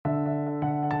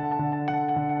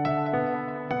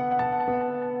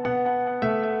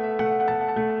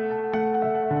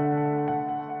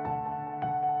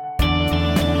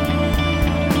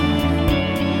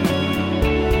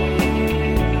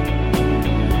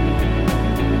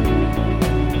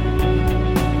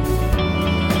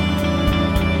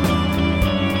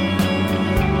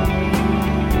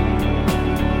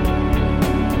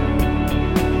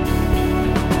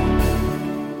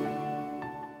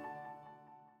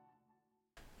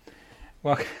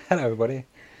Well, hello everybody.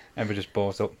 Everybody just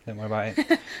balls up, don't worry about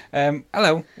it.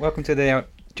 Hello, welcome to the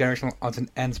Generational Odds and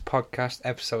Ends podcast,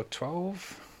 episode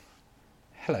 12.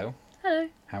 Hello. Hello.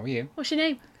 How are you? What's your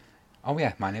name? Oh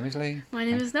yeah, my name is Lee. My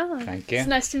name is Noah. Thank you. It's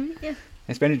nice to meet you.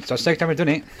 It's been the second time we've done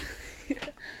it.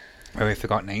 Where we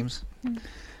forgot names.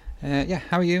 Yeah,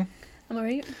 how are you? I'm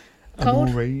alright. I'm Cold?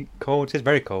 alright. Cold. It's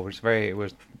very cold. It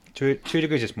was 2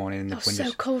 degrees this morning. And It was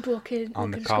so cold walking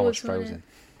on the to car school was this morning.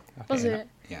 frozen. Was it?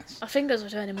 Yes. My fingers were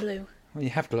turning blue. Well, you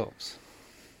have gloves.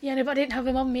 Yeah, no, but I didn't have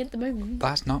them on me at the moment.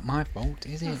 That's not my fault,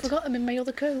 is I it? forgot them in my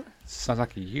other coat. Sounds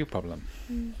like a you problem.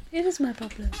 It is my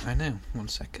problem. I know. 1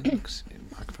 second. 'Cause the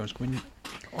microphone's going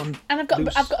on. And I've got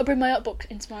loose. to bring my art book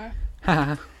in tomorrow.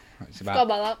 Haha. It's Forgot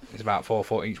about about it's about 4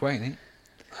 foot each way, isn't it?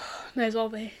 that. May as well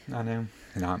be. I know.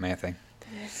 It's a nightmare thing.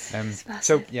 It's massive.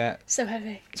 So yeah, So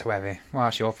heavy. so heavy. Well,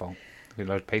 that's your fault. We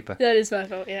load of paper. That is my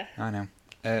fault, yeah. I know.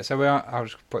 So we are. I'll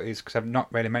just put these because I've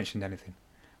not really mentioned anything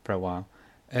for a while.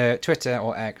 Twitter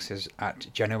or X is at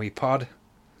GenoePod.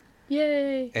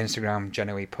 Yay. Instagram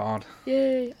GenoePod.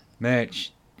 Yay.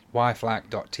 Merch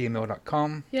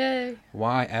yflac.tmail.com. Yay.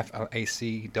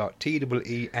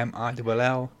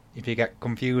 yflac.tweemill. If you get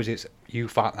confused, it's you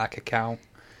fart like a cow.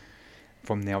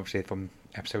 From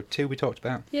episode 2 we talked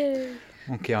about. Yay.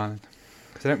 Monkey Island.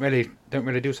 Because I don't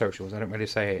really do socials. I don't really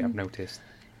say it. I've noticed.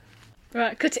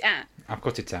 Right, cut it out. I've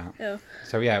cut it out. Oh.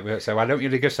 So yeah, so I don't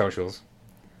really give socials.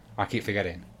 I keep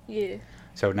forgetting. Yeah.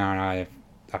 So now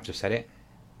I've just said it.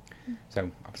 So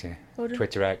obviously Well done.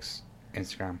 Twitter, X,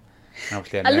 Instagram, and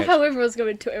obviously I love how everyone's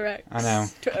going Twitter X. I know.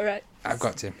 Twitter X. I've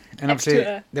got to. And obviously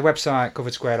Twitter. the website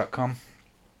coveredsquare.com.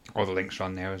 All the links are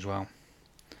on there as well.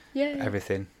 Yeah.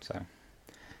 Everything. So,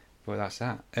 well, that's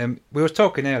that. We was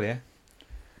talking earlier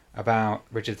about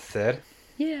Richard III.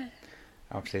 Yeah.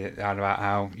 Obviously, about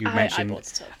how you I mentioned. brought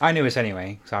it up. I knew this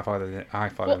anyway, so I followed it.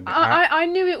 Well, I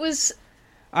knew it was.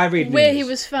 I read where news, he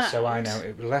was found. so I know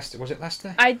it was Leicester. Was it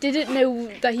Leicester? I didn't know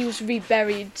that he was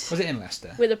reburied Was it in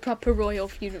Leicester? with a proper royal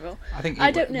funeral. I think.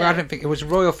 I don't know. Well, I don't think it was a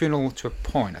royal funeral to a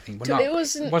point. I think, but not, It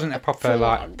wasn't a proper full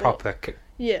like on, but- proper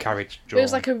Yeah. carriage But drawn. it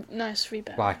was like a nice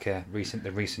reburial. like the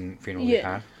recent funeral we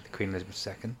Yeah. had, the Queen Elizabeth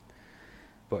II.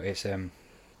 But it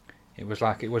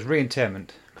was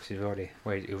reinterment because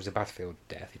it was a battlefield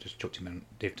death. He just chucked him in.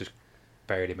 They just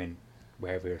buried him in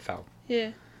wherever he fell.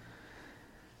 Yeah.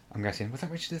 I'm guessing was that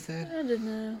Richard III? I don't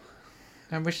know.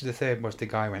 No, Richard III was the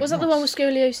guy who went. Was that the one with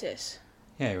scoliosis?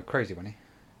 Yeah, he was crazy, wasn't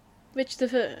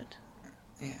Richard III?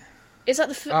 Yeah. Is that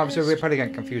the first? Oh, so we're probably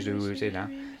getting confused with who was in now.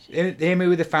 he? The image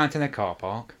with the fountain in the car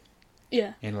park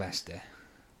Yeah. in Leicester.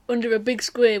 Under a big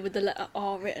square with the letter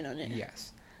R written on it.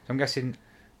 Yes. So I'm guessing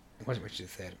it wasn't Richard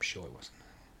III. I'm sure it wasn't.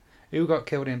 Who got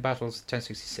killed in battles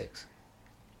 1066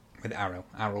 with arrow?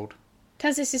 Harold.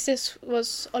 1066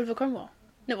 was Oliver Cromwell.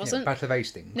 No, it wasn't. Yeah, Battle of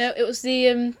Hastings. No, it was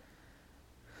the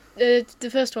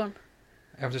first one.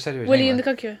 I've just said it was William the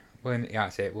Conqueror. William, yeah,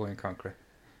 that's it. William Conqueror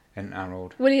and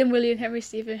Harold. William, Henry,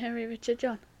 Stephen, Henry, Richard,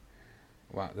 John.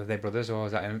 What, are they brothers or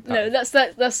is that? No, that's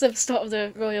the start of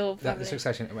the royal That the family.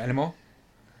 succession. Any more?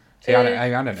 See, I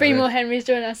don't know. Three more Henrys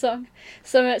join our song.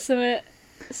 Summit,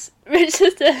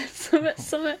 Richard there,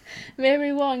 Summit,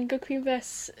 Mary One, Good Queen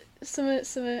Bess, Summit,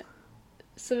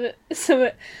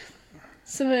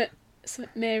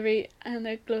 Mary,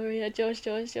 Anna, Gloria, George,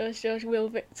 Will,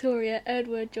 Victoria,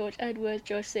 Edward, George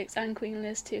VI, and Queen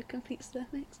Liz 2 completes the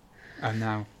mix. And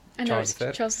now And Charles now III.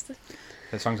 it's Charles III.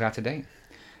 The song's out to date.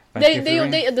 They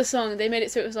updated the song. They made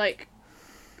it so it was like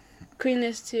Queen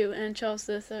Liz 2 and Charles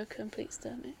III completes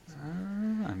the mix.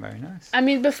 Ah, very nice. I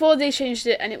mean, before they changed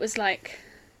it and it was like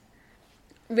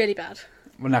really bad.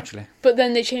 Well, naturally. But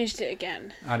then they changed it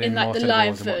again Adding in like more the syllables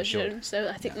live than what it version. should. So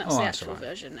I think Yeah. that's Oh, the that's actual alright.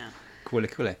 version now.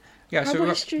 Coolly. Yeah, so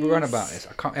Cowboy we're on about Streets.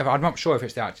 this. I'm not sure if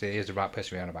it's actually is the right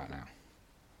person we're on about now.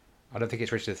 I don't think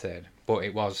it's Richard III, but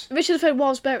it was. Richard III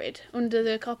was buried under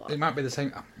the car park. It might be the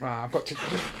same. Right, I've got to.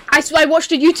 I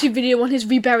watched a YouTube video on his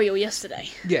reburial yesterday.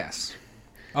 Yes.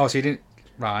 Oh, so you didn't.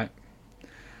 Right.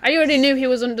 I already knew he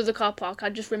was under the car park. I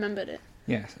just remembered it.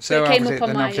 Yes. So it came obviously, up on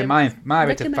then my, obviously my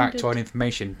bit of recommended. factoid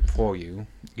information for you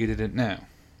didn't know.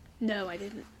 No, I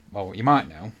didn't. Well, you might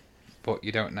know, but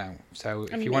you don't know. So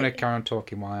if you want to Maybe. carry on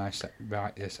talking while I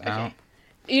write this out.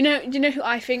 Do you know who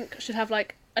I think should have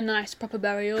like a nice proper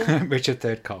burial? Richard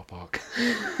III car park.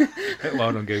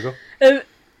 Well done, Google.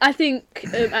 I think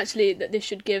actually that they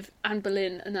should give Anne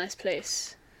Boleyn a nice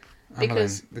place.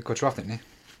 Because the cut her off, didn't he?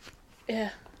 yeah,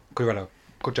 Cut her head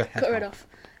cut her head off.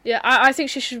 Yeah, I think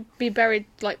she should be buried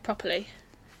like properly,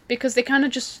 because they kind of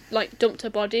just like dumped her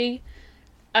body,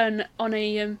 and on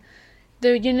a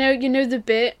the you know the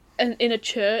bit in a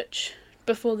church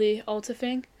before the altar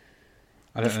thing,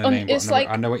 I don't know the name, but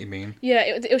I know what you mean.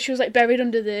 Yeah, she was like buried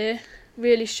under there,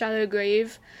 really shallow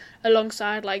grave,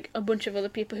 alongside like a bunch of other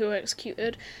people who were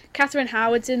executed. Catherine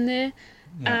Howard's in there,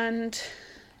 and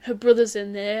her brother's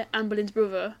in there, Anne Boleyn's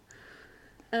brother.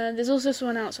 And there's also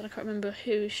someone else, and I can't remember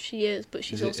who she is, but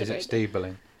she's also. Is it Steve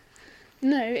Boleyn?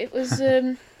 No, it was.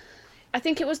 I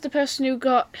think it was the person who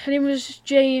got. Her name was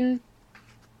Jane.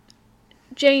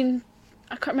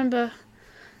 I can't remember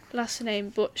the last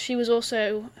name, but she was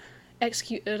also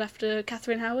executed after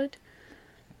Catherine Howard.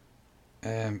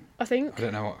 I think. I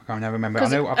don't know. I can't remember.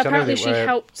 Apparently she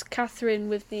helped Catherine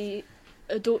with the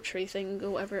adultery thing or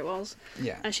whatever it was.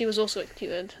 Yeah. And she was also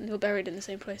executed, and they were buried in the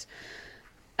same place.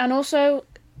 And also,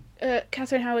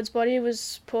 Catherine Howard's body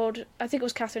was poured. I think it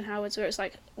was Catherine Howard's, where it's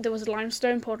like there was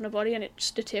limestone poured on her body, and it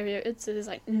just deteriorated. So there's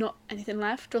like not anything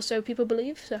left, or so people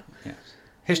believe. So. Yes.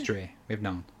 History we've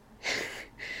known.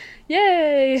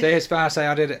 Yay! So as far as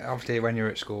I did it, obviously when you were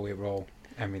at school, we were all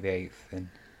Henry VIII, and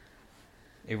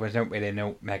it was not really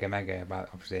no mega about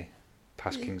obviously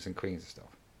past kings and queens and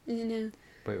stuff. No.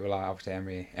 But it was like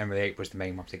obviously Henry VIII was the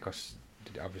main one because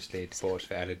obviously divorced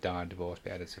for had died, divorced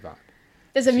but had survived.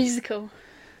 There's a musical.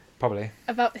 Probably.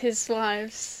 About his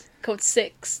wives called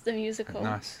Six, the musical.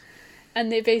 Nice.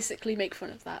 And they basically make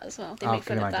fun of that as well. They make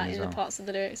fun of that in the parts of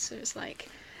the lyrics. So it's like,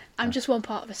 I'm just one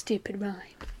part of a stupid rhyme.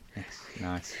 Yes,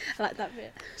 nice. I like that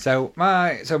bit. So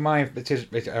I want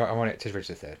it is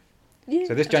Richard III. Yeah.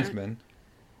 So this gentleman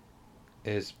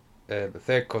is the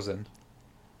third cousin,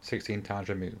 16 times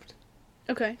removed.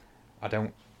 Okay. I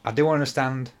do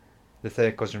understand the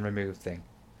third cousin removed thing.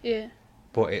 Yeah.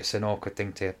 But it's an awkward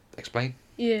thing to explain.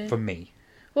 Yeah. For me.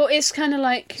 Well, it's kind of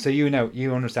like. So you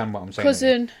understand what I'm saying.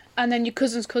 Cousin, and then your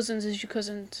cousin's cousins is your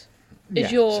cousins.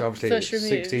 Is your so obviously first removed.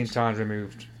 16 times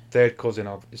removed. Third cousin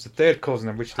of. It's the third cousin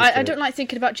of which. I don't like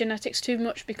thinking about genetics too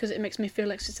much because it makes me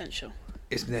feel existential.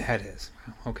 It's the head is.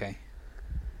 Okay.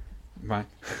 Right.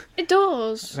 It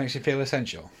does. It makes you feel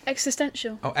essential.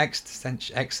 Existential. Oh,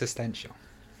 existential.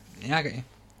 Yeah, I get you.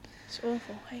 It's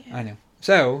awful. I know.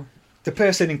 So, the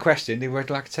person in question, they would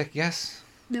like to take a guess?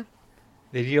 No.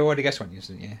 Did you already guess one,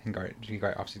 didn't you? And got it.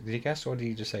 Obviously, did you guess or did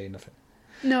you just say nothing?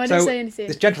 No, I didn't say anything.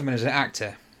 This gentleman is an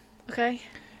actor. Okay.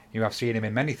 You have seen him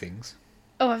in many things.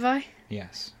 Oh, have I?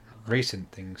 Yes.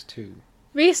 Recent things too.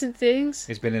 Recent things?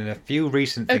 He's been in a few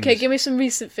recent things. Okay, give me some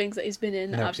recent things that he's been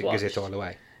in that I've watched. No, it gives it all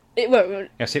away. It won't.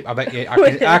 Yes, I bet you.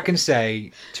 I can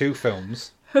say 2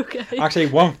 films. Okay. Actually,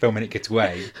 1 film and it gets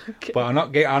away. Okay. But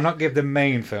I'll not give the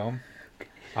main film.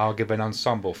 I'll give an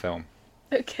ensemble film.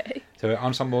 Okay. So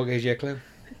ensemble gives you a clue.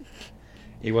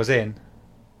 He was in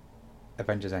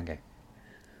Avengers Endgame.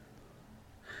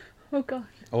 Oh god.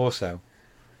 Also,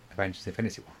 Avengers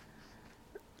Infinity War.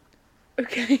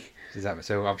 Okay.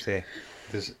 So obviously,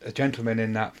 there's a gentleman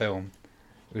in that film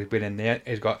who's been in there.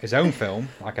 He's got his own film,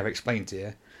 like I've explained to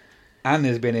you, and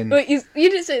there's been in. Wait, you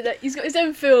didn't say that. He's got his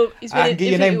own film. He's been I can in give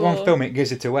you Infinity name War. one film, it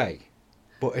gives it away,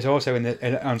 but it's also in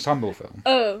an ensemble film.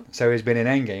 Oh. So he's been in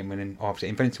Endgame and in obviously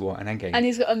Infinity War and Endgame. And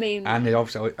he's got a main. And he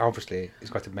obviously he's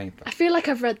got a main film. I feel like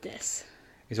I've read this.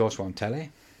 He's also on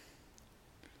telly.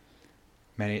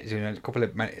 A couple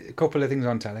of things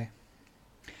on telly.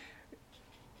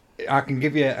 I can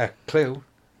give you a clue,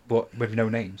 but with no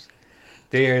names.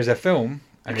 There is a film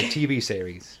and a TV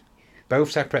series, both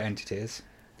separate entities,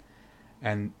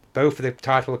 and both of the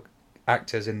title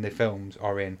actors in the films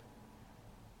are in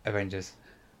Avengers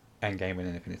Endgame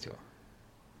and Infinity War.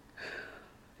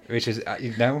 Which is,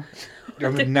 you want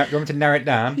me to narrow it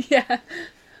down? Yeah.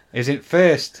 Is it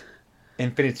first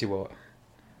Infinity War,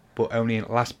 but only in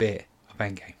the last bit of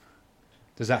Endgame?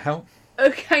 Does that help?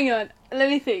 Okay, hang on. Let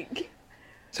me think.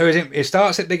 So it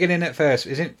starts at the beginning at first.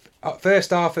 Is it first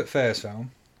half at first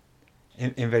film,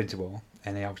 Infinity War,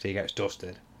 and then obviously he gets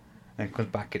dusted, and comes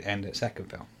back at the end at second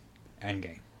film,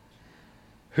 Endgame.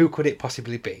 Who could it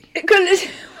possibly be? The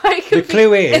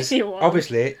clue is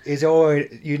obviously is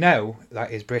already that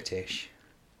he's British.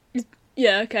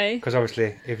 Yeah, okay. Because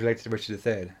obviously he's related to Richard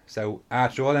III. So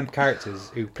after all them characters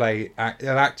who play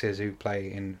actors who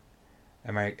play in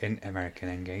American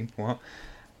Endgame, what?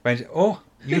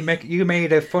 You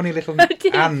made a funny little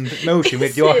hand motion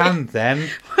with your hand then.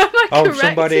 Am I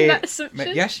correct in that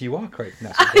assumption? Yes, you are correct in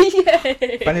that assumption.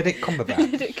 Yay. Benedict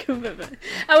Cumberbatch.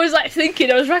 I was thinking,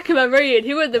 I was racking my brain.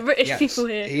 Who are the British people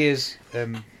here? He is.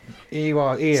 He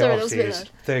obviously is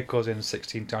third cousin,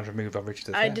 16 times removed of Richard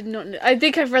III. I did not know. I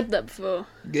think I've read that before.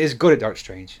 He's good at Doctor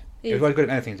Strange. He was good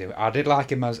at anything to do. I did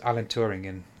like him as Alan Turing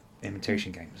in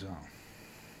Imitation Game as well.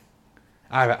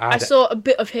 I saw a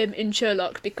bit of him in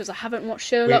Sherlock because I haven't watched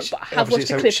Sherlock, but I have watched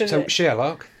a clip of it. So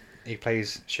Sherlock, he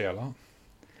plays Sherlock.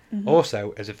 Mm-hmm.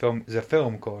 Also, there's a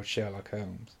film called Sherlock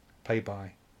Holmes, played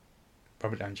by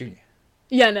Robert Downey Jr.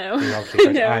 Yeah, no. Who obviously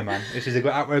plays No. Iron Man. This is a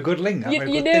good link.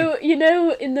 You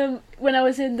know, when I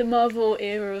was in the Marvel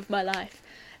era of my life,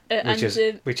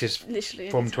 which is literally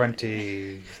from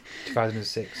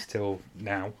 2006 till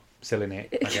now, still in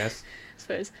it, I guess. I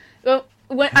suppose. Well,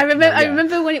 I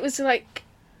remember when it was like,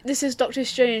 this is Doctor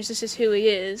Strange, this is who he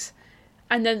is,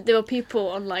 and then there were people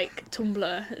on like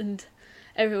Tumblr and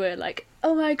everywhere like,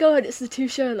 oh my god, it's the two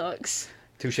Sherlocks.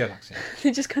 Two Sherlocks, yeah.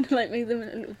 They just kind of like made them a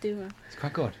little duo. It's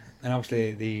quite good, and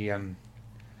obviously the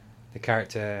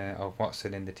character of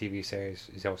Watson in the TV series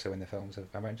is also in the films of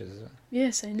Avengers, isn't it?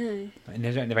 Yes, I know. And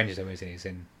he's not in Avengers though, is he? He's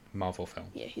in Marvel film.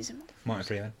 Yeah, he's in Marvel. Martin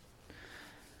Freeman.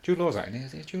 Jude Law's acting.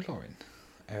 Is Jude Law in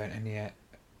any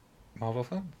Marvel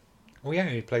film? Oh yeah,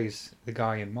 he plays the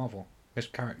guy in Marvel,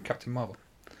 Captain Marvel.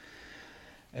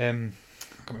 I can't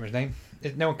remember his name.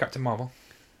 No one Captain Marvel.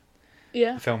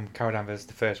 Yeah. The film Carol Danvers,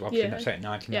 the first one, obviously set in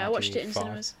 1995. Yeah, I watched it in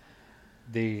cinemas.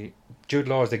 The Jude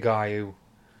Law is the guy who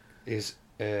is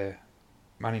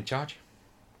man in charge.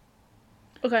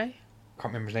 Okay.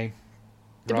 Can't remember his name.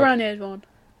 The brown-haired one.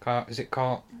 Is it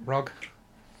Carl Rog?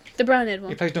 The brown-haired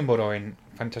one. He plays Dumbledore in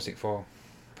Fantastic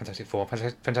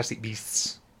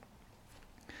Beasts.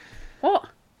 What?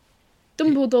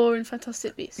 Dumbledore in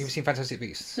Fantastic Beasts. You've seen Fantastic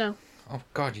Beasts? No. Oh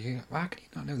God, how can you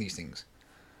not know these things?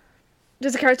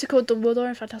 There's a character called Dumbledore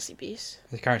in Fantastic Beasts.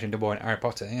 There's a character in Dumbledore in Harry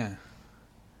Potter, yeah.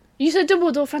 You said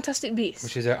Dumbledore Fantastic Beasts?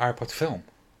 Which is a Harry Potter film.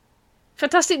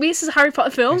 Fantastic Beasts is a Harry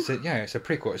Potter film? It's a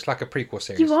prequel. It's like a prequel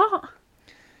series. You are?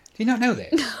 Do you not know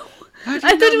this? No. How do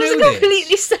I you thought not it was a know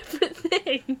completely separate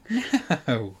thing.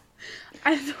 No.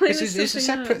 I thought it was It's a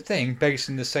separate thing based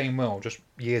in the same world, just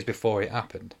years before it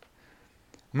happened.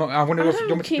 I wonder if you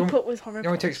want keep up with Harry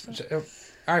Potter.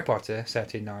 Harry Potter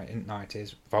set in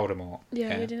 90s, Voldemort.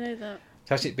 Yeah, I didn't know that.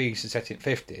 Fantastic Beasts is set in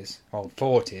 50s, or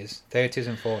 40s, 30s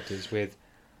and 40s with,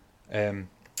 I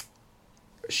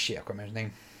can't remember his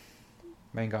name.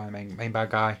 Main bad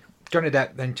guy. Johnny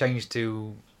Depp then changed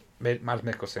to Mads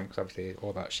Mikkelsen, because obviously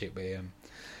all that shit with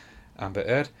Amber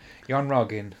Heard. Jon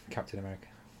Rogg in Captain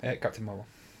Marvel.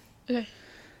 Okay.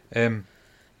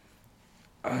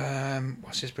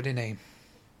 What's his bloody name?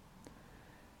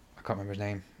 I can't remember his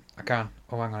name. I can.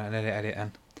 Oh, hang on,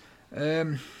 edit.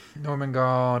 Norman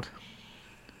God.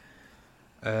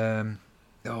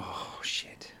 Oh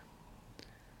shit.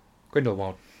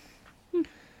 Grindelwald.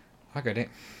 I get it.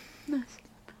 Nice.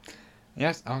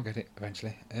 Yes, I'll get it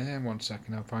eventually. 1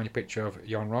 second, I'll find a picture of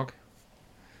Jon Rogg,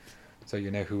 so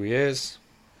you know who he is.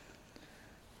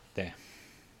 There.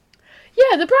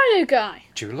 Yeah, the brown-haired guy.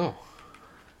 Jude Law.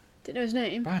 Didn't know his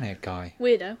name. Brown-haired guy.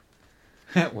 Weirdo.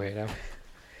 Weirdo.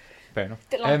 Fair enough.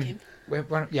 Didn't like him.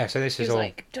 Yeah, so this He is was all.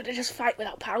 like, don't they just fight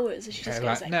without powers? And she just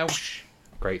goes like, no.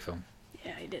 Great film.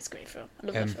 yeah, it is a great film. I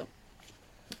love that film.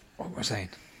 What was I saying?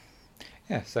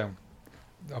 Yeah, so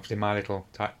obviously my little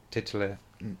titular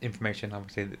information.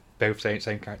 Obviously, both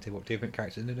same character, but different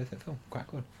characters in a different film. Quite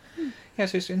good. Yeah,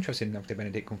 so it's interesting. Obviously,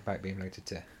 Benedict Cumberbatch being related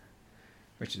to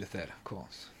Richard III, of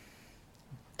course.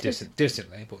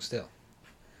 Distantly, but still,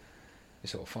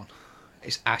 it's all fun.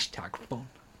 It's hashtag fun.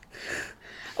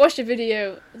 I watched a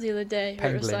video the other day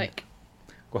where it was like,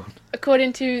 Go on.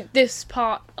 according to this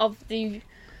part of the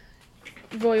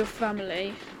royal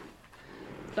family,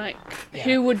 like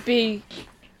who would be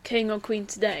king or queen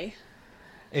today?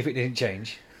 If it didn't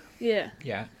change. Yeah.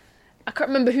 Yeah. I can't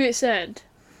remember who it said,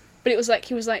 but it was like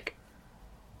he was like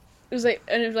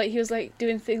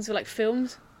doing things with like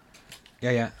films.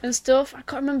 Yeah. And stuff. I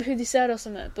can't remember who they said or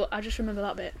something, but I just remember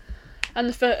that bit. And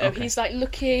the photo, he's like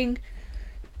looking,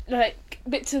 like a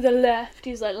bit to the left.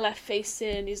 He's like left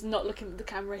facing. He's not looking at the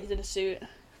camera. He's in a suit.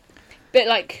 Bit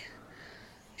like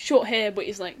short hair, but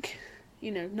he's like,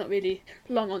 not really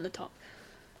long on the top.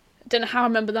 I don't know how I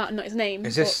remember that and not his name.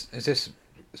 Is this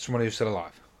someone who's still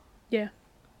alive? Yeah.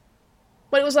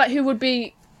 Well, it was like who would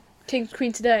be king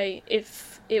queen today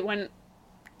if it went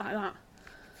like that.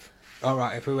 All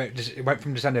right. If it went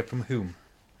from descended from whom?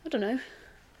 I don't know.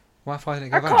 Why did it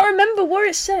go I can't remember where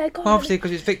it said. Obviously,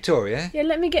 because it's Victoria. Yeah,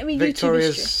 let me get me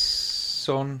Victoria's YouTube history.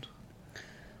 son.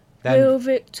 Then Will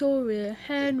Victoria,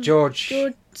 Henry, George,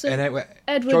 Edward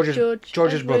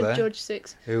George's brother, George VI,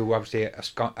 who obviously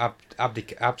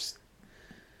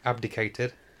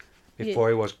abdicated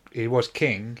before he was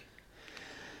king.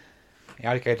 He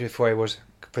abdicated before he was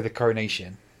for the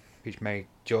coronation, which made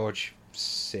George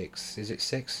VI. Is it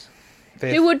 6?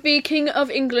 Who would be king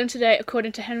of England today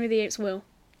according to Henry VIII's will?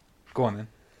 Go on then.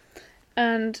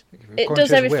 And it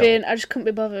does everything. I just couldn't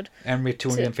be bothered. Henry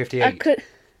 258.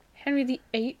 Henry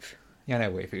VIII. Yeah,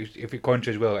 no. If it according to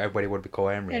his will, everybody would be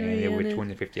called Henry, and he would be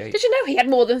 258. Did you know he had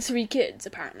more than 3 kids?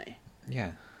 Apparently.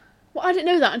 Yeah. Well, I didn't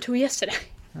know that until yesterday.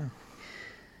 Oh.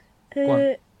 Go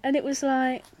on. And it was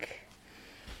like...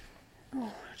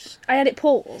 I had it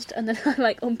paused, and then I,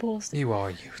 like, unpaused it. You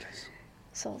are useless.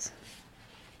 Soz.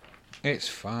 It's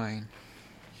fine.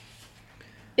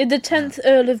 In the 10th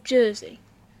Earl of Jersey.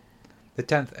 The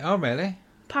 10th... Oh, really?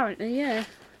 Apparently, yeah.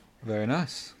 Very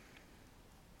nice.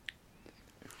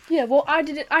 Yeah, well, I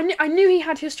did it. I knew he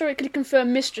had historically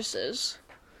confirmed mistresses.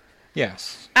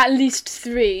 Yes. At least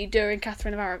 3 during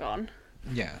Catherine of Aragon.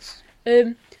 Yes.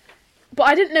 But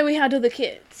I didn't know he had other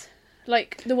kids.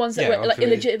 Like, the ones that were like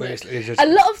illegitimate. A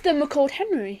lot of them were called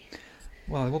Henry.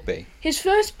 Well, it would be. His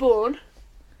firstborn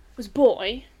was a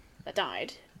boy that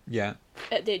died. Yeah.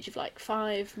 At the age of like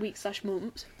 5 weeks /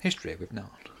 months. History we've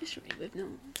not.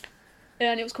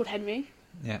 And it was called Henry.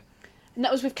 Yeah. And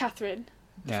that was with Catherine,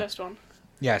 the first one.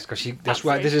 Yes, because that's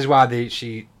why. This is why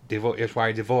that's why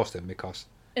he divorced them, because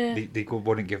they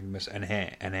wouldn't give him an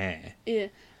heir. Yeah,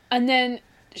 and then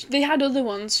they had other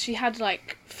ones. She had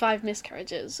like 5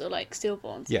 miscarriages or like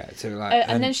stillborns. Yeah, so like,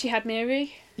 and then she had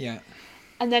Mary. Yeah.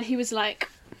 And then he was like,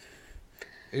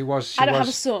 I don't have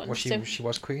a son. Was she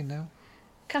was queen now?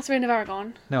 Catherine of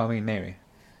Aragon. No, I mean Mary.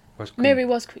 Was queen Mary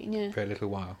was queen, yeah. For a little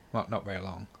while, not very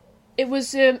long. It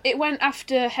was. It went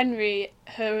after Henry,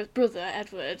 her brother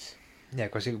Edward. Yeah,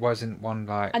 because it wasn't one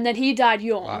like. And then he died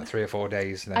young. Like 3 or 4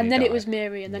 days. And then it was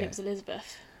Mary, and then it was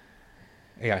Elizabeth.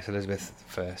 Yeah, it's Elizabeth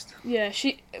first. Yeah,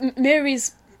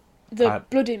 Mary's the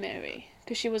Bloody Mary,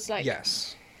 because she was like.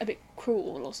 Yes. A bit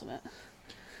cruel or something.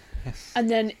 Yes. And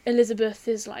then Elizabeth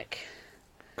is like.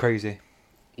 Crazy.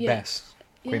 Yeah. Bess.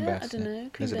 Queen Bess. I don't know.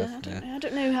 Elizabeth, I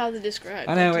don't know how they describe.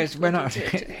 I know we're not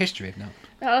history, no.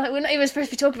 We're not even supposed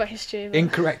to be talking about history. But...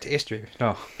 Incorrect history,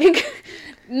 no.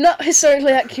 Not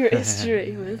historically accurate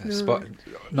history.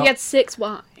 He had 6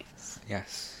 wives.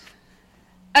 Yes.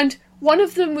 And one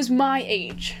of them was my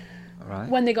age. Right.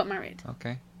 When they got married.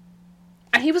 Okay.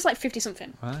 And he was like 50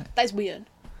 something. Right. That is weird.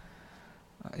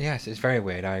 Yes, it's very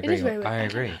weird. I agree. It is very weird. I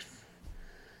agree.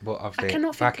 But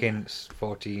obviously, back in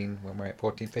 14, when we're at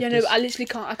 1450s. Yeah, no, I literally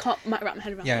can't. I can't wrap my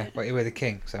head around it. Yeah, but he was the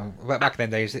king. So back in them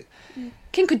days,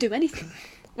 king could do anything.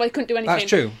 Well, he couldn't do anything. That's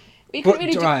true. He couldn't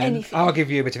really do anything. I'll give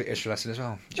you a bit of a history lesson as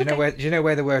well. Do you know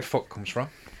where the word "fuck" comes from?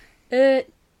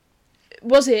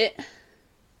 Was it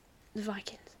the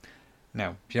Vikings?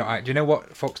 No. Do you know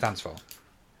what "fuck" stands for?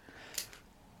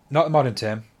 Not the modern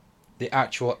term. The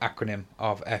actual acronym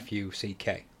of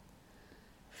FUCK.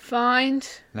 Find.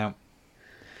 No.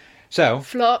 So.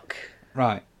 Flock.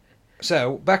 Right.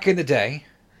 So back in the day,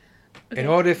 in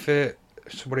order for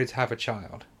somebody to have a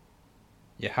child,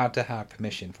 you had to have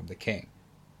permission from the king.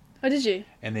 Oh, did you?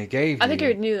 And they gave you... I think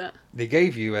I knew that. They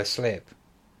gave you a slip,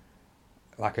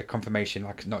 like a confirmation,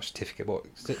 like not a certificate, but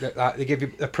like they give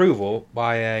you approval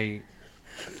by a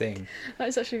thing.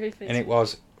 That's actually really funny. And it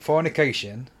was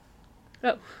fornication,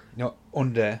 oh.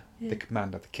 Under the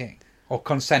command of the king. Or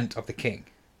consent of the king,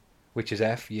 which is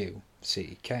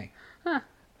FUCK. Huh.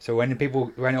 So when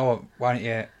people went, oh, why don't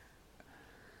you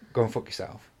go and fuck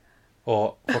yourself?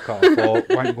 Or fuck off, or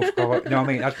why don't you go fuck off? You know what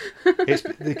I mean? It's,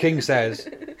 the king says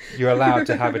you're allowed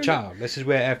to have a child. This is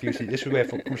where FUC, this is where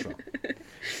fuck comes from.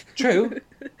 True.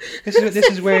 This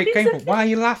is where it came from. Why are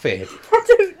you laughing? I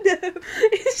don't know.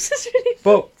 It's just really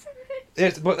funny.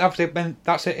 But obviously,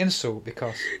 that's an insult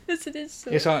because. Yes, it is.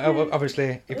 It's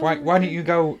obviously, why don't you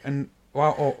go and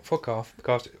fuck off,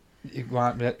 because you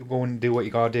might go and do what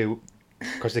you gotta do,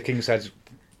 because the king says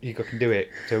you can do it.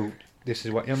 So this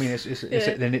is what I mean.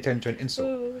 Then it turns into an insult.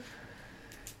 Ooh.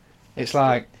 It's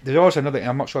like there's also another.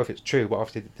 I'm not sure if it's true, but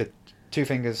obviously the 2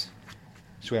 fingers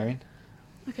swearing.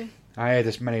 Okay. I heard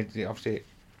this many obviously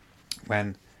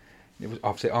when it was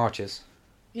obviously archers.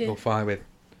 Yeah. Will fire with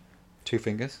 2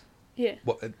 fingers. Yeah.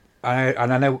 But I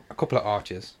know a couple of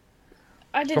archers.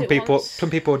 I did it once. Some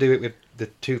people do it with the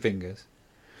 2 fingers.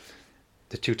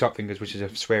 The 2 top fingers, which is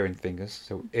a swearing fingers,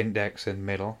 so index and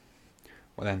middle.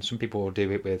 Well, then some people will do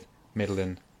it with middle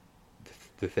and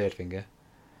the 3rd finger.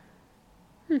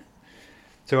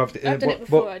 So I've done it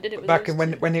before. I did it with back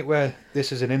when it were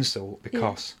this is an insult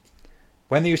because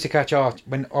when they used to catch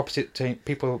when opposite team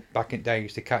people back in the day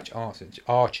used to catch archers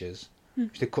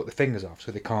used to cut the fingers off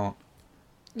so they can't.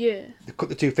 Yeah. They cut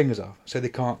the 2 fingers off so they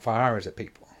can't fire arrows at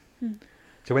people.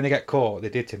 So when they get caught, they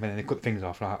did to him and they cut the fingers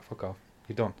off. Like, fuck off,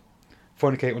 you're done.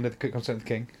 Fornicate under the consent of the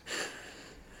king.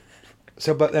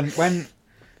 So, but then when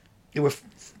they were,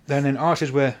 then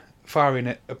archers were firing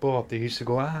at a bow, they used to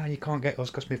go, you can't get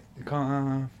us because you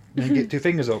can't. You get 2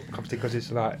 fingers up, because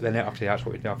it's like then obviously that's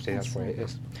what it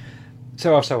is.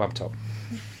 So I'm told,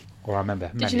 or I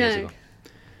remember many years ago.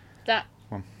 That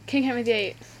King Henry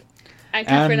VIII And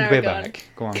Catherine And we're Aragon. back.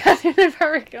 Go on. Catherine and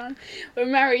Aragon were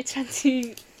married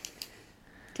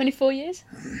 24 years?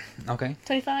 Okay.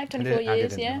 25, 24 I years,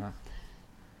 didn't yeah. know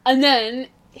And then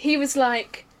he was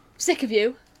like, sick of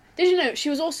you. Did you know she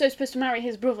was also supposed to marry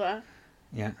his brother?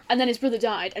 Yeah. And then his brother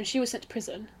died and she was sent to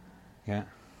prison. Yeah.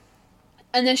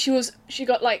 And then she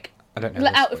got like I don't know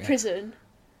let this, out but of prison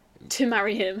to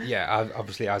marry him. Yeah,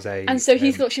 obviously as a... And so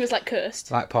he thought she was like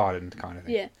cursed. Like pardoned kind of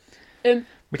thing. Yeah.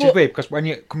 Which is weird because when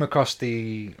you come across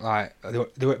the... like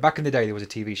back in the day there was a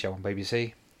TV show on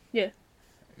BBC. Yeah.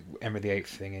 Henry VIII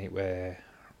thing where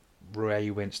Ray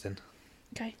Winston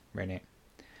Okay. ran it.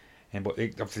 And but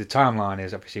obviously the timeline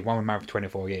is obviously one was married for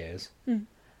 24 years.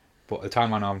 But the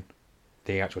timeline on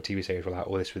the actual TV series were like,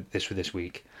 oh, this for this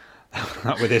week.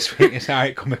 Not with this week. It's how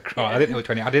it come across. I didn't know it was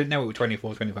 20. I didn't know it was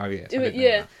 24, 25 years.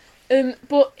 Yeah.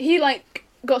 But he like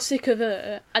got sick of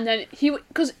her, and then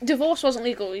because divorce wasn't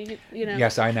legal, you know.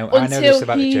 Yes, I know. I know this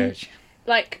about the church.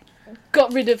 Like,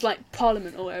 got rid of like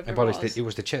Parliament or whatever. It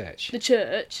was the church. The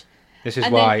church. This is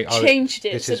and why then changed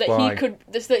it so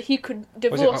that he could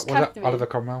divorce Catherine. Was it Oliver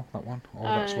Cromwell, that one, or was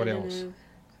that somebody else?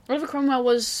 Oliver Cromwell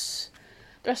was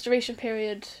the Restoration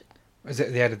period. Was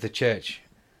it the head of the church,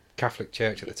 Catholic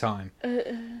Church at the time?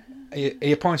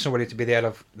 He appointed somebody to be the head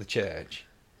of the church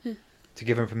to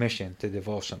give him permission to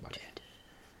divorce somebody.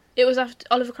 It was after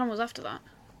Oliver Cromwell was after that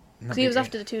because he was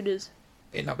after the Tudors.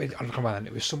 Not Oliver Cromwell, then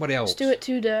it was somebody else. Stuart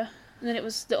Tudor. And then it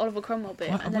was the Oliver Cromwell bit,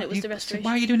 and then it was the Restoration.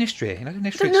 Why are you doing history? You're not doing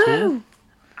history at school.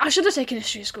 I should have taken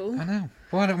history at school. I know.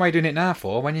 Why are you doing it now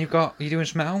for when you're doing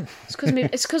something else?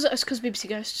 It's because BBC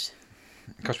Ghosts.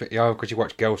 Because you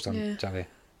watch Ghost on telly.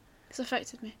 It's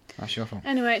affected me. That's your fault.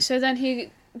 Anyway, so then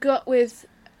he got with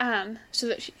Anne, so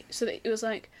that it was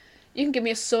like, you can give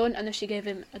me a son, and then she gave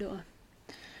him a daughter,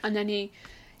 and then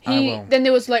then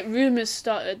there was like rumours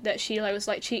started that she like was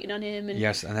like cheating on him and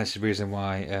yes, and that's the reason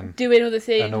why doing other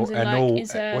things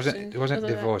it wasn't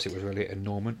divorce, it was really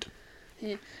annulment.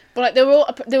 Yeah, but like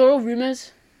they were all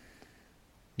rumours.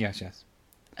 Yes.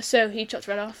 So he chopped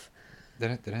her head off,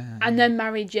 and then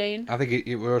married Jane. I think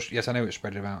it was I know it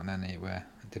spread about, and then he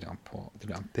did it on purpose.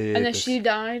 And then she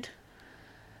died.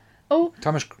 Oh,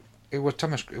 It was.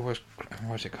 What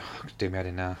was it? Oh, do me head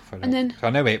in now. And then I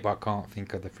know it, but I can't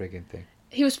think of the frigging thing.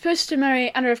 He was supposed to marry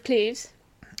Anna of Cleves.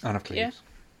 Anne of Cleves.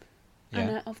 Yeah.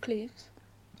 Anna of Cleves.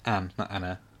 Anne, not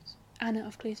Anna. Anna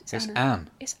of Cleves. It's Anne.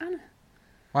 It's Anna.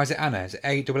 Why is it Anna? Is it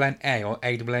A-N-N-A or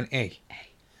A-N-N-E?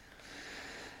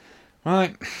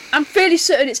 Right. I'm fairly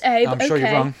certain it's A, but I'm sure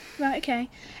you're wrong. Right, okay.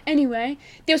 Anyway,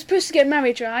 they were supposed to get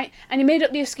married, right? And he made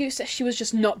up the excuse that she was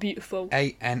just not beautiful.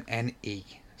 A-N-N-E.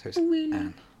 So it's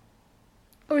Anne.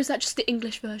 Or is that just the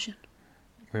English version?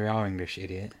 We are English,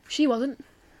 idiot. She wasn't.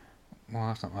 Well,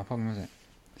 that's not my problem, is it?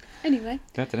 Anyway.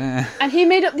 Da-da-da. And he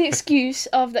made up the excuse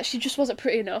of that she just wasn't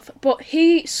pretty enough, but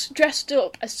he dressed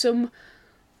up as some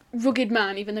rugged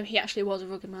man, even though he actually was a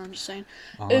rugged man, I'm just saying.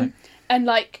 Right. And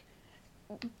like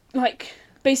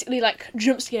basically like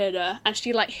jump scared her, and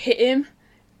she like hit him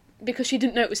because she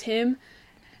didn't know it was him,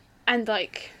 and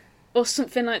like, or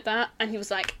something like that, and he was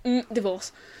like,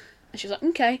 divorce. And she was like,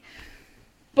 okay.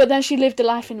 But then she lived a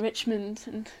life in Richmond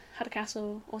and had a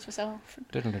castle all to herself.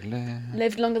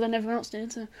 Lived longer than everyone else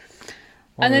did. So.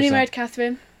 And then he married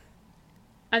Catherine.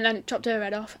 And then chopped her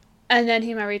head off. And then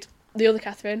he married the other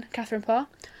Catherine, Catherine Parr.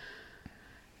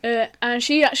 And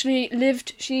she actually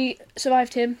lived, she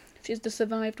survived him. She's the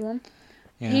survived one.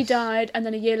 Yes. He died, and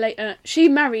then a year later, she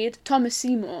married Thomas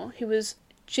Seymour, who was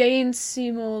Jane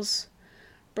Seymour's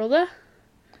brother.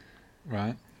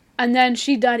 Right. And then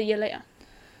she died a year later.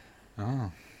 Oh.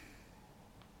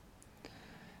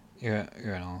 You're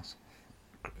an arse.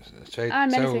 So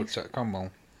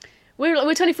Cromwell.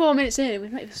 We're 24 minutes in.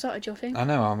 We've not even started your thing. I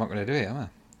know. I'm not going to do it, am I?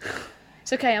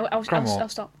 It's okay. I'll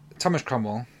stop. Thomas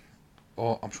Cromwell,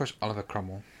 or I'm sure it's Oliver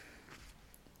Cromwell.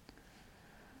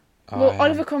 Well,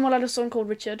 Oliver Cromwell had a son called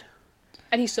Richard,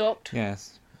 and he sucked.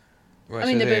 Yes. Well, I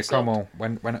mean, they both Cromwell.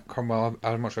 When Cromwell,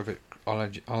 I'm not sure if it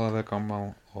Oliver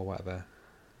Cromwell or whatever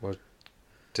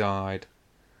died.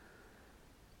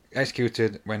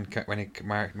 Executed when he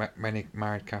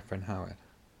married Catherine Howard.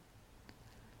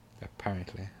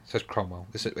 Apparently, so it's Cromwell.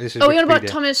 This is. Oh, you're about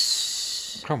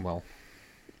Thomas Cromwell.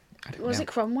 Was it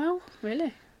Cromwell?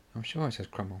 Really? I'm sure it says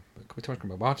Cromwell. But it could be Thomas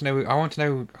Cromwell. But I want to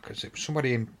know because it was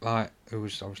somebody who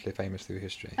was obviously famous through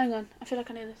history. Hang on, I feel like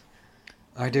I know this.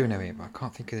 I do know it, but I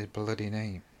can't think of his bloody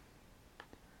name.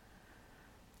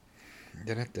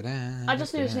 I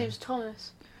just knew his name's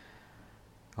Thomas.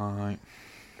 Alright.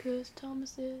 Because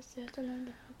Thomas is yet to learn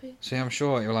to happy. See, I'm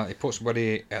sure he put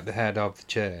somebody at the head of the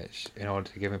church in order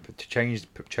to change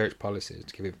the church policies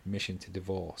to give him permission to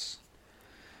divorce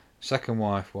Second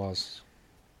wife was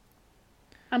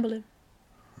Anne Boleyn.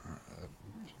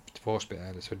 divorce bit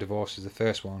earlier. So divorce is the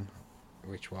first one,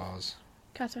 which was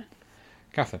Catherine.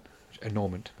 Catherine, a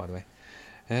Normand, by the way.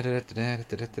 If it's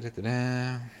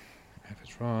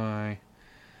right,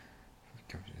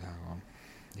 hang on.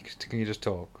 Can you just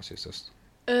talk? Because it's just.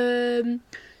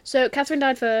 So Catherine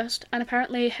died first, and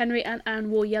apparently Henry and Anne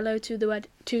wore yellow to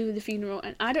the funeral,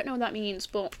 and I don't know what that means,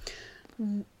 but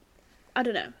I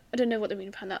don't know. I don't know what the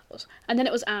meaning behind that was. And then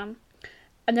it was Anne,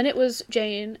 and then it was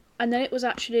Jane, and then it was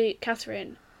actually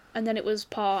Catherine, and then it was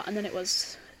Parr, and then it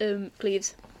was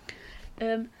Cleves.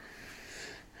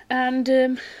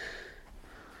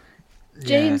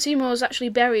 Jane Seymour was actually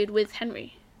buried with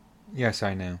Henry. Yes,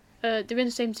 I know. They're in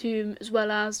the same tomb as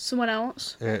well as someone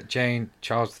else. Jane,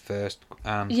 Charles I,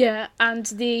 Anne. Yeah, and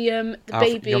the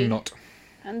baby. Young Nut.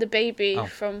 And the baby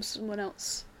from someone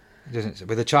else. Doesn't it?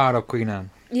 With the child of Queen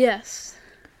Anne. Yes.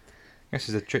 Yes,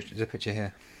 there's a picture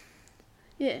here.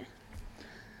 Yeah.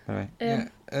 Anyway,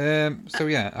 so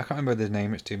I can't remember the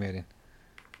name. It's too million.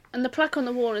 And the plaque on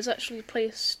the wall is actually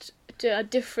placed to a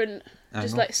different, Angle.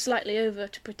 just like slightly over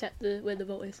to protect where the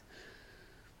vault is.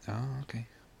 Oh, okay.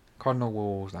 Cardinal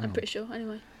walls. I'm pretty sure.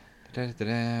 Anyway. Completed.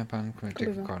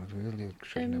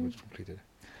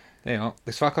 There you are.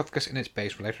 The sarcophagus in its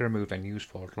base were later removed and used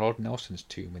for Lord Nelson's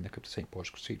tomb in the crypt of St. Paul's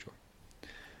Cathedral.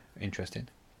 Interesting.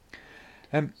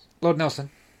 Lord Nelson,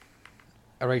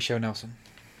 Horatio Nelson.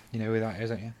 You know who that is,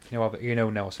 don't you? You know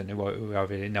Nelson,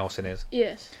 whoever Nelson is.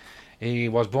 Yes. He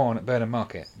was born at Burnham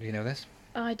Market. Do you know this?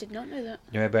 I did not know that.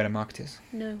 You know where Burnham Market is?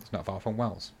 No. It's not far from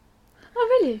Wells.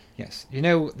 Oh, really? Yes. You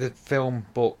know the film,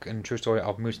 book, and true story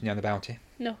of Mutiny on the Bounty?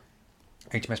 No.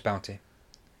 HMS Bounty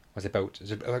was a boat.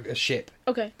 It was a ship.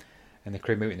 Okay. And the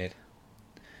crew mutinied.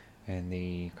 And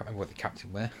I can't remember what the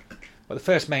captain were. But the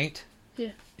first mate.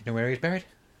 Yeah. You know where he was buried?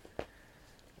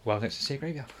 Well, next to sea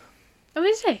graveyard. Oh,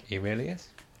 is he? He really is.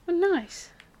 Oh, nice.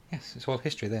 Yes, it's all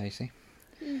history there, you see.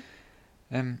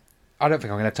 Mm. I don't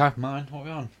think I'm going to have time for mine. What are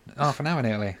we on? Half an hour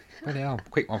nearly. Bloody hell.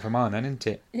 Quick one for mine then, isn't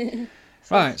it?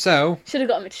 Right, so. Should have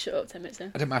got me to shut up 10 minutes then.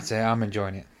 It doesn't matter, I'm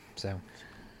enjoying it. So.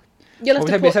 You'll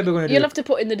have to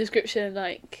put in the description,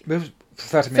 like.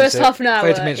 30 minutes. First half an hour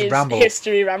 30 minutes is ramble.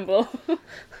 history ramble.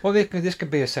 Well, this could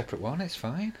be a separate one, it's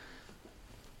fine.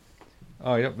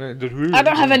 Oh, you don't. I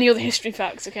don't have any other history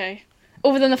facts, okay?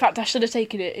 Other than the fact I should have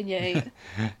taken it in year 8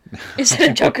 instead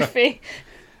of geography.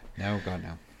 No, God,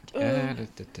 no.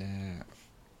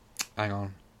 Hang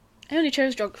on. I only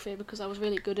chose geography because I was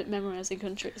really good at memorising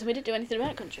countries, and we didn't do anything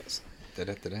about countries.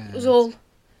 It was all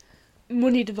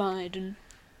money divide and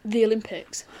the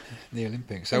Olympics. The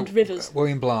Olympics. So, and rivers.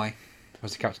 William Bligh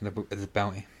was the captain of the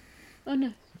Bounty. Oh,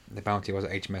 no. The Bounty was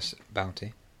at HMS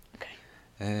Bounty.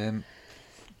 Okay.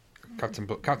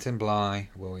 Captain Bligh,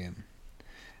 William.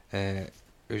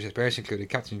 Whose experience included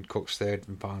Captain Cook's third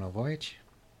and final voyage.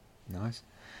 Nice.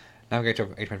 Navigator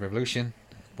of HMS Revolution,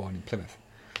 born in Plymouth.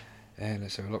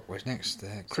 Let's have a look. What's next?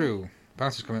 Crew.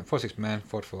 Bounty's coming. 46 men,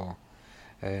 44.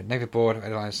 Navy Board,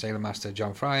 Adelaide Sailor Master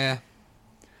John Fryer.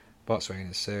 Boatswain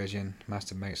and surgeon.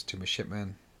 Master mates, 2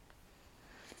 midshipmen.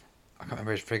 I can't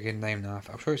remember his friggin' name now.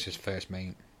 I'm sure it's his first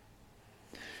mate.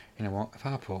 You know what? If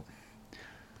I put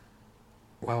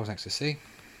Wales next to sea.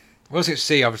 Wales next to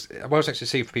sea, Wales next to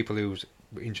sea for people who's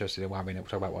interested in what I've been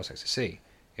talking about Wales next to sea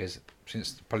is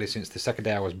probably since the second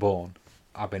day I was born,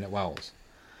 I've been at Wales.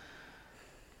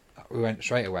 We went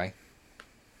straight away.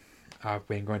 I've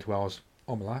been going to Wales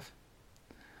all my life.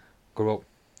 Grew up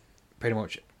pretty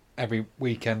much every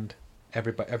weekend,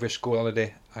 every school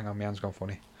holiday. Hang on, my hand's gone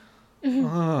funny. Mm-hmm.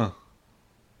 Oh.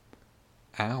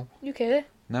 Ow. You okay?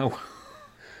 No.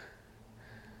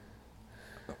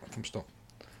 I'm stuck.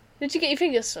 Did you get your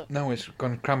fingers stuck? No, it's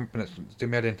gone cramp and it's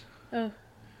doing my head in.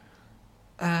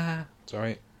 Oh.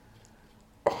 Sorry.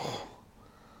 Oh.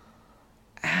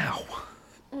 Ow.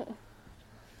 Oh.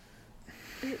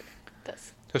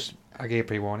 That's... Just, I gave you a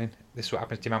pre-warning. This is what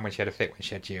happens to your mum when she had a fit when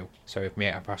she had you. So if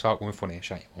I start going funny, I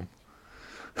shout your mum.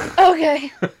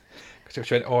 Okay. Because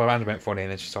she went all around went funny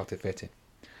and then she started fitting.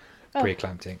 Oh.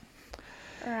 Pre-eclamptic.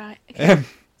 Alright. Okay.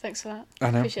 Thanks for that.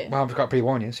 I know. Appreciate it. Well, I've got to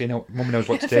pre-warn you, so you know, Mum knows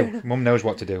what to do. Mum knows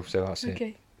what to do, so that's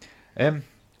okay. it.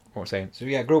 What was I saying? So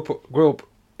yeah, grew up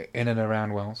in and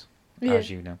around Wales, as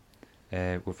you know,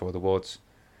 with all the woods,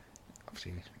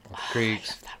 obviously all the creeks.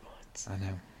 I love that woods. I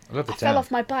know. I love the I town. fell off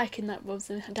my bike in that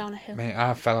woods and down a hill. Mate,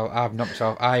 I've knocked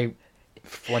myself. I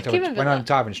went on a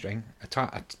Tarzan string, a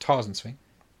Tarzan swing.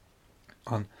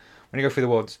 When you go through the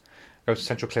woods, go to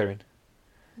Central Clearing,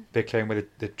 big clearing with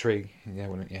the tree,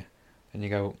 wouldn't you? And you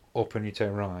go up and you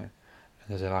turn right, and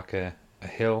there's a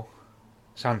hill,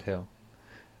 sand hill,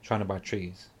 surrounded by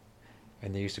trees.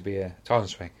 and there used to be a Tarzan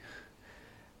swing.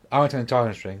 I went on a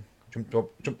Tarzan swing, jumped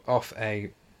off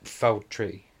a felled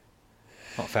tree.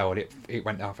 Not felled, it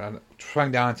went off. And I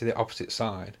swung down to the opposite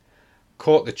side,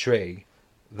 caught the tree,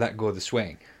 let go of the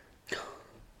swing.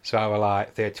 So I was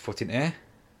like 30 foot in the air.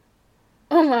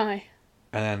 Oh my.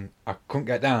 And then I couldn't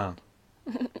get down.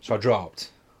 So I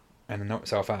dropped and then knocked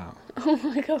myself out. Oh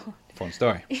my god. Fun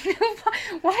story.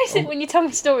 Why is it when you tell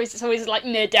me stories it's always like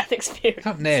near death experience? It's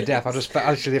not near death, I just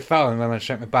actually fell and then I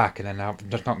straight my back and then I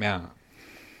just knocked me out.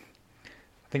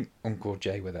 I think Uncle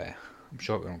Jay were there. I'm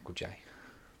sure it was Uncle Jay.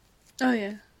 Oh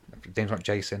yeah. Name's not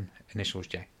Jason, initials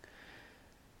J.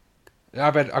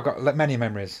 I've got many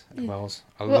memories of Wells.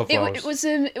 I love Wells.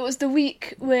 It was the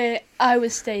week where I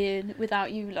was staying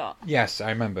without you lot. Yes, I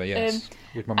remember. Yes,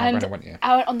 with Mum and Granddad, weren't you?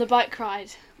 I went on the bike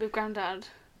ride with Grandad.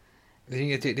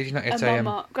 Did you not get and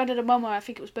Mama, Grandad and Mama? I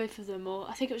think it was both of them, or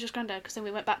I think it was just Grandad, because then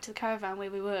we went back to the caravan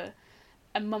where we were,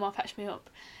 and Mama patched me up,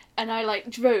 and I like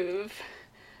drove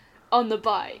on the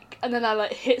bike, and then I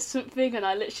like hit something, and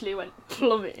I literally went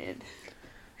plummeting.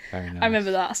 Very nice. I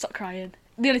remember that. I stopped crying.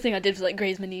 The only thing I did was like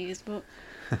graze my knees, but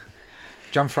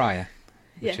John Fryer,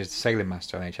 which is the sailing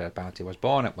master on HL Bounty, was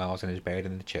born at Wells and is buried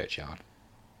in the churchyard.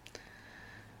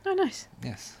 Oh, nice.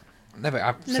 Yes. I've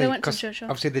Never went to the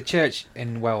churchyard. Obviously, the church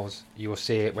in Wells, you will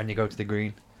see it when you go to the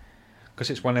green, because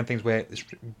it's one of them things where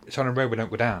it's on a road we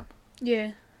don't go down.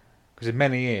 Yeah. Because in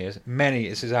many years,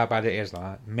 this is how bad it is.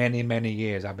 Like many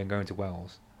years, I've been going to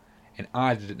Wells, and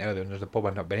I didn't know there was a pub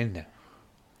I'd not been in there.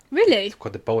 Really? It's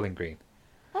called the Bowling Green.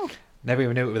 Oh. Never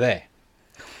even knew it was there.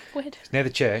 Weird. It's near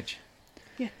the church.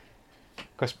 Yeah.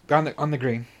 Because on the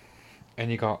green,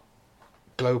 and you got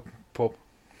Globe Pub.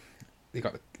 You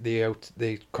got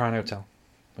the Crown Hotel,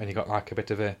 and you got like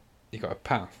you got a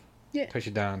path. Yeah. Takes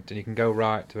you down, and you can go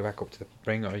right to back up to the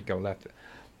ring, or you go left.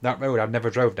 That road I've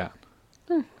never drove down.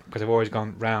 Because I've always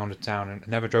gone round the town and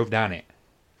never drove down it.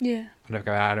 Yeah.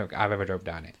 I've ever drove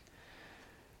down it.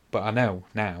 But I know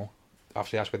now.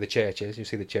 Obviously, that's where the church is. You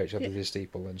see the church, there's a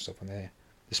steeple and stuff on there,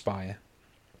 the spire.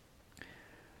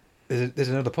 There's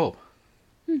another pub,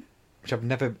 which I've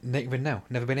never been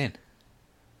in.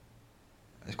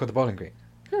 It's called the Bowling Green.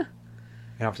 Huh.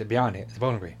 And obviously behind it, the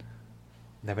Bowling Green.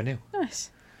 Never knew. Nice.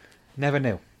 Never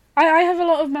knew. I have a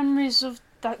lot of memories of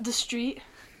the street.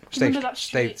 Remember that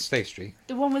street? State Street.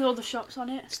 The one with all the shops on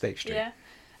it. State Street. Yeah.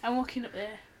 I'm walking up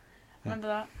there. Remember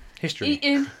that?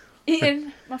 History.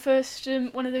 Eating my first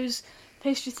one of those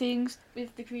pastry things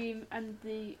with the cream and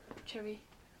the cherry.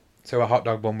 So a hot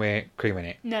dog bun with cream in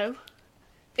it? No.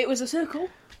 It was a circle.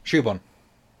 Shoe bun?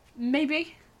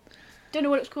 Maybe. Don't know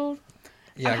what it's called.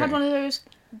 Yeah, I had one of those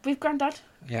with Grandad.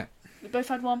 Yeah. We both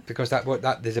had one. Because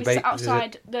there's a baker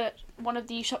outside one of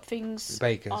the shop things.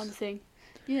 Bakers. On the thing.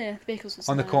 Yeah, the bakers was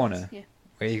on the nice. corner. Yeah.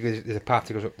 Where there's a path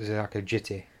that goes up. There's like a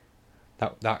jitty.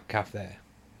 That cafe there.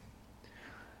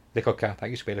 Little cafe. That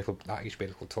used to be a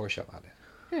little toy shop. That did.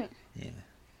 Right.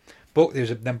 Yeah.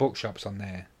 There's them bookshops on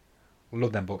there. I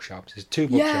love them bookshops. There's two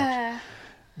bookshops. Yeah.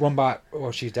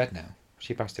 One she's dead now.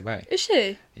 She passed away. Is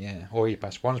she? Yeah. Or he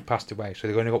passed. One's passed away, so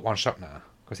they've only got one shop now.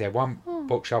 Because they had one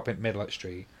bookshop in the middle of the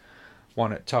street,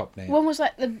 one at top there. One was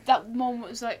like that one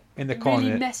was like in the corner,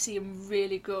 really messy and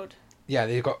really good. Yeah,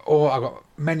 they've got. I got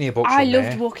many a books. I from loved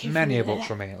there. walking. Many a through books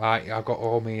from me. Like I got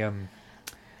all me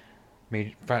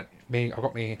I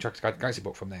got me Tractor Galaxy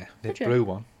book from there. The blue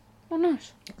one. Oh,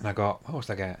 nice. And I got what else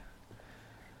did I get?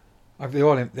 I've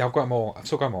got them all. I've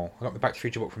still got them all. I got my Back to the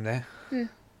Future book from there. Yeah.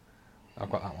 I've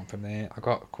got that one from there.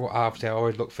 Obviously I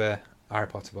always look for Harry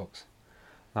Potter books,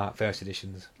 like first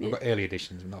editions. Yeah. I've got early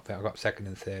editions, but not I've got second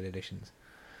and third editions,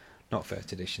 not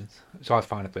first editions. So I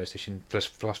find a first edition plus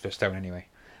Philosopher's Stone anyway.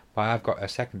 But I've got a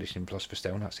second edition Philosopher's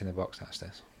Stone. That's in the box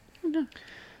downstairs. Oh, no.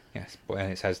 Yes, but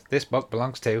then it says this book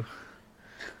belongs to.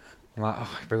 I'm like, I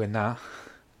ruined that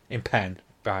in pen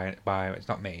by it's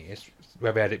not me. It's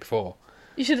whoever had it before.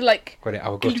 You should have got it. I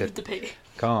was gutted. the pig.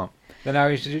 Can't. Then I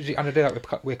used to do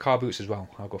that with car boots as well.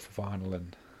 I'll go for vinyl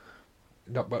and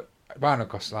not, but vinyl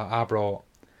because I brought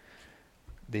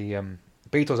the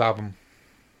Beatles album,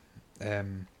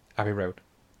 Abbey Road.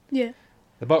 Yeah.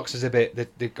 The box is a bit.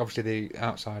 Obviously the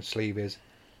outside sleeve is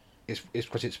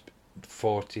because it's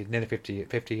 40, nearly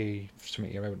 50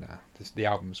 something year old now. The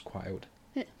album's quite old.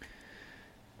 Yeah.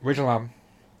 Original album,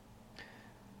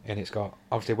 and it's got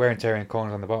obviously wear and tear in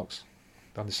corners on the box,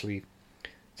 on the sleeve.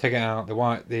 Take it out,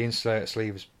 the insert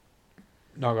sleeve's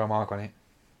not got a mark on it,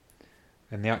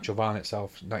 and the actual vinyl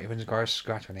itself not even got a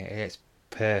scratch on it. It's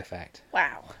perfect.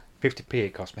 Wow. 50p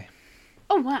it cost me.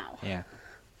 Oh wow. Yeah.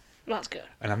 That's good.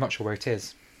 And I'm not sure where it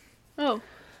is. Oh.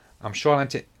 I'm sure I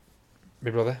lent it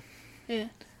my brother. Yeah.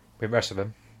 With the rest of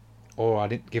them, or I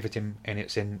didn't give it him and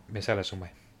it's in my cellar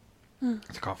somewhere. Hmm.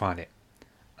 I can't find it,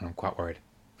 and I'm quite worried.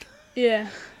 Yeah.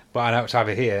 But I know it's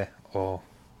either here or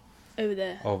Over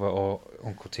there. or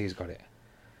Uncle T's got it.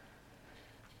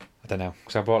 I don't know,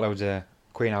 because I bought loads of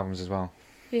Queen albums as well.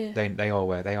 Yeah. They all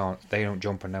wear. They don't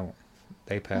jump a note.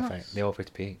 They perfect. Nice. They all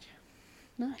 50p each.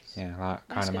 Nice. Yeah, like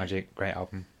That's Kind of good. Magic, great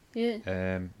album.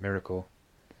 Yeah. Miracle.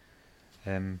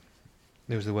 News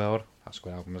of the World. That's a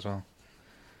good album as well.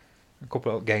 A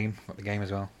couple of got the game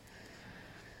as well.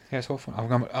 Yeah, it's all fun. I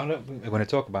don't think we're going to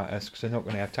talk about this because we're not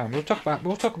going to have time. We'll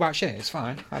talk about shit. It's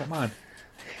fine. I don't mind.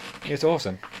 It's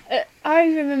awesome. I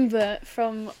remember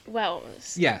from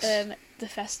Wells. Yes. The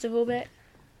festival bit.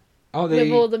 Oh,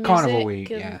 With all the the Carnival music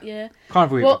Week. and, Yeah. yeah.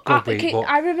 Carnival Week. Well, Good week. okay, But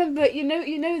I remember. You know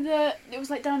it was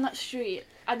like down that street,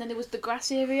 and then there was the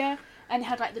grass area, and it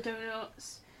had like the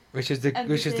donuts. which is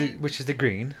the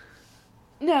green.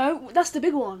 No, that's the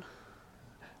big one.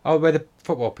 Oh, where the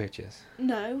football pitch is.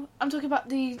 No, I'm talking about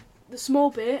the small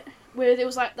bit where there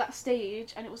was like that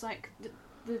stage, and it was like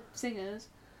the singers,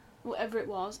 whatever it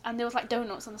was, and there was like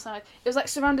donuts on the side. It was like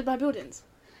surrounded by buildings,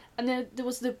 and there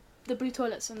was the blue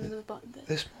toilets and the bottom bit.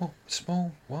 The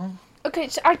small what? Okay,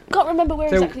 so I can't remember where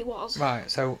exactly it was. Right,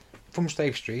 so from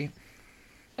Stave Street.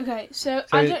 Okay, so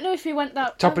I don't know if you went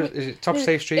that Is it top of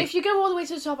Stave Street? If you go all the way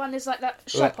to the top and there's like that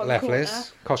shop on the left corner.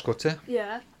 is cost cutter.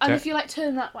 Yeah, and if you like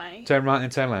turn that way. Turn right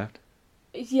and turn left.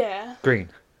 Yeah. Green.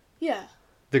 Yeah.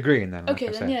 The green then. Okay,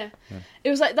 like I then said. yeah. It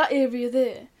was like that area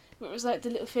there, where it was like the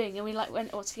little thing, and we like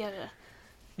went all together.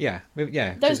 Yeah,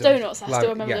 yeah. Those donuts, I still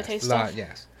remember the taste of.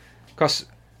 Yes, because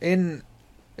on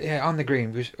the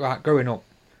green, growing up,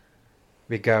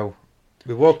 we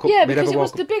woke up. Yeah, because it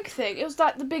was the big thing. It was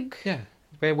like the big. Yeah,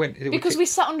 we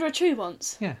sat under a tree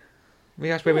once. Yeah,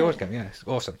 that's where we always go. Yeah, it's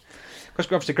awesome. Because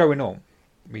obviously growing up,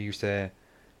 we used to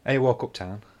walk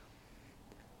uptown.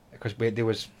 Because there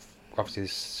was obviously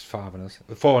there's 5 of us,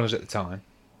 4 of us at the time.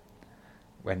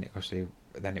 When obviously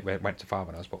then it went to 5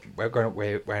 of us, but we're going up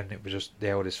when it was just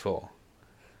the oldest 4.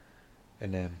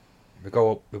 And we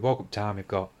walk uptown. We've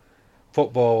got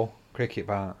football, cricket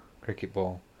bat, cricket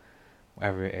ball,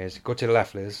 whatever it is. Go to the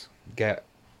Lefflers, get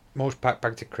most bag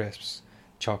of crisps,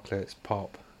 chocolates,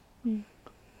 pop, and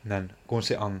then go and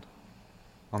sit on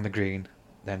the green.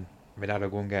 Then my dad will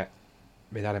go and get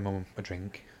my dad and mum a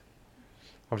drink.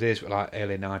 Obviously, this was like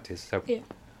early 90s, so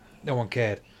no one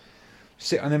cared.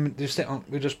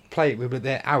 We just play. We were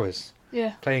there hours.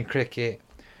 Yeah. Playing cricket,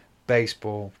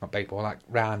 not baseball, like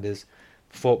rounders,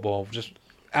 football, just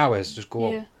hours. Just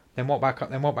go up, then walk back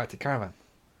to caravan.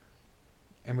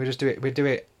 And we just do it. We'd do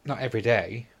it not every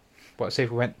day, but say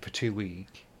if we went for 2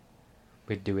 weeks,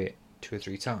 we'd do it 2 or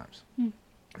 3 times. And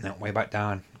then way back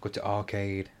down, go to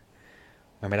arcade.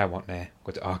 When my dad went there,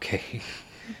 go to arcade.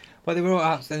 But they were all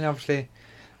out. Then obviously,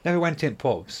 never went in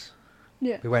pubs.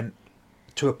 Yeah. We went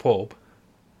to a pub,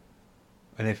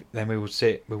 and then we would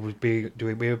sit. We would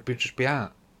just be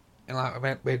out. And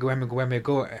like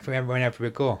whenever we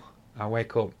go, I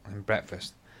wake up and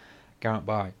breakfast, go out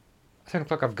by 10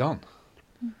 o'clock. I've gone,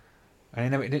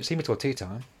 and it didn't see me till tea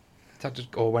time. So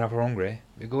or whenever we're hungry,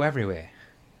 we go everywhere,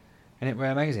 and it was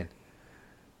amazing.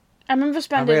 I remember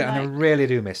spending. And I really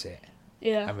do miss it.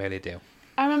 Yeah. I really do.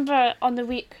 I remember on the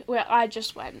week where I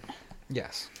just went.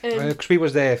 Yes. Because we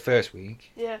was there first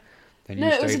week. Yeah. Then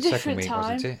you stayed second week,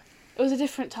 time. wasn't it? It was a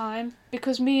different time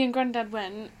because me and Grandad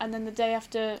went, and then the day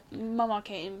after Mama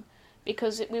came,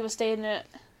 because we were staying at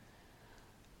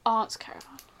Aunt's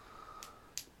caravan.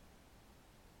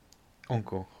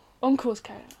 Uncle's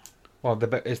caravan. Well,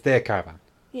 it's their caravan.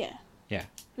 Yeah. Yeah.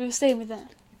 We were staying with them.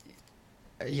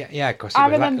 Yeah, because I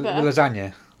remember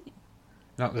lasagna.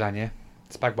 Not lasagna.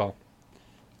 Spag bowl.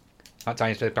 Not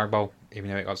Chinese spag bowl, even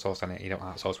though it got sauce on it. You don't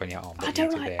like sauce when you're at home. I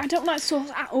don't like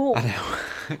sauce at all. I know.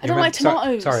 I don't like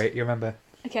tomatoes. Sorry, you remember?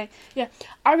 Okay, yeah.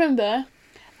 I remember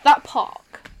that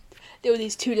park. There were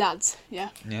these 2 lads. Yeah.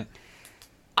 Yeah.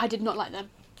 I did not like them.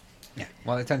 Yeah.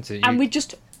 Well, they tend to. And we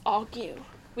just argue.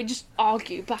 We just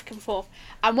argue back and forth.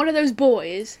 And one of those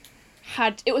boys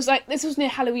it was like, this was near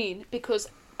Halloween because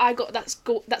I got that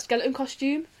skeleton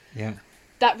costume. Yeah.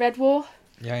 That Red War.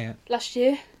 Yeah. Last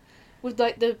year. With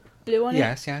like the blue on it.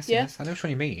 Yes. I know which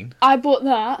one you mean. I bought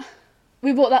that.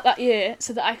 We bought that year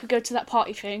so that I could go to that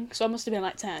party thing. So I must have been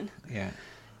like 10. Yeah.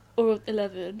 Or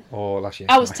 11. Or last year.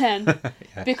 I was 10.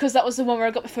 Yeah. Because that was the one where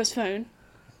I got my first phone.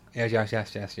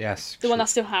 Yes. The one I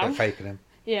still have. Faking him.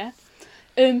 Yeah.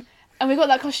 And we got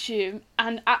that costume,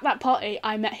 and at that party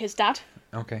I met his dad.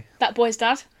 Okay. That boy's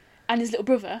dad. And his little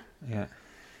brother. Yeah.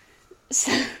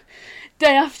 So,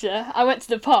 day after, I went to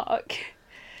the park,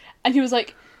 and he was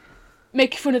like,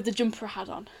 making fun of the jumper I had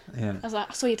on. Yeah. I was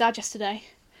like, I saw your dad yesterday.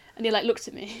 And he like looked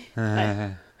at me.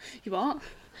 Like, you what?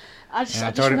 I just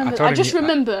I remember.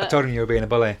 I told him you were being a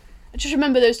bully. I just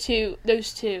remember those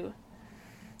two,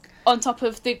 on top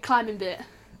of the climbing bit.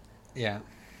 Yeah.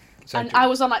 So and I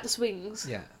was on like the swings.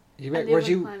 Yeah. Do you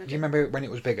remember when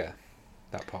it was bigger,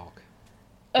 that park?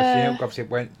 Obviously,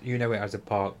 when you know it as a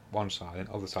park one side and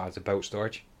the other side is the boat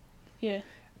storage. Yeah.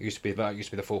 It used to be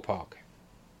the full park.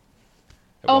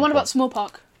 What about small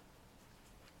park?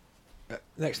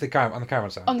 Next to the caravan, on the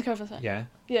caravan side. On the caravan side. Yeah.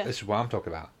 Yeah. This is what I'm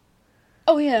talking about.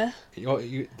 Oh yeah.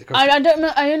 I don't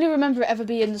know. I only remember it ever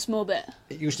being the small bit.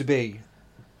 It used to be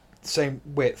the same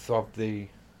width of the,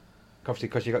 obviously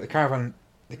because you got the caravan,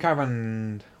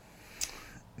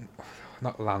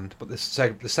 not land, but the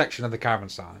section of the caravan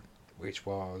side, which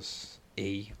was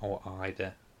E or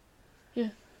either. Yeah.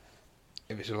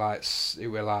 It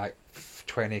were like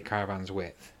 20 caravans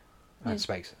width and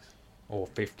spaces, or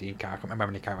 15. I can't remember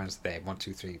how many caravans there. 1,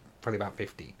 2, 3, probably about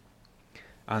 15,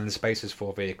 and the spaces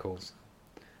for vehicles.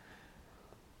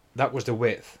 That was the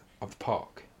width of the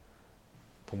park,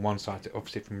 from one side to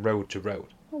obviously from road to road.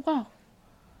 Oh wow!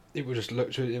 It was just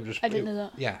look. It was just. I didn't know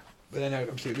that. Yeah, but then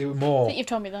obviously there were more. I think you've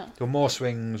told me that. There were more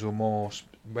swings, there were more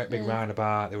big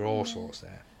roundabout. There were all sorts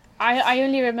there. I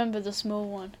only remember the small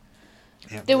one.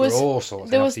 Yeah, there were all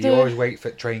sorts. You always wait for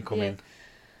the train coming,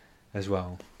 as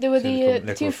well. There were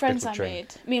the two friends I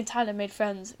made. Me and Tyler made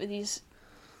friends with these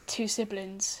two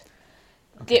siblings.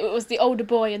 Okay. It was the older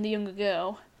boy and the younger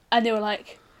girl, and they were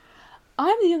like,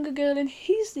 I'm the younger girl and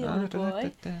he's the older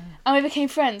boy. And we became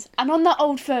friends. And on that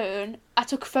old phone, I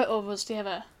took a photo of us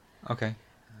together. Okay.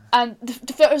 And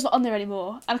the photo's not on there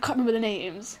anymore, and I can't remember the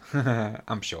names.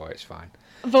 I'm sure it's fine.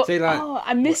 But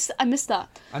I miss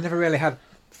that. I never really had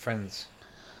friends.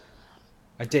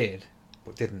 I did,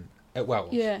 but didn't. Well,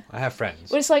 yeah. I have friends.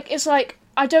 Well, it's like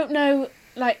I don't know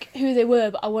like who they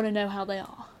were, but I want to know how they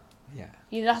are. Yeah.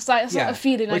 You know, that's like a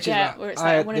feeling I get where it's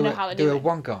like I want to know how they're doing. There was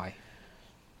one guy.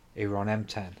 He was on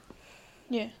M10.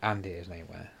 Yeah. Andy, his name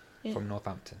were from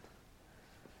Northampton.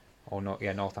 Or not?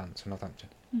 Yeah, Northampton.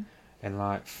 And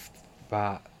like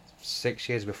about 6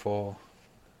 years before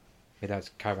my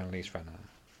dad's caravan lease ran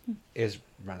out, his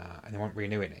ran out, and they weren't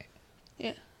renewing it.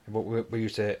 Yeah. But we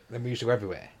used to go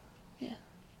everywhere. Yeah.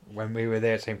 When we were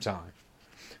there at the same time,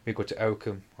 we'd go to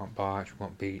Oakham, on bikes,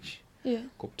 on beach, go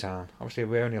uptown. Obviously,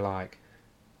 we're only like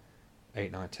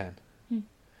 8, 9, 10, and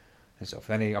stuff.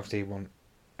 Then he obviously won,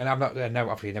 and I'm not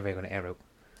obviously never going to Aero.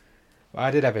 But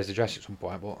I did have his address at some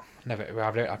point, but never.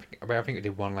 I think we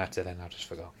did one letter, then I just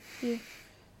forgot. Yeah.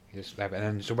 He just left it, and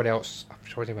then somebody else. I'm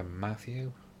sure it was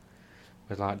Matthew.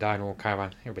 Was like died in a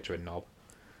caravan. He was a bit of a knob.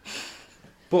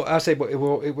 But I say, it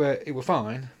were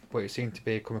fine. But it seemed to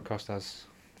be come across as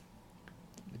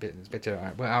a bit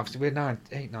alright. Well, obviously we're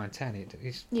 8, 9, 10.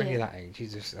 He's when you're that age,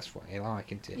 that's what you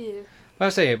like, isn't it? Yeah. But I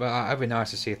say, it'd be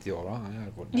nice to see if they're alright. I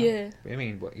wouldn't know. Yeah. I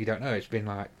mean, but you don't know. It's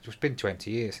been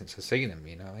 20 years since I've seen them.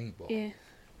 You know what I mean? But, yeah.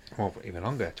 Well, even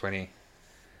longer. 20.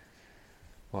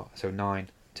 What? So 9,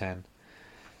 10.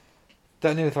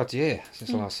 That nearly 30 years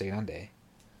since I last seen Andy.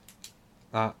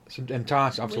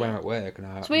 Sometimes obviously when I'm at work,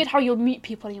 and it's weird how you'll meet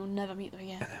people and you'll never meet them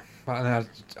again. But then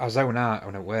I zone out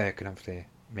when I'm at work, and obviously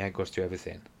my head goes to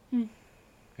everything. And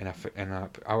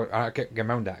I get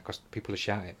moaned at because people are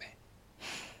shouting at me.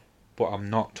 But I'm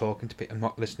not talking to people. I'm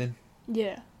not listening.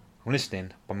 Yeah. I'm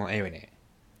listening, but I'm not hearing it.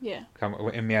 Yeah.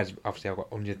 In my head, obviously I've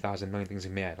got 100,000 million things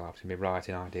in my head. I'll obviously be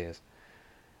writing ideas,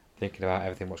 thinking about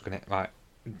everything. What's going to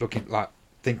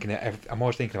thinking. I'm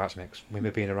always thinking about something. 'Cause with me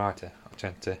being a writer, I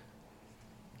tend to.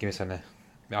 Give me something.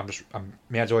 My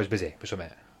head's always busy for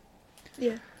something.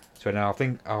 Yeah. So now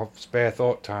I'll spare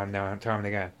thought time now and time and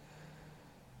again.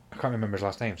 I can't remember his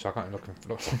last name, so I can't look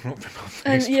for my face.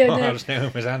 I just know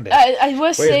him as Andy. I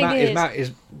was saying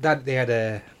his dad. They had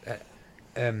a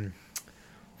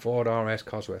Ford RS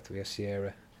Cosworth with a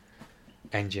Sierra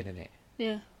engine in it.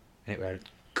 Yeah. And it was a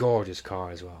gorgeous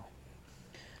car as well.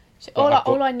 So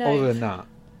all I know. Other than that.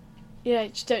 Yeah, I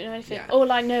just don't know anything. Yeah.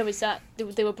 All I know is that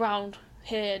they were brown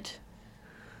haired,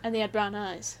 and they had brown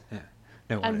eyes. Yeah.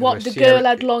 No, and the girl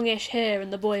had longish hair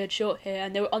and the boy had short hair,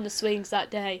 and they were on the swings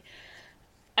that day.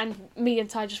 And me and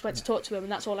Ty just went to talk to him,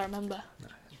 and that's all I remember.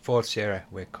 Ford Sierra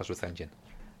with Cosworth engine.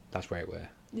 That's where it were.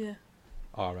 Yeah.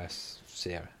 RS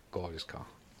Sierra, gorgeous car.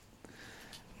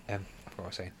 I forgot what I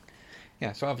was saying.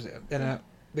 Yeah, so obviously then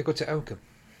we go to Oakham,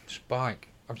 just bike.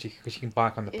 Obviously, because you can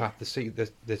bike on the path.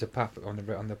 There's a path on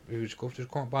the you just go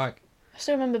on bike. I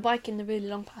still remember biking the really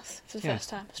long path for the first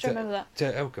time. I still remember that.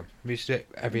 To Oakham, we used to do it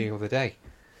every other day.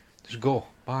 Just go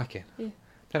biking. Yeah.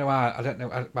 Don't know why. I don't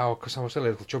know. Well, because I was still a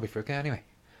little chubby for a kid anyway.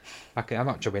 I'm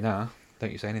not chubby now.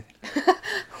 Don't you say anything.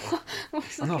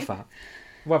 I'm not fat.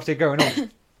 Well, obviously going up.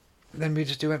 then we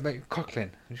just do it like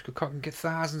cockling. We just go cockling, get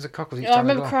thousands of cockles each I time.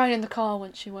 remember crying in the car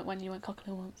when you went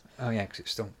cockling once. Oh yeah, because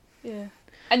it's stunk. Yeah.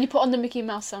 And you put on the Mickey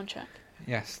Mouse soundtrack.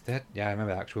 Yes, yeah, I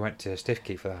remember that. Cause we went to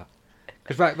Stiffkey for that.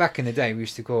 Because back in the day, we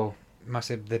used to go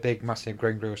the big massive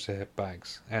greengrocer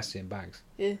bags, SCM bags.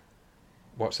 Yeah.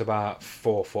 What's about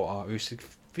 4 foot out? We used to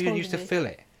fill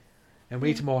it, and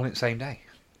we eat them all in the same day.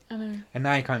 I know. And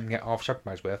now you can't even get half shopping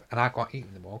bags worth, and I can't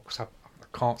eat them all because I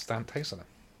can't stand the taste of them.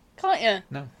 Can't you?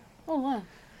 No. Oh wow.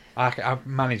 I've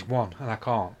managed one, and I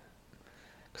can't.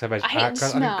 I hate the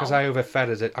smell. Because I overfed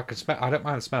as it. I can smell. I don't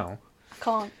mind the smell. I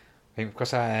can't. I think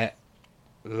because I ate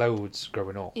loads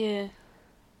growing up. Yeah.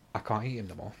 I can't eat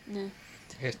them more. No.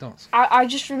 It's nuts. I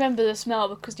just remember the smell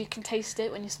because you can taste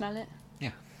it when you smell it.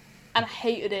 Yeah. And I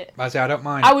hated it. I say I don't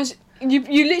mind.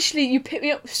 You literally picked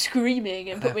me up screaming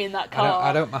and put me in that car.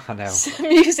 I don't mind now.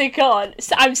 Music on.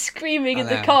 So I'm screaming in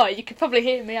the car. You could probably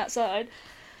hear me outside.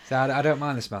 So I don't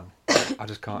mind the smell. I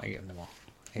just can't eat them anymore.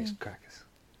 It's crackers.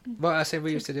 But I said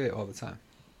we used to do it all the time.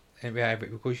 We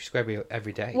used to go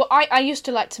every day. Well, I used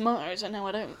to like tomatoes and now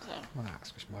I don't. So. Well,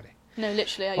 that's just muddy. No,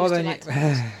 literally, I used to like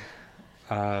tomatoes.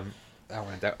 I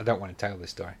don't want to tell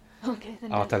this story. Okay,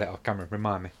 then I'll tell it off camera.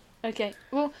 Remind me. Okay.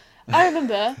 Well, I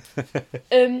remember.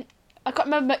 I can't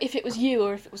remember if it was you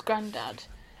or if it was Grandad,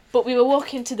 but we were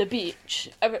walking to the beach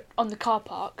on the car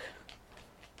park.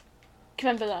 Can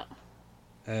you remember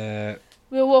that?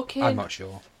 We were walking. I'm not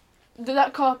sure.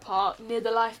 That car park near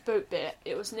the lifeboat bit.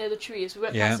 It was near the trees. We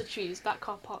went past the trees. That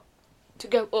car park to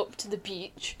go up to the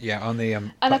beach. Yeah, on the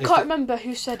And I can't remember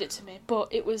who said it to me, but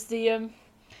it was the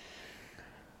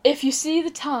if you see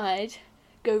the tide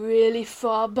go really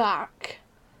far back,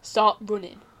 start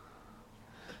running.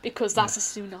 Because that's a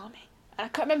tsunami. And I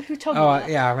can't remember who told me that.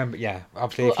 Yeah, I remember. Yeah,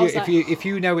 obviously, Well, if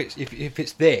you know if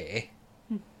it's there,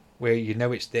 where you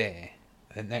know it's there,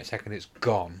 and the next second it's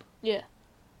gone. Yeah.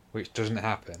 Which doesn't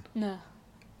happen. No.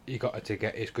 You got to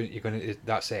get.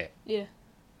 That's it. Yeah.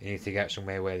 You need to get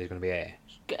somewhere where there's going to be air.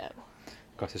 Go.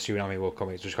 Because the tsunami will come.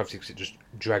 It just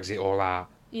drags it all out.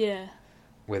 Yeah.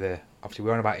 Obviously we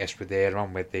were on about yesterday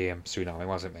on with the tsunami,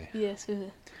 wasn't we? Yes.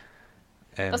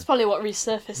 That's probably what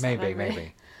resurfaced.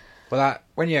 Maybe. But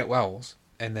when you're at Wells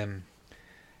and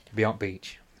Beyond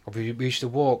Beach, we used to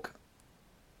walk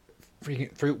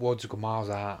through woods, go miles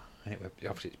out, and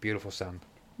obviously it's beautiful sand.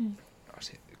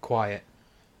 Obviously quiet,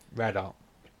 red hot,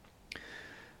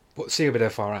 but sea a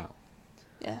bit far out.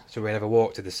 Yeah. So we'd have a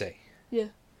walk to the sea. Yeah.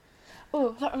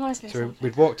 Oh, that reminds me. So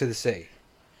we'd walk to the sea.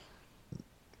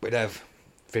 We'd have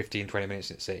 15-20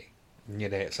 minutes at sea, and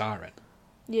you'd hit siren.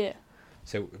 Yeah.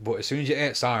 So, but as soon as you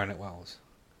hit siren at Wells,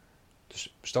 just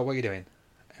stop what you're doing,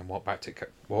 and walk back to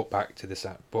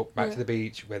the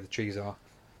beach where the trees are,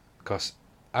 because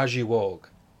as you walk,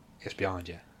 it's behind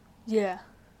you. Yeah.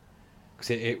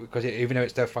 Because even though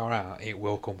it's so far out, it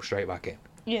will come straight back in.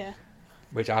 Yeah.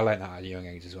 Which I learned that at a young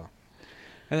age as well.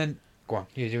 And then go on,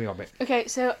 you do your bit. Okay,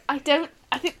 so I think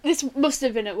this must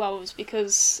have been at Wells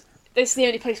because this is the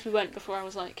only place we went before I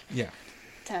was like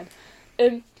 10.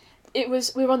 We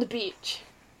were on the beach,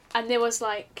 and there was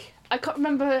like I can't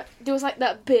remember. There was like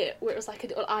that bit where it was like a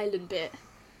little island bit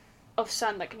of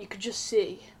sand, like, and you could just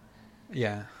see.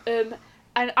 Yeah. And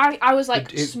I was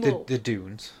like small. The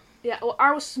dunes. Yeah, well,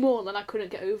 I was small and I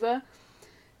couldn't get over.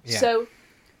 Yeah. So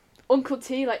Uncle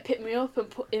T like picked me up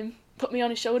and put me on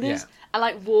his shoulders and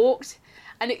like walked,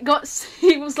 and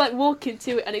he was like walking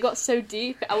to it, and it got so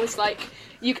deep. I was like,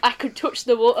 I could touch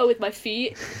the water with my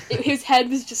feet. His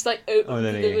head was just like open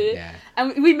to the bit. Yeah.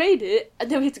 And we made it, and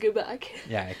then we had to go back.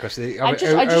 Yeah, because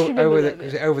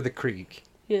over the creek.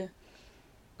 Yeah.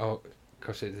 Oh,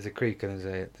 because there's a creek and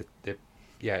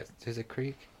there's a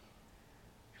creek.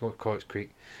 You won't call it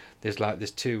creek. There's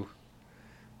two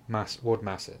wood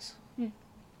masses.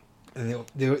 And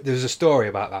there's a story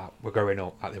about that. We're growing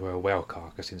up that there were a whale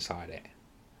carcass inside it.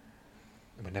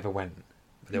 And we never went.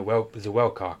 There's a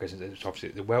whale carcass. It's obviously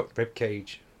the rib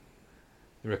cage.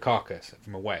 There's a carcass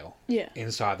from a whale. Yeah.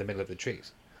 Inside the middle of the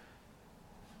trees.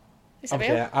 Is it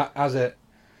real? As a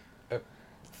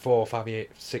 4, 5,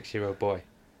 6-year-old boy.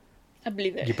 I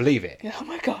believe it. You believe it? Yeah, oh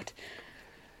my god.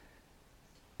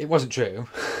 It wasn't true.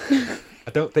 I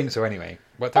don't think so anyway.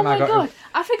 Oh my god.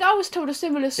 I think I was told a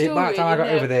similar story. By the time I got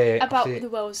over there... About the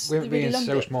wells. With being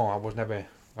so small, I was never...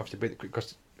 Obviously,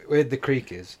 because where the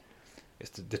creek is, it's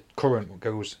the current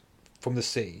goes from the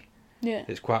sea. Yeah.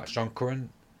 It's quite a strong current.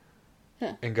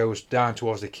 Yeah. And goes down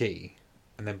towards the quay,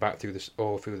 and then back through the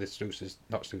sluices,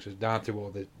 not sluices, down through all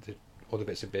the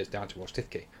bits and bits down towards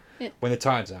Stiffkey. Yeah. When the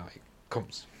tide's out, it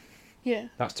comes. Yeah.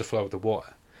 That's the flow of the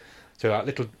water. So like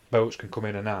little boats can come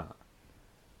in and out.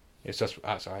 It's just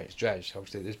outside, it's dredged,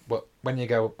 obviously. But when you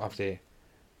go, obviously,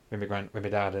 with my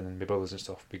dad and my brothers and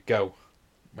stuff, we'd go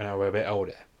when I were a bit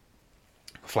older,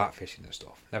 flat fishing and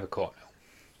stuff. Never caught no.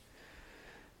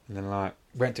 And then like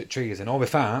went to trees, and all we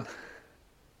found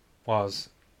was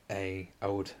a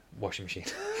old washing machine.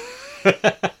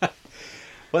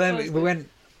 Well, then we went,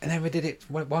 and then we did it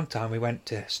one time. We went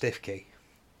to Stiffkey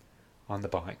on the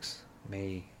bikes.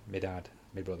 Me, my dad,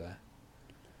 my brother,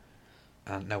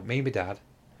 and no, me, my dad,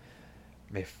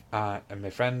 and my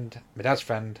friend, my dad's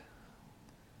friend,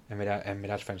 and my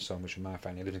dad's friend's son, which is my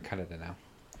friend. He lives in Canada now.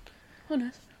 Oh,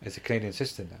 nice. He's a Canadian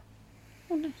assistant now.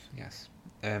 Oh, nice. Yes.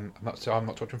 I'm not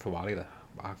talked to him for a while either.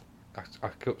 I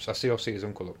see his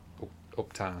uncle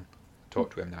uptown.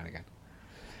 Talk to him now and again.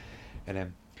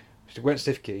 And so we went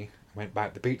to Stiffkey, went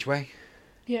back the beach way.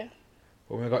 Yeah.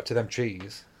 But when we got to them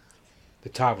trees, the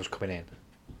tide was coming in.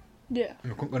 Yeah.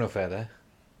 And we couldn't go no further.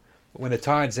 But when the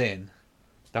tide's in,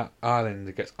 that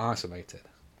island gets isolated.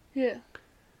 Yeah.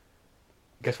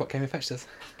 Guess what came and fetched us?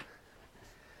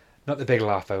 Not the big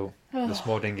lifeboat, Oh. the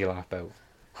small dinghy lifeboat.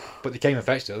 But they came and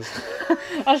fetched us.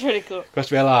 That's really cool.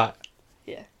 Because we're like...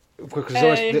 Yeah. Because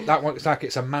that one,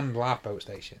 it's a manned lifeboat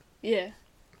station. Yeah.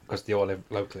 Because they all live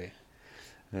locally.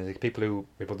 And there's the people who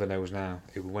my brother knows now,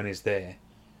 who when he's there,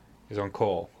 is on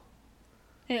call.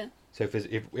 Yeah. So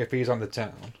if he's on the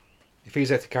town, if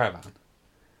he's at the caravan,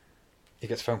 he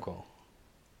gets a phone call.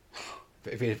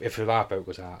 If the lifeboat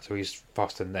goes out, so he's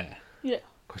fast in there. Yeah.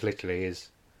 Because literally he's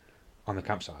on the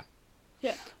campsite.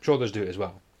 Yeah. I'm sure others do it as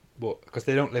well. But because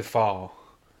they don't live far,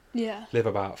 Yeah. live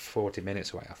about 40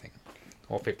 minutes away, I think.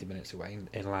 Or 50 minutes away,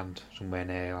 inland, somewhere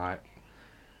near, like,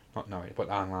 not Norwich, but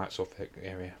down, like, Suffolk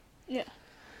area. Yeah.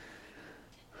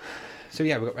 So,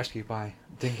 yeah, we got rescued by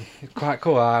dinghy. It's quite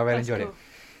cool. I really That's enjoyed cool.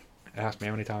 it. It asked me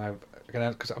how many times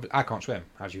because I can't swim,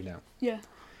 as you know. Yeah.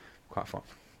 Quite fun.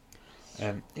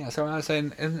 Yeah, so I was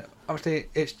saying, and obviously,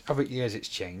 over years it's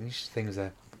changed. Things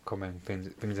are coming,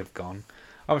 things have gone.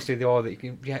 Obviously, the all that you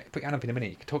can, yeah, put your hand up in a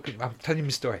minute. You can talk. I'm telling you my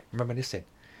story. Remember listening.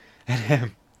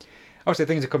 And obviously,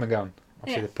 things are coming and gone.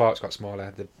 Obviously, Yeah. the park's got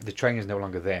smaller. The train is no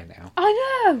longer there now. I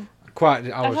know. I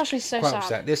That's was actually so quite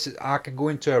sad. upset. I can go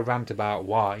into a rant about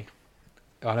why.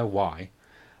 I know why,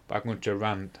 but I can go into a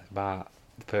rant about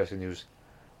the person who's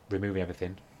removing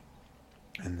everything,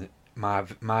 and I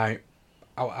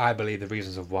believe the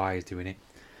reasons of why he's doing it,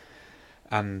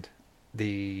 and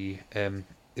there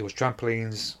was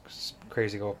trampolines,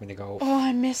 crazy golf, mini golf, Oh,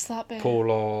 I missed that bit. pool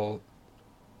hall,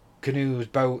 canoes,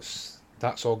 boats.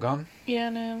 That's all gone. Yeah,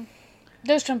 no.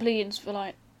 Those trampolines were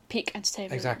like peak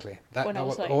entertainment. Exactly. When I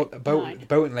was, like, all, the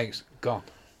boating lake's gone.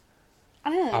 I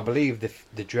know. I believe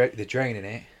the drain in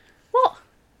it. What?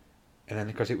 And then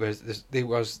because it was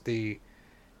the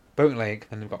boating lake,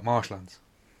 and they've got marshlands.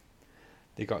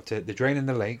 They got the drain in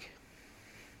the lake,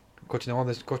 cutting all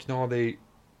the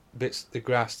bits, the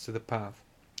grass to the path,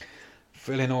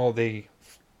 filling all the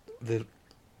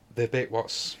bit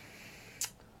what's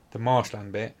the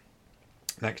marshland bit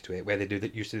next to it where they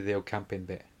used to do the old camping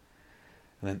bit,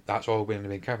 and then that's all been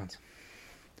in caravans.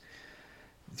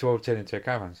 It's all turned into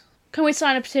caravans. Can we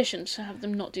sign a petition to have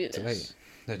them not do It's this? late.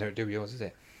 They don't do yours, is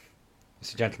it?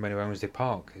 It's the gentleman who owns the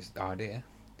park. Is the idea.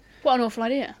 What an awful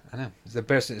idea. I know. It's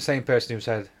the same person who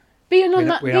said Being on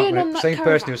we're that not same caravan.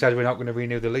 person who said we're not going to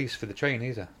renew the lease for the train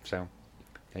either. So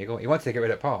there you go. He wanted to get rid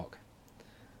of the park,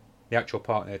 the actual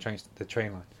park near the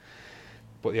train line,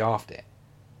 but they halved it.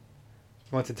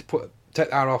 He wanted to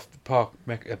take that off the park,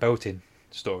 make it a boating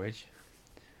storage,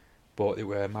 but it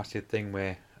were a massive thing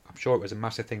where I'm sure it was a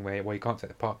massive thing where you can't take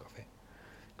the park off it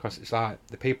because it's like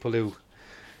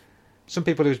some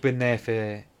people who's been there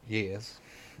for years,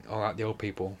 or like the old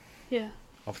people. Yeah.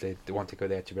 Obviously, they want to go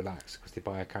there to relax because they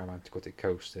buy a caravan to go to the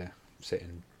coast to sit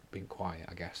and be quiet,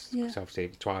 I guess. Yeah. Because obviously,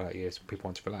 the twilight years, people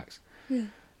want to relax. Yeah.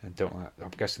 And I'm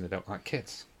guessing they don't like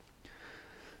kids.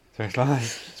 So it's like,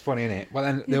 it's funny, isn't it? Well,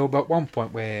 then there was at one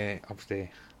point where, obviously,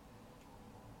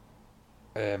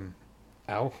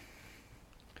 Elle,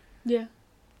 Yeah.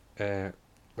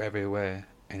 wherever we were,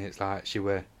 and it's like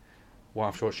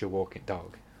I'm sure she was walking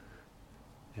dog.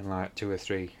 And like 2 or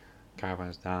 3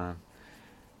 caravans down.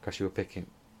 Because she was picking,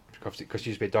 because she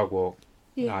used to be a dog walk.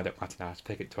 Yeah. No, I don't matter now. To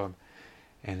pick it to him,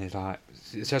 and it's like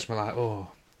it says to me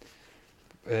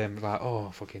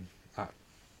fucking like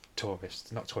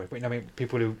tourists, not tourists, but you know what I mean,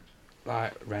 people who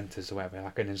like renters or whatever,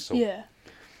 like an insult. Yeah.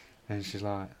 And she's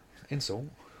like, insult,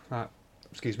 like,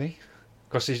 excuse me,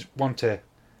 because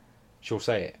she'll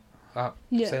say it. Like,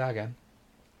 Yeah. Say that again.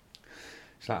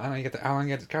 She's like, how long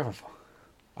you get the caravan for?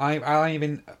 I ain't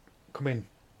even coming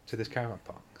to this caravan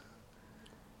park.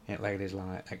 It lady's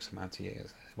like X amount of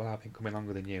years. Well, I've been coming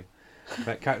longer than you.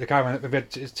 But the caravan,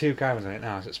 there's 2 caravans on it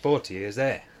now, so it's 40 years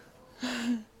there.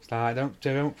 It's like,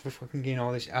 don't fucking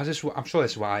all this. I'm sure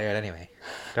this is what I heard anyway.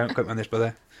 Don't quote me on this,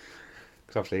 brother.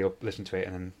 Because obviously you'll listen to it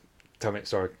and then tell me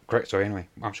the correct story anyway.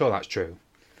 I'm sure that's true.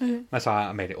 Mm-hmm. That's how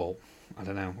I made it up. I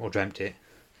don't know, or dreamt it.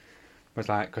 But it's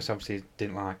like, because obviously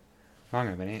didn't like, hang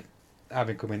on a minute, I've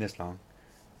been coming this long.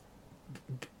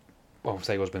 Well,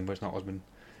 say husband, but it's not husband.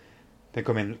 They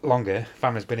come in longer.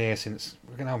 Family's been here since,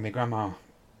 my grandma,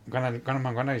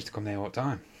 granddad used to come there all the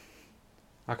time.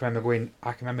 I can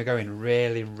remember going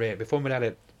really, before my dad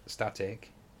had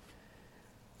static,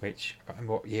 which, I don't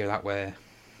remember what year that were.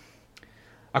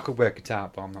 I could work it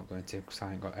out, but I'm not going to, because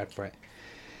I ain't got head for it.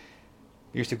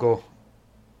 We used to go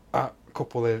a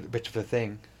couple of bits of a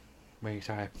thing, where you used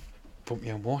to pump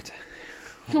your own water.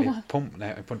 Pump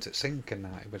there in front of the sink and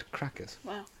that, with crackers.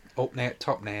 Wow. Up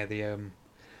near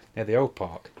the old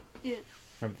park. Yeah.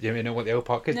 You know what the old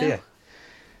park is, No. do you?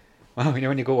 Well,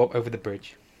 when you go up over the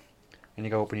bridge, and you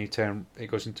go up and you turn, it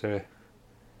goes into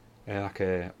like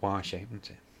a Y shape,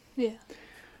 doesn't it? Yeah.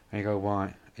 And you go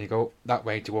right, and you go that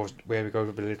way towards where we go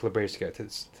over the little bridge to get to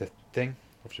the thing.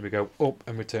 Obviously we go up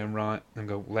and we turn right and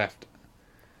go left.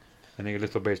 And then a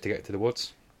little bridge to get to the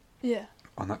woods. Yeah.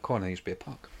 On that corner there used to be a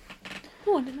park.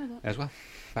 Oh, I didn't know that. As well,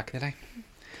 back in the day.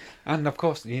 And of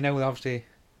course, obviously,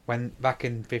 when back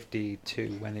in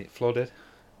 52 when it flooded,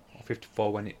 or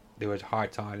 54 when there was high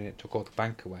tide and it took all the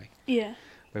bank away. Yeah.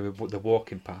 Where we put the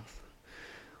walking path,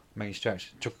 main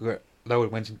stretch, took a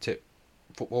load, went into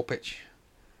football pitch.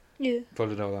 Yeah.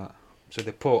 Flooded all that. So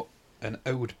they put an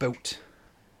old boat,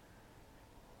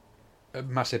 a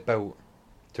massive boat,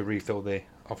 to refill the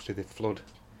flood.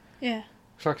 Yeah.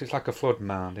 It's like a flood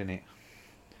mound, isn't it?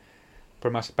 Put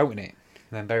a massive boat in it,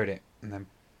 and then buried it, and then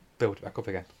built it back up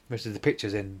again. This is the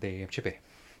pictures in the chippy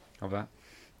of that.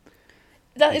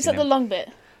 Is that the long bit?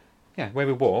 Yeah, where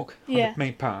we walk on the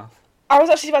main path. I was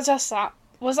actually about to ask that.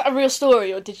 Was that a real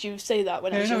story, or did you say that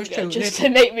when I was No, it's younger, true. just to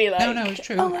make me like? No, it's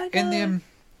true. Oh my God. In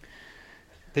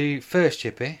the first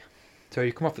chippy, so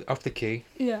you come off the quay.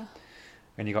 Yeah.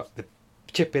 And you got the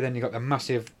chippy, then you got the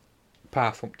massive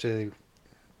path up to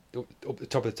up the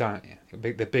top of the town.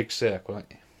 Yeah, the big circle,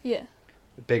 aren't you? Yeah.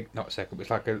 The big, not circle, but it's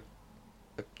like a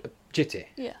chitty.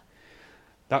 Yeah.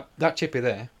 That chippy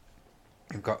there,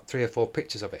 I've got 3 or 4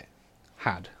 pictures of it.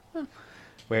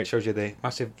 Where it shows you the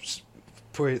massive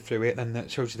through it, and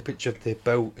it shows you the picture of the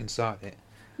boat inside it.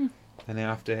 And then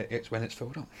after when it's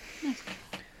filled up.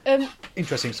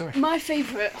 Interesting story. My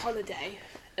favourite holiday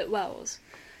at Wells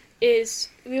is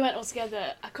we went all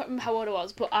together. I can't remember how old I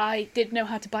was, but I did know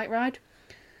how to bike ride.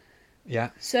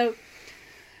 Yeah. So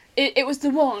it was the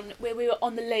one where we were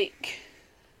on the lake.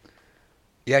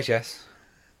 Yes.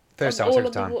 First time, all second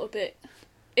of time. the water bit.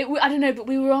 I don't know, but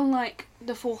we were on like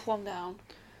the 4th one down,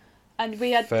 and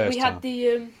we had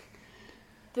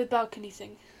the balcony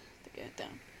thing that goes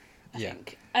down. I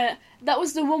think that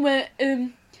was the one where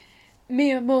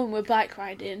me and Mum were bike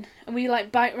riding, and we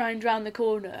like bike ride round the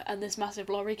corner, and this massive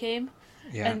lorry came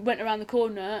and went around the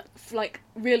corner like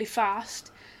really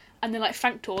fast, and then like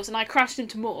thanked us, and I crashed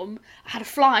into Mum. I had a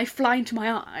fly into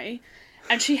my eye,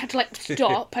 and she had to like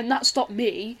stop, and that stopped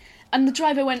me, and the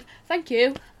driver went, "Thank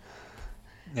you."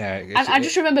 Yeah, and I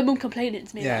just remember Mum complaining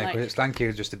to me. Yeah, like, because it's thank you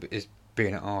is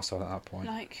being an arsehole at that point.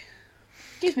 Like,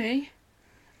 excuse me,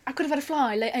 I could have had a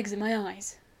fly lay eggs in my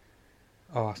eyes.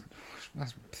 Oh,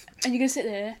 that's... And you're going to sit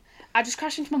there. I just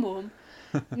crashed into my mum.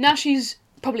 Now she's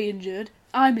probably injured.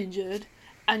 I'm injured.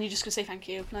 And you're just going to say thank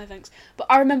you. No thanks. But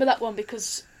I remember that one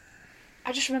because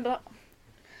I just remember that one.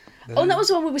 Oh, and that was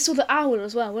the one where we saw the owl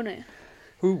as well, wasn't it?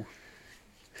 Ooh.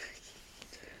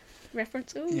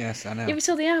 Reference? Ooh. Yes, I know. Yeah, we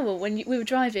saw the owl when we were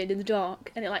driving in the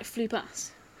dark and it like flew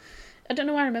past. I don't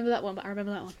know why I remember that one, but I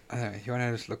remember that one. I know. You want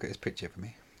to just look at this picture for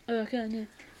me? Oh, I can, yeah.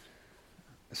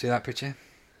 See that picture?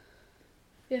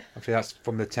 Yeah. Obviously, that's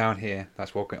from the town here.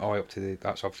 That's walking all the way up to the.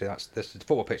 This is the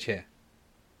football pitch here.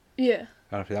 Yeah.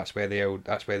 And obviously,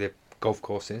 that's where the golf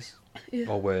course is. Yeah.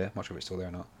 Or were. I'm not sure if it's still there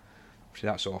or not. Obviously,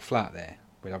 that's sort of flat there.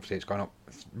 But obviously, it's gone up,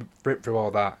 ripped through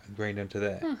all that and drained into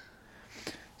there. Huh.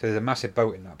 So there's a massive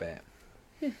boat in that bit.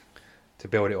 Yeah. To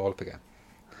build it all up again.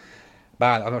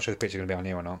 But I'm not sure the picture's going to be on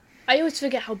here or not. I always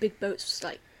forget how big boats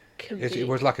like can be. It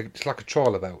was like a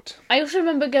trawler boat. I also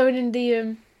remember going in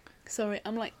the sorry,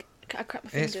 I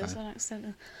cracked my It's fingers fine. on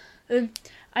accident.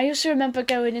 I also remember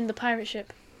going in the pirate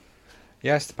ship.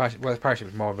 Yes, the pirate ship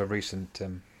was more of a recent.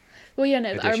 Well, yeah,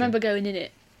 no, but I edition. remember going in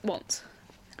it once,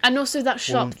 and also that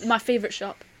shop, my favourite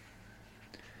shop,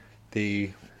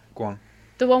 Go on.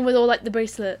 the one with all like the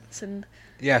bracelets and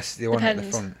Yes, the one at the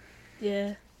pens. front.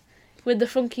 Yeah, with the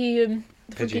funky funky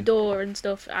Pigeon. door and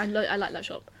stuff. I like that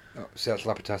shop. Oh, see, that's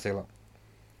Lapitastic lot.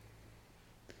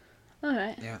 All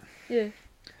right. Yeah. Yeah.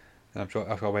 And I'm sure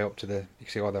I'll go way up to the. You can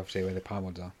see all the obviously where the pine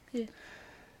woods are. Yeah.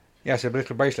 Yeah, so the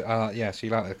little bracelet. Yeah, so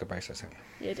you like the little bracelets, don't you?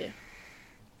 Yeah, I do.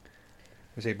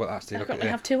 You see, but that's the I look currently at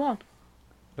the. have 2 on.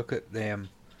 Look at the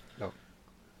look.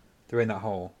 They're in that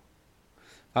hole.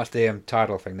 That's the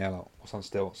tidal thing there. Look, what's on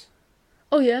stilts.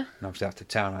 Oh yeah. And obviously that's the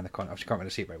town around the corner. Obviously can't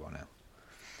really see it very well now.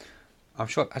 I'm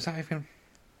sure. Is that even?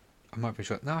 I might be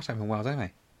sure. No, it's not even Wales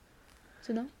anyway. Is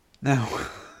it not? No.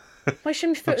 Why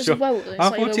shouldn't we photos sure. of Wales? It's I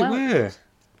not thought even it Wales.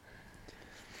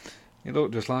 were. It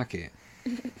looked just like it.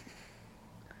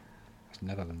 It's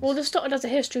Netherlands. Well, they started as a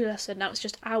history lesson. Now it's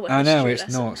just our I know history it's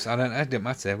lesson. nuts. It didn't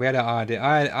matter. We had an idea.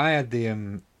 I had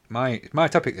the my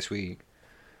topic this week.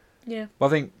 Yeah. Well,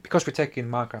 I think because we're taking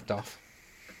Minecraft off,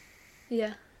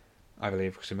 Yeah. I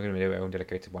believe, because we're going to do our own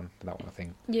dedicated one for that one. I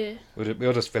think Yeah.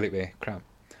 we'll just fill it with crap.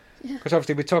 Yeah. Because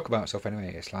obviously we talk about stuff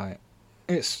anyway. It's like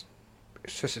it's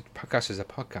just a podcast is a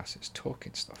podcast. It's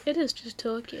talking stuff. It is just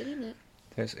talking, isn't it?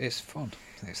 It's fun.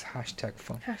 It's hashtag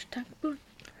fun. Hashtag fun.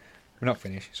 We're not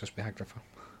finished. It's just be hashtag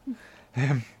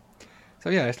fun. So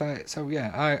yeah, it's like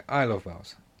I love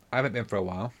Wales. I haven't been for a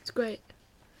while It's great.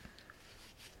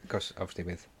 because obviously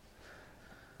with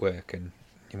work and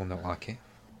your mum don't like it.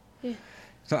 Yeah.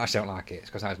 It's not I don't like it. It's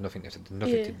because there's nothing.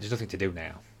 There's nothing to do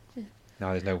now. Yeah.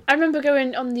 No, there's no. I remember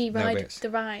going on the No ride, bits.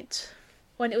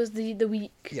 when it was the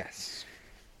week, Yes.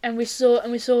 and we saw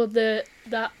the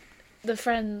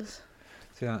friends.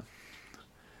 See that?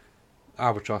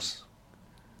 Albatross.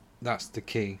 That's the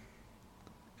key.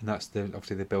 And that's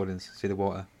obviously the buildings. See the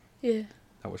water? Yeah.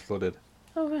 That was flooded.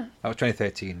 Oh right. That was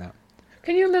 2013. That.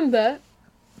 Can you remember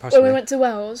Possibly. when we went to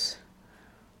Wales,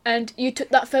 and you took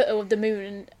that photo of the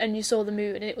moon, and you saw the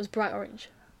moon, and it was bright orange?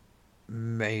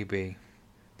 Maybe.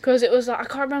 Because it was like, I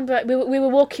can't remember. We were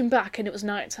walking back, and it was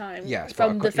night time. Yes,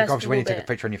 from but the festival obviously when you take a bit.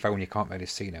 picture on your phone, you can't really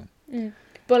see them. Mm.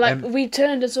 But like we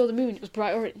turned and saw the moon, it was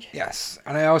bright orange. Yes,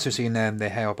 and I also seen the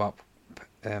Hale-Bopp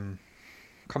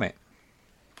comet.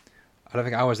 I don't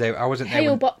think I was there. I wasn't there.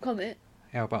 Hale-Bopp comet.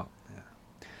 Hale-Bopp. Yeah.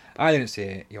 I didn't see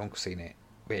it. Your uncle seen it.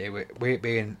 With it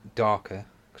being darker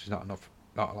because there's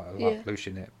not a lot of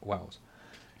pollution in Wales.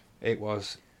 It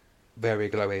was very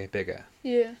glowy, bigger.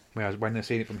 Yeah. Whereas when they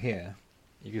seen it from here,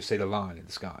 you could see the line in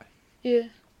the sky. Yeah.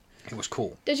 It was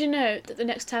cool. Did you know that the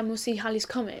next time we'll see Halley's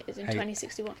Comet is in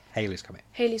 2061? Halley's Comet.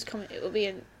 Halley's Comet, it will be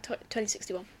in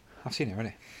 2061. I've seen it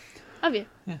already. Have you?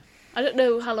 Yeah. I don't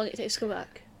know how long it takes to come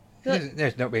back.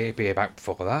 There's not be about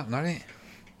before that, not it?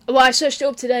 Well, I searched it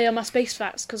up today on my space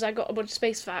facts because I got a bunch of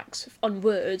space facts on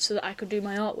Word so that I could do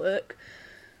my artwork.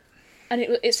 And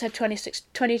it said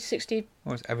 2060.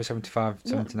 Well, it's every 75,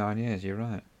 79 years, you're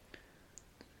right.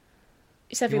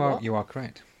 It's every what? You are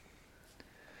correct.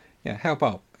 Yeah,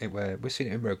 Hale-Bopp. We've seen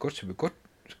it in good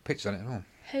pictures on it at all.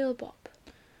 Hale-Bopp.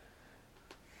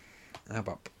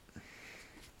 Hale-Bopp.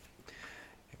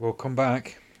 It will come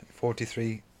back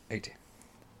 4380.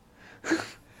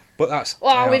 But that's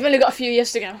We've only got a few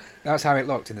years to go. That's how it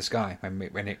looked in the sky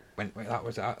that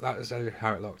was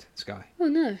how it looked in the sky. Oh,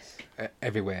 nice.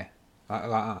 Everywhere like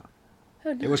that.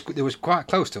 Oh, nice. It was quite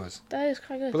close to us. That is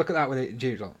quite good. But look at that with it,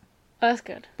 geez, look. Oh, that's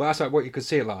good. But that's like what you could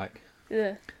see it like. Yeah.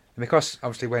 And because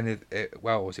obviously when it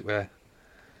were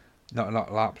not a lot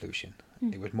of light pollution,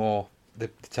 it was more the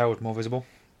tail was more visible.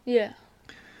 Yeah.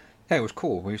 Yeah, it was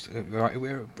cool. It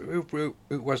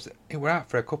were out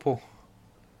for a couple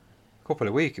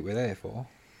of weeks. It were there for.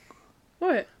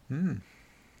 Right.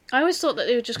 I always thought that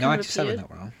they would just come 97 up that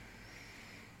were on.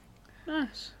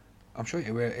 Nice. I'm sure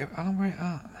it were. How long were it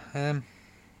at?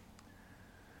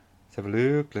 Let's have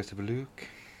a look.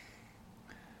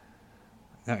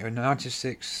 No, it was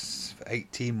 96 for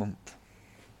 18 months.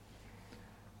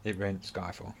 It were in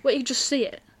Skyfall. Wait, you could just see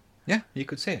it? Yeah, you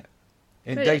could see it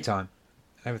in Really? daytime.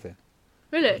 Everything.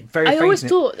 Really? Very I faint always in it.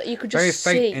 thought that you could just Very see.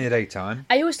 faint in the daytime.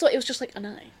 I always thought it was just like a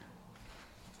night.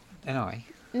 An eye.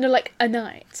 No, like a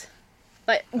night.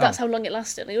 Like that's how long it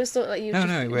lasted. I always thought that you No, just,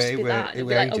 no, it would just be that. It'd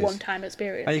be like a ages. one-time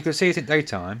experience. And you could see it in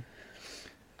daytime,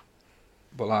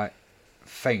 but like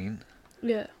faint.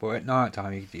 Yeah. But at night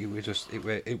time, it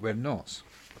were nuts.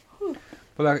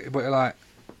 But like, you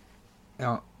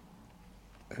know,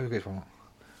 who gets one?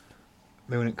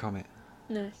 Moon and comet.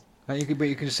 Nice. Like but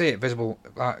you can see it visible,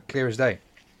 like clear as day.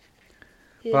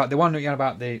 Yeah. But like, the one that you had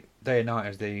about the day and night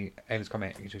is the Aliens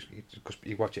Comet.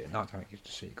 You watch it at night time, you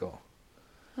just see it go.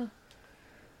 Huh.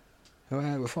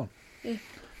 It was fun. Yeah.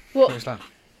 What Well, was that?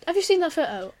 have you seen that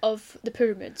photo of the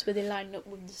pyramids where they line up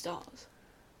with the stars?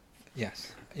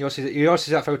 Yes. You also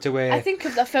see that photo where I think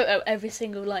of that photo every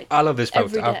single I love this photo.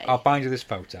 every day. I'll bind you this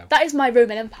photo. That is my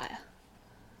Roman Empire.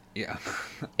 Yeah.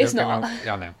 It's Okay, not. well,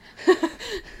 yeah, I know.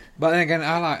 But then again,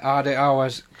 I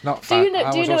was not. Do you know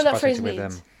I was what also that phrase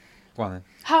fascinated means? Go on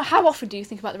How often do you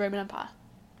think about the Roman Empire?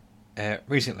 then.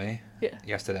 Recently, Yeah.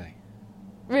 yesterday.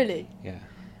 Really? Yeah.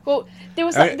 Well, there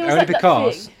was Only that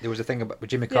because thing. there was a thing about,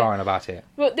 with Jimmy Carr and about it.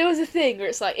 Well, there was a thing where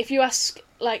it's like, if you ask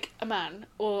like a man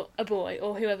or a boy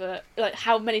or whoever, like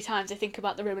how many times they think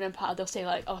about the Roman Empire, they'll say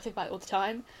like, "Oh, I think about it all the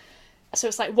time." So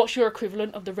it's like, what's your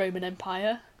equivalent of the Roman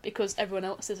Empire? Because everyone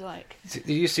else is like. Did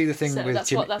you see the thing So with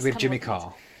Jimmy what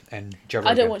Carr and Joe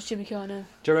Rogan? I don't watch Jimmy Carr, no.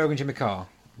 Joe Rogan, Jimmy Carr,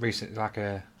 recently, like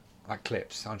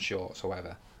clips on shorts or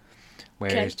whatever,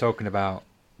 where he's talking about.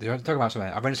 They're talking about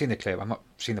something. I've only seen the clip. I've not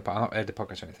heard the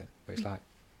podcast or anything. But it's like,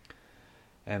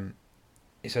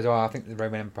 he says, "Oh, I think the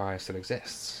Roman Empire still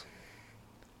exists.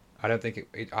 I don't think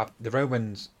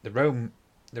Rome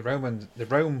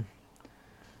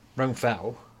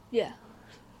fell. Yeah.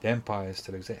 The empire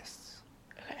still exists."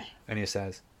 Okay. And he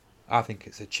says, "I think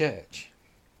it's a church."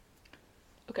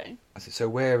 Okay. I said, "So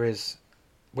where is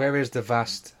the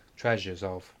vast treasures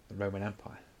of the Roman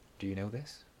Empire? Do you know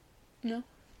this?" No.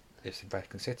 It's in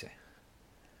Vatican City.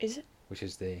 Is it? Which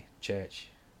is the church,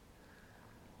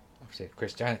 obviously, of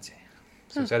Christianity.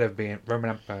 So instead of being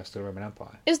Roman Empire, still Roman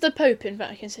Empire. Is the Pope in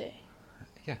Vatican City?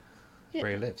 Yeah. Yeah.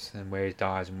 Where he lives and where he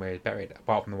dies and where he's buried.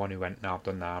 Apart from the one who went, "No, I've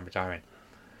done that, I'm retiring."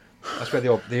 That's where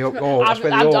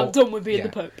I'm done with being the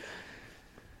Pope.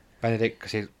 Benedict,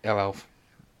 because he's ill health.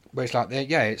 But it's like,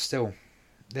 it's still,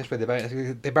 that's where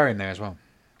they're burying there as well.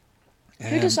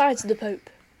 Who decides the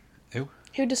Pope? Who?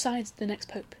 Who decides the next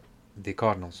Pope? The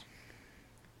cardinals.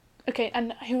 Okay,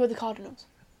 and who are the cardinals?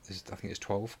 I think it's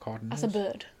 12 cardinals. That's a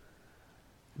bird.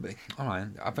 But, all right,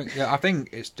 I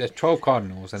think there's 12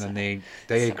 cardinals, and then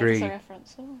they agree. That's a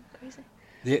reference. Oh, crazy.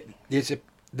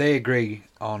 They agree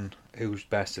on who's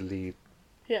best to lead.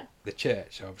 Yeah. The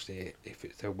church, obviously,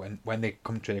 when they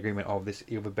come to an agreement of this,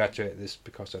 you'll be better at this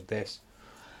because of this.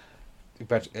 You're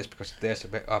better at this because of this.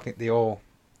 But I think they all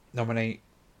nominate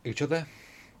each other.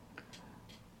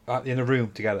 In a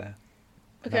room together.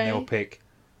 And then they'll pick.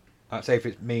 Say if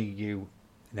it's me, you,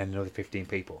 and then another 15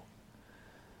 people.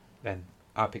 Then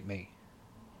I pick me.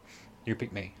 You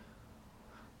pick me.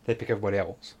 They pick everybody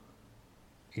else.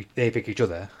 They pick each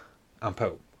other. I'm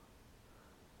Pope.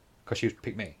 Because you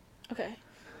pick me. Okay.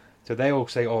 So they all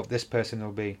say, "Oh, this person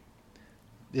will be.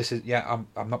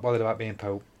 I'm not bothered about being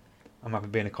Pope. I'm happy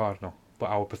being a cardinal, but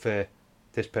I would prefer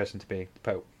this person to be the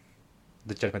Pope,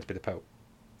 the gentleman to be the Pope."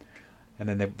 And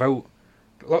then they vote.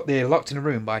 They're locked in a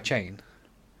room by a chain.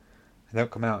 They don't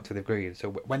come out until they've agreed. So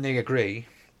when they agree,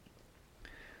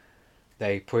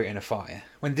 they put it in a fire.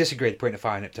 When they disagree, they put it in a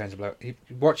fire and it turns blue. You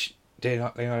watch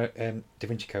Da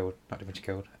Vinci Code, not Da Vinci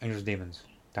Code, Angels and Demons,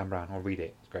 Dan Brown, or read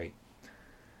it. It's great.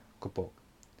 Good book.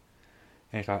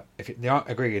 And it's like, if they aren't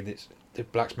agreed, the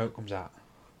black smoke comes out.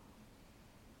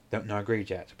 Don't know agreed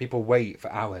yet. So people wait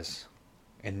for hours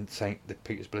in the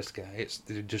Peter's Basilica.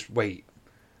 They just wait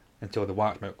until the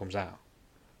white smoke comes out.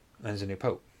 And there's a new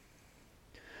Pope.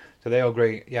 So they all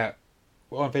agree, yeah,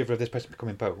 we're all in favour of this person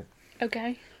becoming Pope.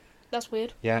 Okay. That's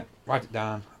weird. Yeah, write it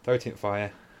down, throw it in the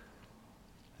fire,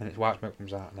 and its white smoke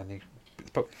comes out, and then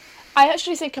the Pope. I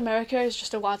actually think America is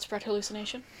just a widespread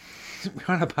hallucination.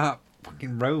 We're on about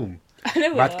fucking Rome. I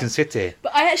know Vatican City.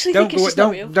 But I actually think it's just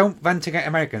not real. Don't vent against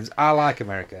Americans. I like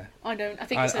America. I don't. I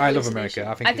think it's I love America.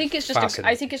 I think it's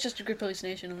I think it's just a group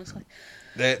hallucination, honestly.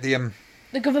 The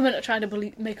government are trying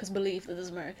to make us believe that there's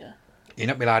America. You're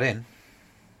not be allowed in.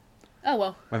 Oh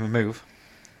well. When we move.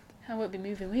 I won't be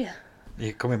moving with you.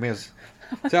 You come with us.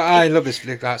 So I love this.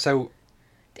 So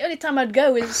the only time I'd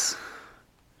go is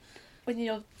when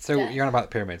you're. So there. you're on about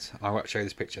the pyramids. I'll show you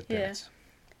this picture of the pyramids.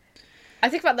 I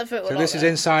think about that photo. So this is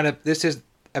This is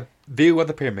a view of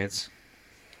the pyramids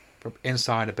from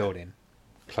inside a building,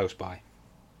 close by.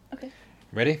 Okay.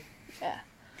 Ready? Yeah.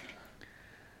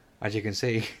 As you can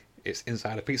see, it's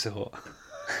inside a Pizza Hut.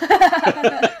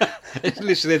 It's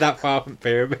literally that far from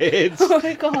pyramids. Oh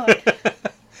my god.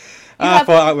 I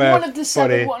thought that were one of the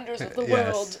seven funny. wonders of the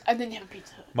world, and then you have a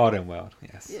Pizza Hut. Modern world,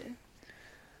 yes. Yeah.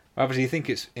 Obviously,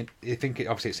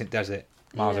 obviously it's in desert,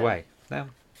 miles away. No.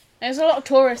 There's a lot of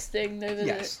tourist thing over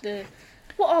Yes.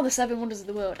 What are the seven wonders of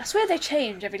the world? I swear they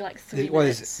change every 3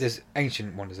 minutes. There's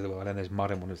ancient wonders of the world and there's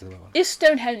modern wonders of the world. Is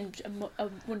Stonehenge a wonder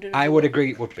of the I world? would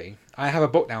agree it would be. I have a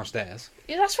book downstairs.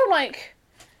 Yeah, that's from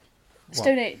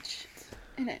Stone Age,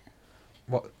 isn't it?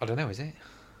 What? I don't know, is it?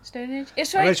 Stone Age?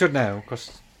 It's I right. should know,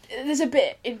 because... There's a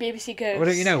bit in BBC Ghosts. Well,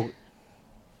 don't you know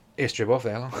history above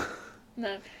there?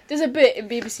 No. There's a bit in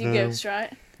BBC Ghosts,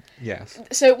 right? Yes.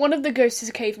 So one of the ghosts is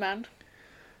a caveman.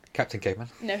 Captain Caveman.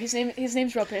 No, his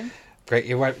name's Robin. Great,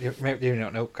 you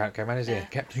don't know Caveman, is he? Yeah.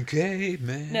 Captain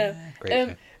Caveman. No.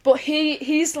 Great. But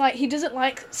he doesn't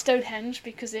like Stonehenge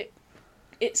because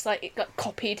it's like it got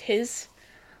copied his.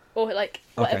 or like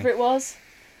whatever it was,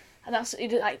 and that's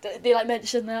like they like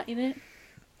mention that in it.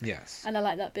 Yes. And I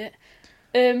like that bit.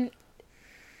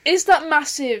 Is that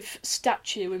massive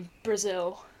statue in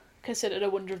Brazil considered a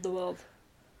wonder of the world?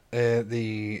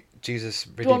 The Jesus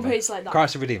Redeemer. The one where it's like that.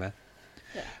 Christ the Redeemer.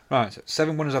 Yeah. Right. So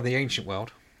 7 wonders of the ancient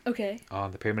world Okay. are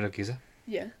the Pyramid of Giza,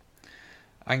 Yeah.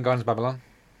 Angon's Babylon,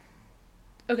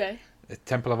 Okay. the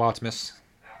Temple of Artemis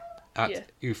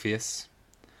at Ephesus,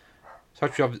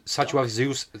 statue of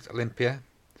Zeus at Olympia,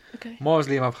 Okay.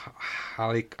 Mausoleum of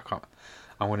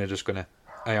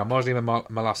Mausoleum of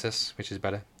Molasses, which is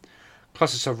better.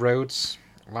 Colossus of Rhodes,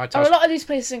 Lighthouse. Are a lot of these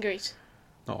places in Greece?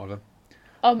 Not all of them.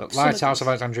 Some Lighthouse of of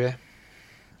Alexandria,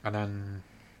 and then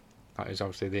that is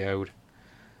obviously the old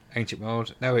ancient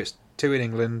world. No, it's 2 in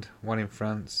England, 1 in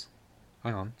France.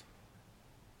 Hang on,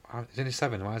 it's only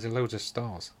 7. Why is there loads of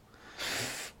stars?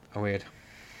 Oh, weird.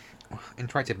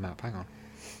 Interactive map. Hang on.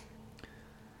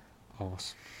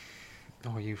 Horse.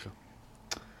 Oh, usual.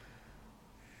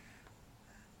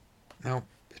 No,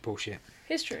 it's bullshit.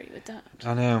 history with that.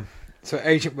 I know. So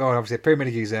ancient world, obviously, Pyramid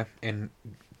of Giza in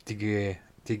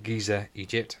Giza,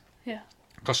 Egypt. Yeah.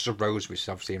 Colossus of Rhodes, which is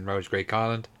obviously in Rhodes, Greek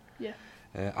Island. Yeah.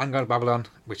 Angon, Babylon,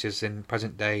 which is in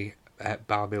present day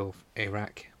Babil,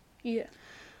 Iraq. Yeah.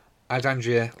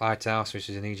 Alexandria Lighthouse, which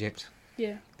is in Egypt.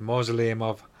 Yeah. The Mausoleum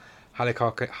of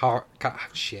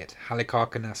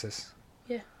Halicarnassus.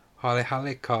 Yeah.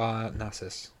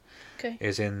 Halicarnassus Okay.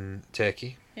 is in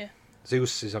Turkey. Yeah.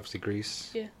 Zeus is obviously Greece.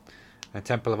 Yeah. And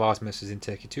Temple of Artemis is in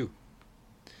Turkey too.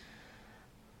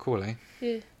 Cool, eh?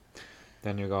 Yeah.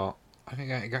 Then you got... I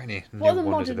think I got any What are new the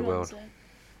wonders of modern the ones world. then?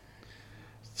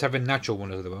 7 natural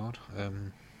wonders of the world.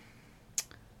 Hang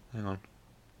on.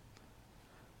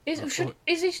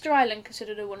 Is Easter Island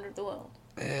considered a wonder of the world?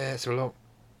 So look,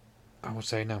 I would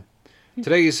say no.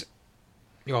 Today's...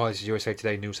 as you always say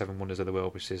today, new 7 wonders of the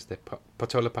world, which is the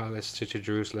Portola Palace, City of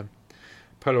Jerusalem,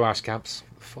 Polar Ice Caps,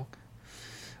 the fuck?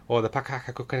 Or the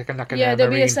Papahaka Yeah,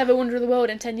 there'll be a 7 wonder of the world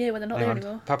in 10 years when they're not there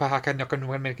anymore.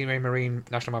 Papahaka Marine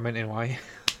National Monument in Hawaii.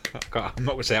 God, I'm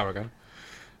not going to say how again.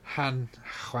 Hanu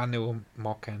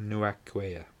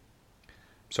Mokanuakwea.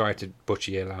 Sorry to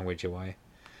butcher your language, Hawaii.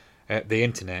 The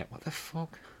internet. What the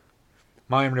fuck?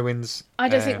 Mayan ruins. I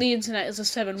don't think the internet is a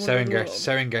 7 wonder of the world.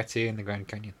 Serengeti and the Grand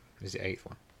Canyon is the 8th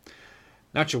one.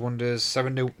 Natural wonders.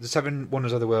 The 7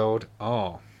 wonders of the world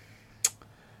are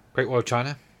Great Wall of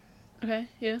China. Okay,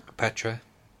 yeah. Petra.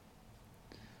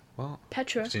 What?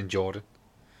 Petra. It's in Jordan.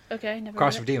 Okay, never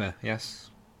Christ heard Redeemer,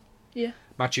 yes. Yeah.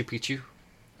 Machu Picchu.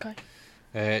 Okay.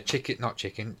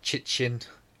 Chichen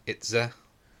Itza.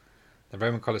 The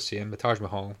Roman Colosseum. The Taj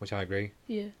Mahal, which I agree.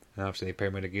 Yeah. And obviously the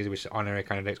Pyramid of Giza, which is honorary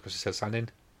candidates because it's still standing.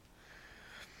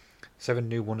 7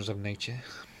 new wonders of nature.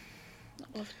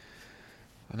 I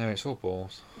know, it's all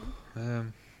balls.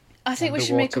 I think we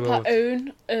should make up our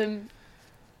own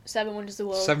 7 wonders of the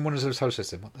world. 7 wonders of the solar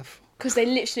system. What the fuck? Because they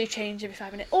literally change every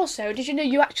 5 minutes. Also, did you know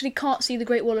you actually can't see the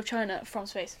Great Wall of China from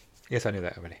space? Yes, I knew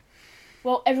that already.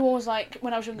 Well, everyone was like,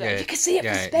 when I was younger, you can see it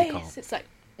from space. It's like,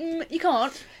 you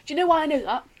can't. Do you know why I know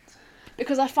that?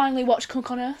 Because I finally watched Cook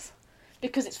on Earth.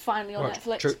 Because it's finally on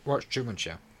Netflix. Watch Truman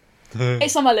Show.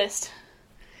 It's on my list.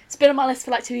 It's been on my list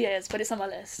for like 2 years, but it's on my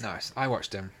list. Nice. I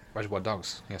watched Reservoir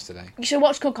Dogs yesterday. You should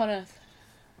watch Cook on Earth.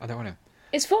 I don't want to.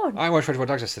 It's fun. I watched Reservoir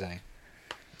Dogs yesterday.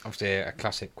 Obviously, a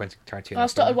classic Quentin Tarantino. I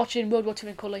started watching World War II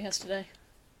in colour yesterday.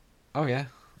 Oh yeah.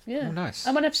 Yeah. Oh, nice.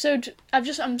 I'm on episode. I'm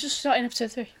just starting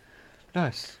episode 3.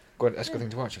 Nice. Good. That's a good thing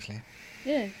to watch, actually.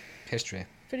 Yeah. History.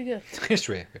 Pretty good.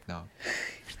 History, if not.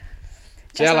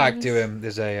 See, I like to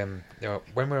there's a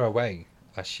when we were away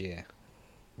last year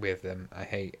with I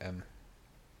hate hang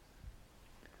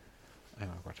on,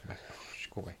 I've got to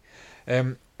go away.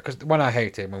 Because the one I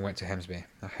hated when we went to Hemsby,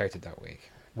 I hated that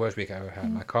week. Worst week I ever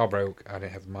had. My car broke. I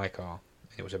didn't have my car.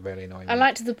 It was a really annoying I week.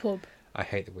 liked the pub. I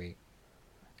hate the week.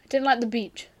 I didn't like the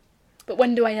beach. But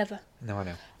when do I ever? No, I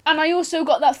know. And I also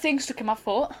got that thing stuck in my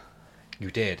foot. You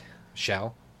did.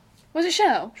 Shell. Was it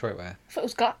shell? Sure it were. I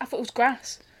thought it was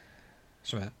grass.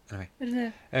 Something. Anyway. I don't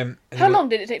know. And How long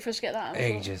did it take for us to get that out?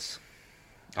 Ages.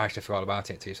 I actually forgot about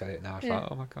it until you said it now. I was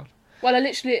like, oh my god. Well,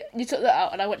 you took that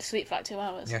out and I went to sleep for like 2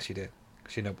 hours. Yes, you did.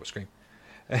 Because you know but scream.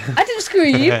 I didn't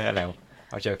scream. I know.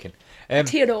 I was joking.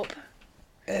 Teared up.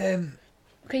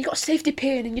 Okay, you got a safety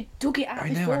pin and you dug it out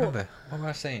before. I remember. What was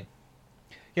I saying?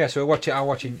 Yeah, so we are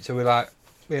watching, so we had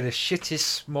the shittest,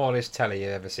 smallest telly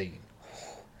you've ever seen.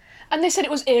 And they said it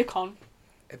was aircon.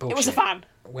 Bullshit. It was a fan.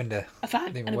 Window. A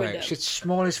fan and a window. It's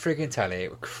smallest frigging telly.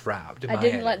 It was crap. I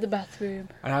didn't like the bathroom.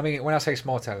 And I mean, when I say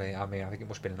small telly, I mean, I think it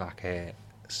must have been like a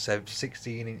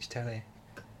 16-inch telly.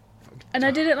 And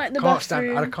I didn't like the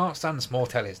bathroom. I can't stand small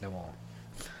tellies no more.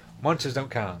 Monitors don't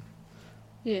count.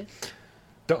 Yeah.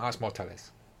 Don't like small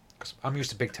tellies. Because I'm used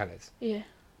to big tellies. Yeah.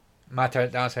 My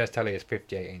downstairs telly is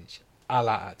 58 inch. I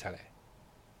like that telly.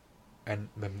 And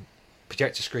the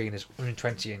projector screen is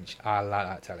 120 inch. I like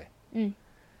that telly. Mm.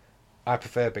 I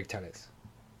prefer big tellies.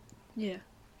 Yeah.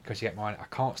 Because you get mine. I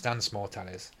can't stand small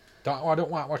tellies. I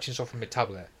don't like watching stuff on my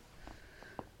tablet.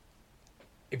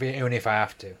 Even if I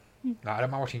have to. Like, I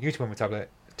don't mind watching YouTube on my tablet.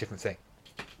 Different thing.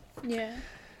 Yeah.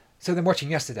 So they're watching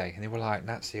yesterday, and they were like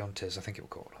Nazi hunters, I think it was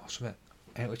called, or something.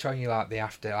 And it was showing you like the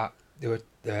after, like there were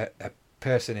a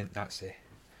person in Nazi,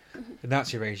 the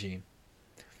Nazi regime,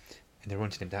 and they're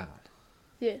hunting him down.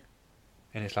 Yeah.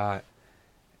 And it's like,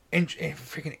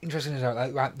 freaking interesting as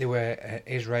well. Like they were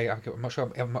Israel. I'm not sure.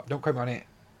 Don't quote me on it.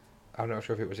 I'm not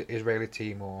sure if it was an Israeli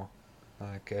team or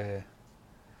like a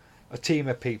team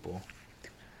of people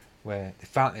where they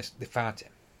found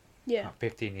him. Yeah. Like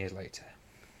 15 years later,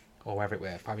 or wherever it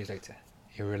were, 5 years later,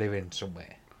 he was living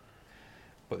somewhere.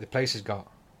 But the place has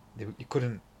got, you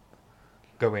couldn't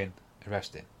go in,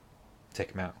 arrest him,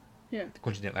 take him out. Yeah. The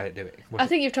country didn't let it do it. I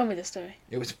think you've told me this story.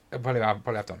 It was probably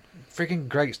have done. Freaking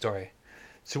great story.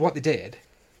 So what they did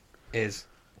is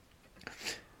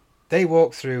they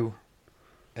walked through,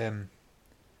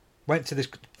 went to this,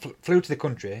 flew to the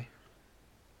country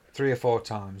 3 or 4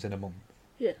 times in a month.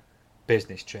 Yeah.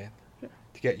 Business trip. Yeah.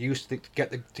 To get used to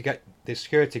get the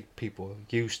security people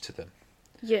used to them.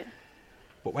 Yeah.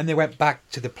 But when they went back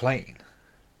to the plane,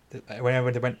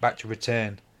 whenever they went back to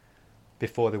return,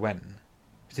 before they went,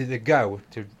 did they go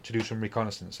to do some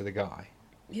reconnaissance of the guy?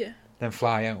 Yeah. Then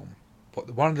fly home.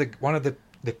 But one of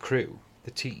the crew,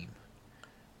 the team,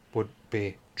 would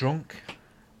be drunk.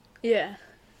 Yeah.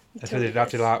 And so they'd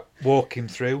have to like walk him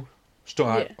through.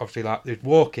 Obviously like they'd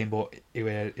walk him, but he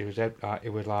was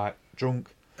like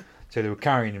drunk. So they were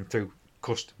carrying him through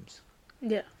customs.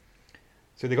 Yeah.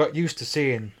 So they got used to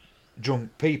seeing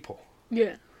drunk people.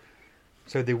 Yeah.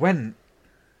 So they went,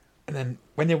 and then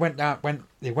when they went out,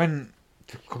 they went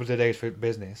for a couple of days for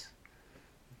business,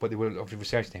 but they were obviously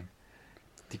researching him.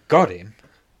 They got him.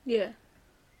 Yeah.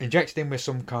 Injected him with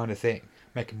some kind of thing,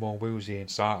 making him more woozy and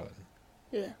silent.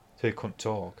 Yeah. So he couldn't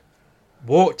talk.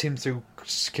 Walked him through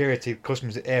security,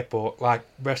 customs at the airport, like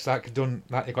rest like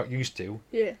they got used to.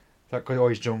 Yeah. Like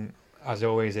always drunk, as he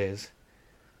always is.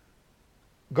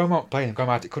 Got him out playing, got him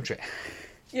out of the country.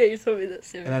 Yeah, you told me that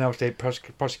story. And then obviously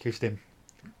prosecuted him.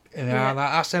 And Yeah.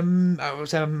 that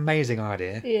was an amazing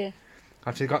idea. Yeah.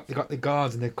 Actually, they got the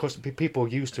guards and the people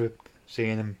used to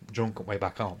seeing him drunk on the way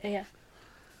back home, Yeah.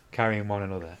 carrying one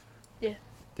another. Yeah.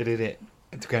 They did it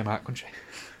to go him out of the country.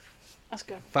 That's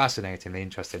good. Fascinatingly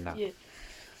interesting that. Yeah.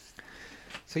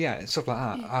 So yeah, stuff like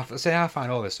that. Yeah. I find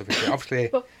all this stuff interesting.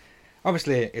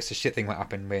 Obviously, it's a shit thing that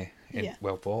happened in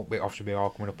World War. We're all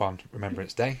coming up on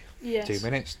Remembrance Day. Yes. 2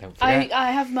 minutes. Don't forget.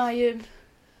 I have my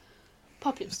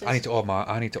poppy upstairs.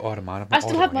 I need to order mine. I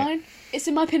still have mine. It's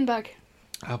in my pin bag.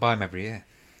 I buy them every year.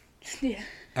 Yeah.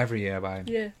 Every year I buy them.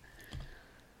 Yeah.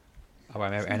 I buy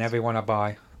them, and every one I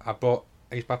buy, I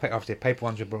used to buy obviously paper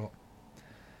ones we brought.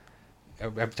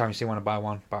 Every time you see one, I buy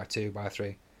one, buy 2, buy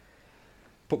 3.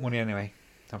 Put money anyway.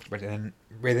 And then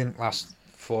within the last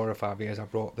 4 or 5 years, I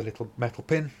brought the little metal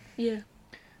pin. Yeah.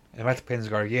 And the metal pin's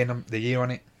got the year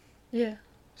on it. Yeah.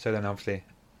 So then obviously,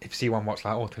 if you see one what's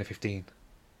like 2015,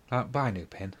 like buy a new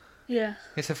pin. Yeah.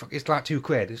 It's like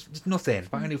 £2. It's nothing.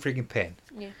 Buy a new freaking pin.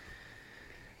 Yeah.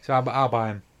 So I'll buy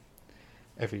them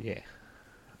every year.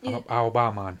 Yeah. I'll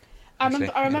buy mine. I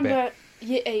remember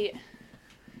year 8.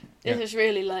 This Yeah. is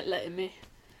really like letting me.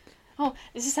 Oh,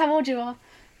 is this how old you are?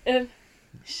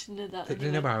 Shouldn't have that. They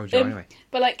Anyway. know how old you are anyway.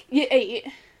 But like year 8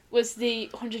 was the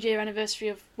 100-year anniversary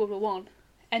of World War One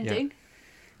ending,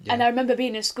 Yeah. and I remember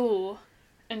being in school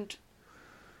and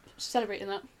celebrating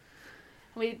that. And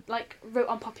we like wrote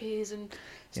on poppies and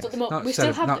stuck them up. We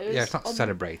still have those. Yeah, it's not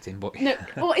celebrating, but no,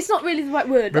 well, it's not really the right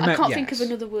word. But I can't think of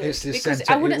another word because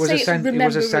I wouldn't say it's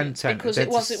remembering because it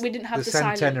wasn't. We didn't have the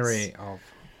centenary silence. of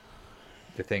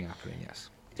the thing happening. Yes.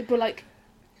 But like.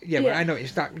 Yeah, but I know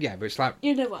it's like but it's like.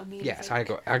 You know what I mean. Yes,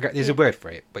 like, I got. There's a word for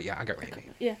it, but yeah, I got what you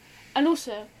mean. Yeah, and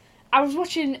also, I was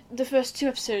watching the first 2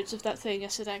 episodes of that thing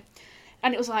yesterday,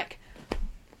 and it was like.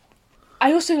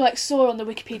 I also like saw on the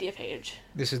Wikipedia page.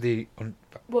 This is the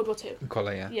World War Two.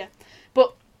 Collar, yeah. Yeah,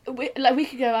 but like a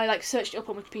week ago, I like searched it up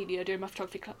on Wikipedia during my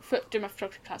photography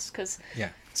class because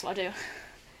that's what I do.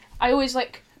 I always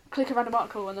like click a random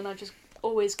article and then I just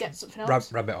always get something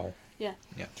else. Rabbit hole. Yeah.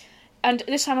 Yeah. And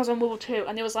this time I was on World War Two,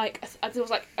 and there was like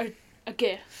a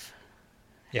GIF.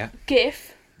 Yeah.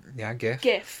 GIF. Yeah, GIF.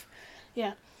 GIF.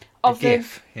 Yeah. Of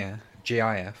GIF. Yeah.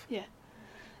 GIF. Yeah.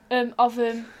 Of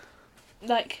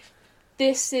like,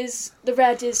 this is the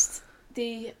red is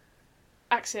the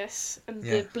Axis and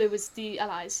Yeah. the blue was the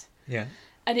Allies. Yeah.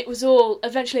 And it was all,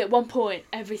 eventually at one point,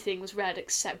 everything was red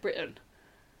except Britain.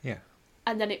 Yeah.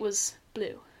 And then it was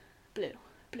blue, blue,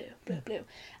 blue, blue, blue.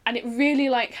 And it really,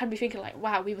 like, had me thinking, like,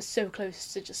 wow, we were so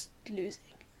close to just losing.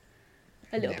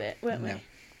 A little bit, weren't we?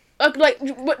 Like,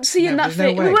 seeing that there's no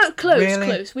thing, we way. weren't Really?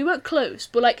 close. We weren't close,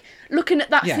 but like looking at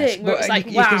that Yes, thing, where it but was like,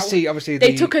 you wow, can see, obviously,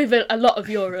 they took over a lot of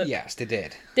Europe. Yes, they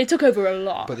did. They took over a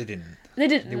lot, But they didn't. They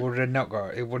didn't. They would have not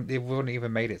got. It wouldn't. They wouldn't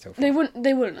even made it so far. They wouldn't.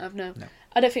 They wouldn't have. No. No.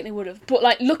 I don't think they would have. But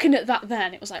like looking at that,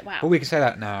 then it was like, wow. But we can say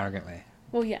that now arrogantly.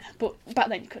 Well, yeah, but back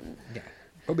then you couldn't. Yeah.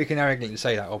 But we can arrogantly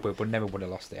say that, we never would have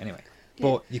lost it anyway. Yeah.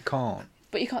 But you can't.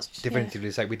 But you can't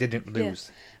Definitively say we didn't lose.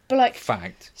 Yeah. But like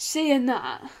fact. Seeing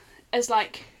that as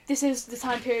like. This is the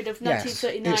time period of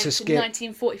 1939 to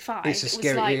 1945. It's a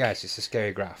scary, like, yes, it's a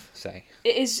scary graph. Say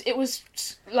it was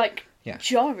like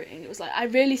jarring. It was like I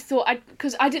really thought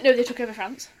because I didn't know they took over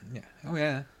France. Yeah. Oh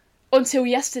yeah. Until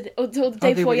yesterday, until the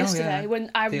day before yesterday, when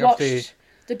I watched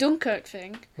the Dunkirk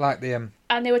thing. Like the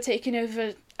And they were taking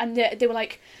over, and they were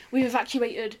like, we were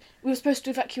supposed to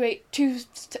evacuate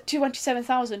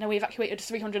 227,000, and we evacuated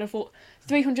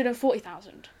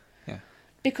 340,000.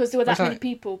 Because there were that many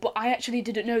people, but I actually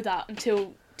didn't know that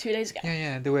until 2 days ago.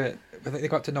 Yeah, they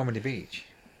got to Normandy Beach.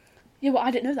 Yeah, well, I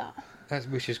didn't know that.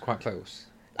 Which is quite close.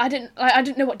 I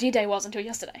didn't know what D-Day was until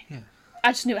yesterday. Yeah.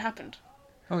 I just knew it happened.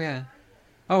 Oh yeah.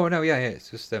 Oh no, yeah. It's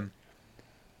just But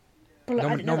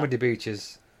look, Normandy Beach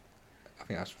is. I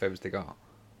think that's the furthest they got.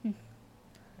 Hmm.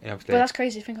 And obviously, but that's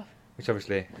crazy to think of. Which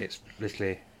obviously it's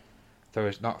literally throw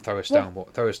a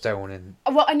stone and.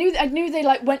 Well, I knew they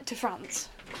like went to France.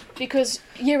 Because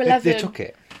year 11... They took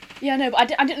it. Yeah, no, but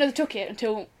I didn't know they took it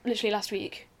until literally last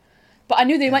week. But I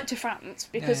knew they went to France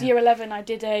because year 11 I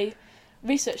did a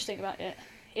research thing about it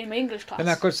in my English class. And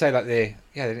I could say that they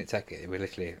didn't take it. They were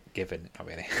literally given. Not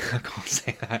really. I can't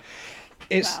say that.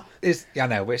 It's I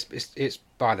know. It's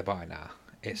by the by now.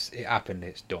 It happened.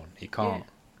 It's done. You can't.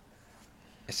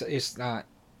 Yeah. It's like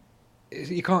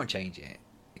you can't change it.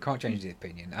 You can't change the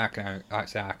opinion. I can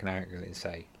arrogantly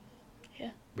say.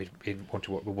 We want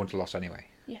to lose anyway.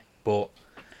 Yeah. But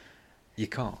you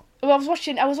can't. Well, I was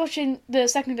watching the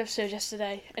second episode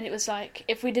yesterday, and it was like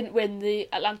if we didn't win the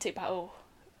Atlantic battle,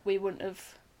 we wouldn't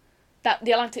have. That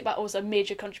the Atlantic battle was a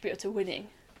major contributor to winning.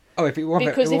 Oh, if it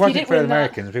wasn't for the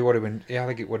Americans, we would have been. Yeah, I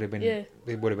think it would have been. Yeah.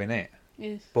 It would have been it.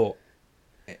 Yes. But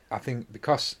I think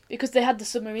because they had the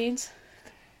submarines.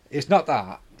 It's not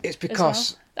that. It's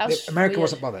because America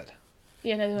wasn't bothered.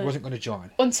 Yeah, no, they wasn't going to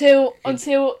join until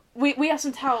we asked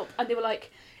them to help, and they were like,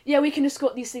 "Yeah, we can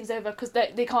escort these things over because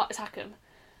they can't attack them."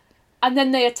 And then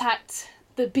they attacked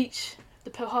the beach, the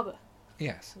Pearl Harbor.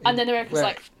 Yes. And then America's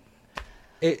like,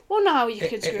 "Well, now you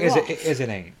can screw off." It is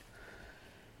an aim.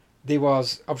 There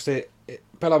was obviously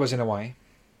Pearl Harbor was in Hawaii.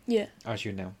 Yeah. As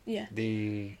you know. Yeah.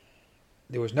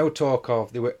 There was no talk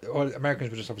of Americans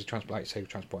were just obviously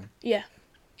transporting. Yeah.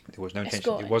 There was no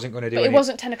intention. It wasn't going to do. But it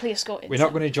wasn't technically escorted. We're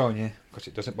not going to join you because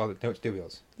it doesn't bother. Know what to do with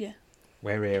us. Yeah.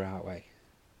 We're here our way.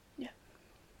 Yeah.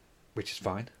 Which is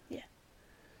fine. Yeah.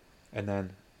 And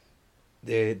then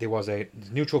there was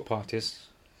neutral parties,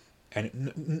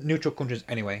 and neutral countries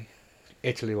anyway.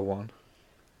 Italy were one.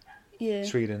 Yeah.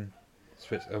 Sweden,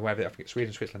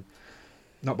 Switzerland,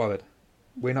 not bothered.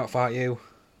 We're not fight you.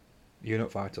 You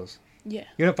not fight us. Yeah.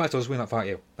 You not fight us. We not fight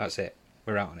you. That's it.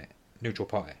 We're out on it. Neutral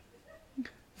party.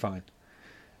 Fine.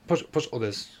 Plus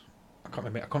others. I can't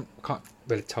remember. I can't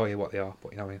really tell you what they are,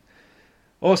 but you know what I mean.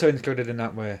 Also included in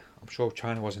that were, I'm sure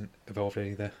China wasn't involved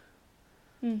in either,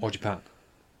 or Japan,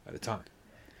 at the time.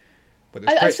 But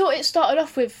I thought it started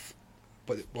off with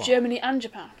Germany and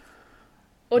Japan,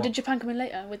 or did Japan come in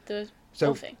later with the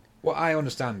whole thing? What I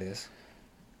understand is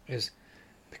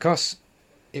because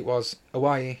it was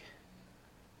Hawaii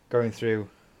going through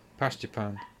past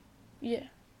Japan. Yeah.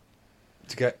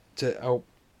 To get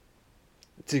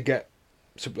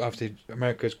obviously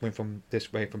America's coming from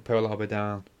this way from Pearl Harbor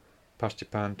down past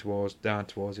Japan towards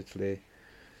Italy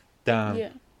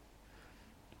down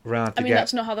around to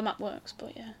that's not how the map works,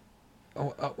 but yeah.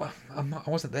 I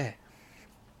wasn't there.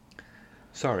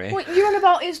 Sorry. What you're on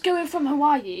about is going from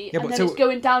Hawaii and then it's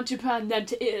going down to Japan then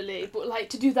to Italy, but like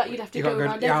to do that you'd have to go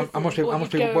around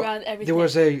everything. Around everything. There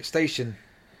was a station,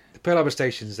 the Pearl Harbor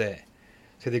station's there,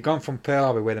 so they've gone from Pearl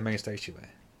Harbor where the main station were.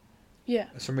 Yeah.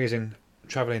 For some reason,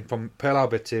 travelling from Pearl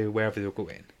Harbor to wherever they were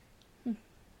going,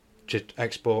 to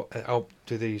export help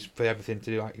to these for everything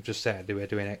to do, like you've just said, they were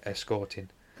doing escorting.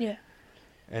 Yeah.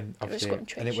 And obviously,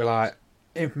 and it were like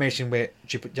information with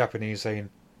Japanese saying,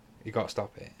 "You got to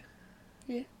stop it."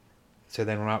 Yeah. So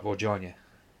then, right, we'll join you.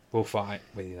 We'll fight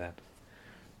with you then.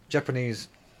 Japanese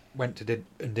went to did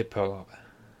Pearl Harbor.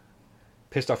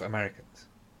 pissed off at Americans.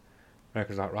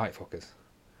 Americans like, right, fuckers,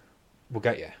 we'll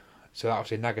get you. So that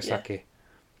obviously Nagasaki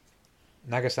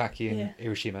and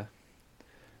Hiroshima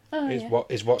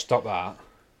is what stopped that.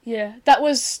 Yeah, that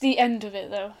was the end of it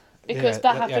though, because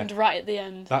that happened right at the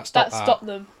end. That stopped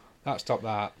them. That stopped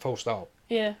that. Full stop.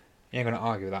 Yeah. You ain't gonna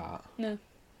argue with that. No.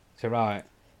 So right.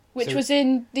 Which was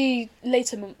in the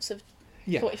later months of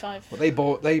 45.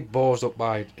 Well, they balls up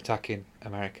by attacking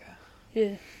America.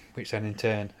 Yeah. Which then in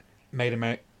turn made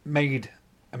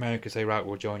America say, right,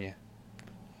 we'll join you.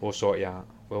 We'll sort you out.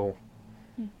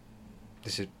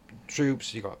 This is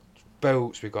troops. You got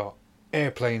boats. We got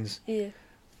airplanes. Yeah.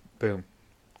 Boom.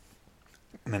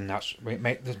 And then that's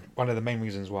one of the main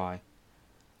reasons why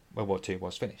World War II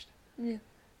was finished. Yeah.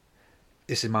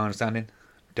 This is my understanding.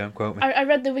 Don't quote me. I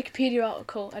read the Wikipedia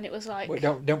article and it was like... Well,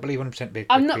 don't believe 100% Wikipedia.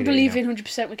 I'm not believing 100%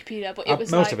 Wikipedia, but it was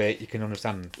most of it you can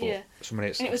understand. But some of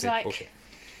and it was like... bullshit.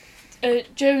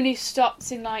 Germany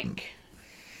stopped in like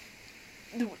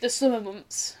the summer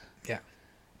months. Yeah.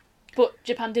 But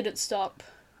Japan didn't stop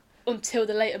until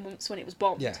the later months when it was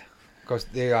bombed. Yeah. Because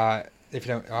they are... If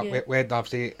you don't... We're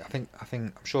obviously...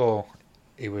 I'm sure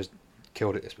he was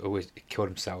killed at this... Or he killed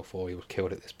himself or he was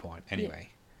killed at this point anyway. Yeah.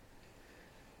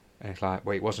 And it's like,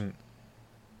 well, it wasn't...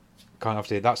 Kind of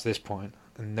obviously, that's this point.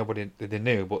 And nobody... They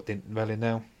knew, but didn't really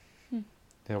know.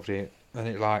 They obviously... And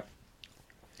it's like...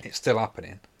 It's still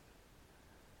happening.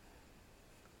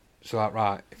 So like,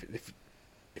 right,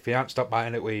 if you hadn't stopped by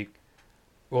in a week,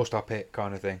 we'll stop it,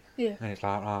 kind of thing. Yeah. And it's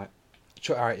like, right,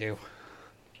 chuck that at you.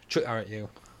 Chuck that at you.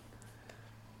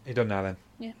 You're done now then.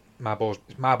 Yeah. My ball's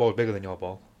bigger than your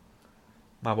ball.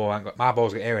 My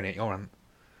ball's got air in it, your hand.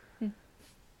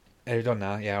 Are you done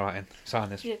now? Yeah, right then. Sign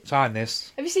this. Yeah. Sign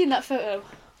this. Have you seen that photo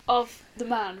of the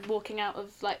man walking out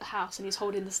of like the house and he's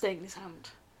holding the sting in his hand?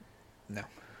 No.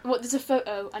 Well, there's a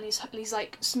photo and he's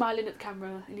like smiling at the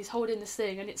camera and he's holding this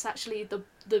thing and it's actually the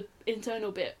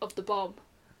internal bit of the bomb.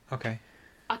 Okay.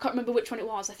 I can't remember which one it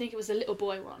was. I think it was the little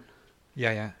boy one.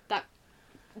 Yeah. That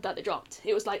they dropped.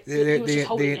 It was like he was just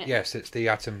holding it. Yes, it's the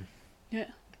atom. Yeah.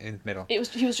 In the middle. He was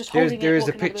just holding it. There is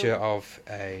a picture of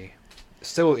a.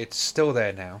 It's still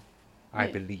there now, I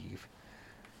believe.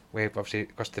 Where obviously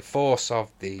because the force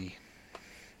of the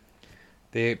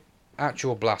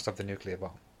actual blast of the nuclear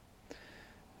bomb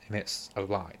emits a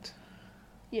light.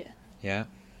 Yeah. Yeah.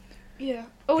 Yeah.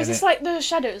 Oh, is this like the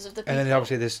shadows of the people? And then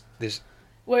obviously this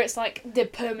where it's like they're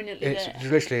permanently there.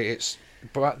 Literally, it's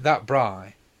that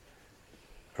bright.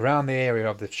 Around the area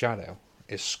of the shadow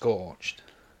is scorched.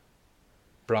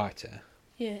 Brighter.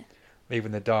 Yeah.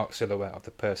 Even the dark silhouette of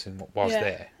the person was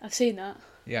there. I've seen that.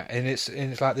 Yeah, and it's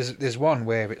like there's one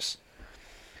where it's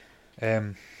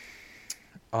on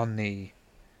the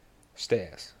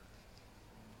stairs.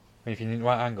 I mean, if you're in the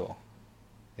right angle,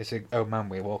 it's an old man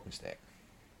with a walking stick.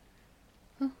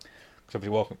 Because obviously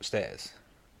walking up the stairs.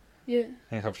 Yeah.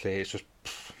 And it's just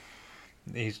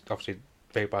he's obviously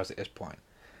vaporised at this point.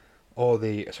 All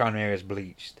the surrounding area is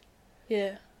bleached.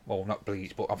 Yeah. Well, not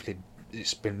bleached, but obviously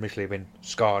it's literally been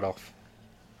scarred off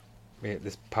with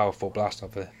this powerful blast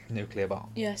of a nuclear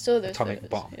bomb. Yeah, I saw those atomic photos,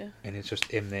 bomb. Yeah. And it's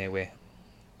just in there with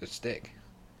the stick.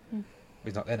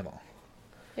 He's not there anymore.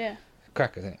 Yeah. It's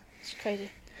crack, isn't it? It's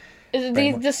crazy.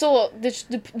 The thought,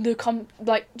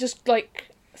 like just like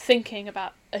thinking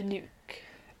about a nuke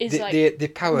is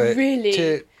the power really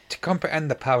to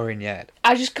comprehend the power in your head.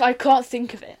 I can't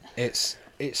think of it. It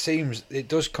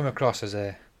does come across as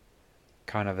a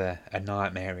kind of a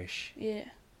nightmarish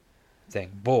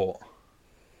thing, but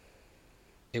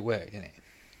it worked, didn't it?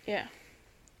 Yeah,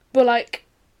 but like,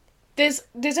 there's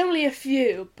only a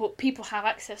few, but people have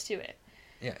access to it.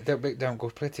 Yeah, don't go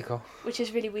political. Which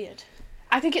is really weird.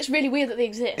 I think it's really weird that they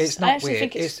exist. It's not I actually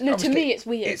weird. think to me it's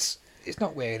weird. It's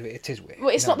not weird. It is weird. Well,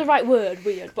 it's not the right word,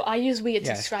 weird, but I use weird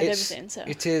to describe everything. So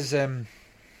it is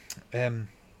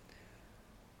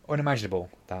unimaginable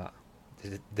that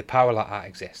the power like that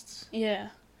exists.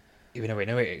 Yeah. Even though we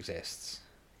know it exists.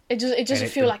 It doesn't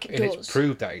feel like it does. It's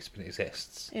proved that it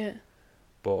exists. Yeah.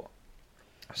 But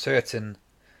certain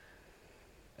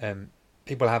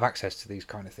people have access to these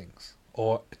kind of things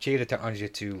or achieve the technology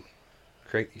to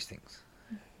create these things.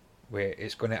 Where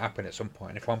it's going to happen at some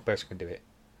point. And if one person can do it,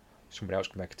 somebody else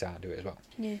can make a time and do it as well.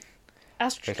 Yeah.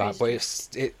 That's true.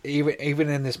 But even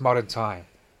in this modern time,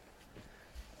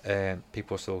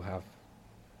 people still have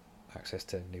access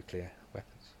to nuclear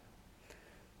weapons.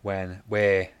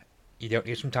 Where you don't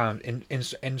need sometimes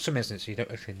in some instances you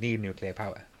don't actually need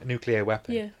a nuclear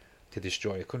weapon to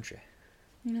destroy a country.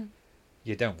 No.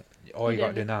 You don't. All you got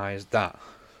to deny is that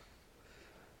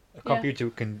a computer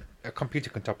can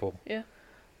topple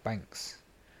banks.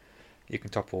 You can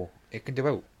topple. It can do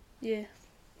out. Yeah.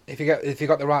 if you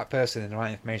got the right person and the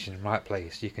right information in the right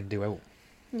place, you can do it.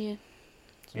 Yeah.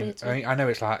 I know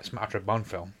it's like it's a matter of Bond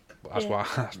film, but that's why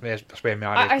that's where my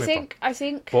I idea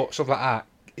think. But stuff like that,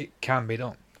 it can be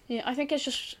done. Yeah, I think it's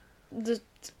just the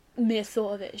mere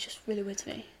thought of it is just really weird to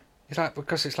me. It's like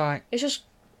because it's like it's just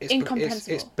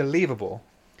incomprehensible. It's believable,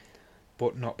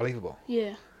 but not believable.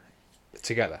 Yeah.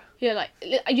 Together. Yeah, like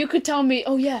you could tell me,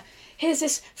 oh yeah, here's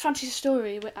this fantasy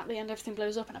story where at the end everything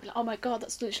blows up, and I'd be like, oh my god,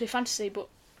 that's literally fantasy, but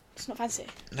it's not fantasy.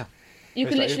 No. You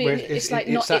can literally, it's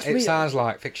real. It sounds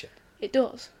like fiction. It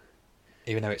does.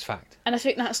 Even though it's fact. And I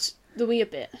think that's the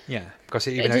weird bit. Yeah, because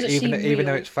even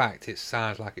though it's fact, it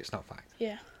sounds like it's not fact.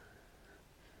 Yeah.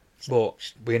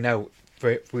 But we know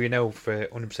for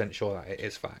 100% sure that it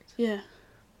is fact. Yeah.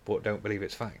 But don't believe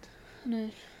it's fact. No.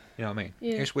 You know what I mean?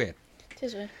 Yeah. It's weird. It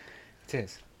is weird. It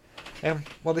is.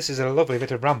 Well, this is a lovely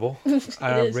bit of ramble.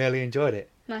 I really enjoyed it.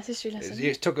 Nice history lesson.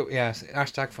 It took up,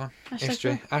 hashtag fun.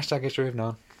 History. Fun. Hashtag history of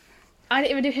none. I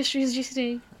didn't even do history as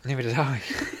GCD. Neither did I.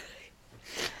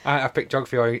 I picked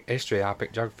geography or history. I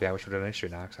picked geography. I wish I'd done history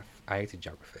now because I hated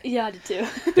geography. Yeah, I did too.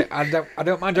 I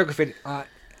don't mind geography. I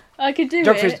could do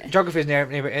it. Geography's near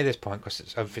at this point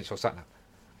because everything's all sat now.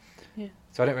 Yeah.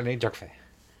 So I don't really need geography.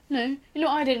 No, you know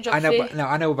what I did in geography?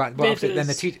 I know about. But then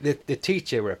the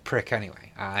teacher were a prick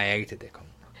anyway. I hated the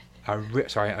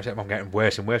sorry, I'm getting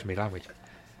worse and worse with my language.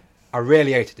 I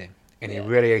really hated him, and he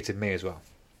really hated me as well.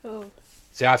 Oh.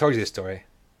 See, I told you this story.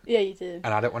 Yeah, you did.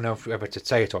 And I don't know whether to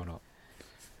say it or not,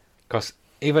 because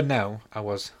even though I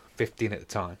was 15 at the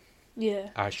time,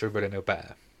 I should really know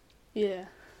better. Yeah.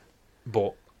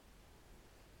 But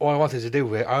all I wanted to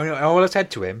do, all I said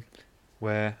to him,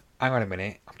 were, "Hang on a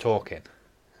minute, I'm talking."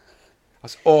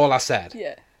 That's all I said.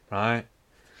 Yeah. Right.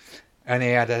 And he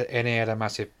had a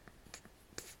massive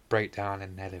breakdown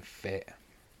and had a fit,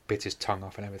 bit his tongue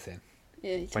off and everything.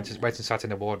 Yeah. Went and sat in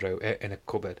the wardrobe in a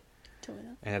cupboard. Tell me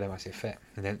that. And had a massive fit,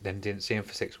 and then didn't see him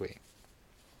for 6 weeks.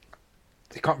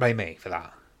 You can't blame me for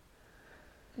that.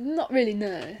 Not really,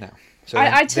 no. No. So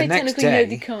I'd say technically no,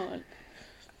 they can't.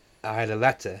 I had a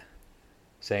letter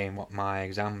saying what my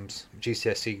exams,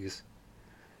 GCSEs,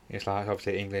 it's like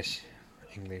obviously English,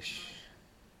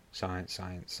 science,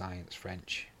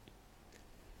 French,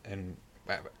 and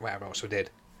whatever else I did.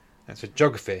 And so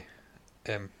geography,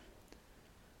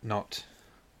 not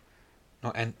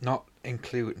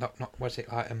include, not what's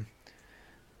it like,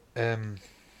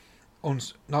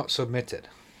 not submitted.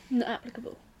 Not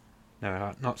applicable.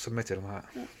 No, not submitted. I'm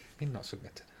like, No. not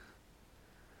submitted.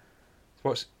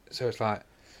 So it's like,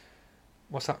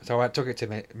 what's that? So I took it to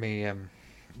me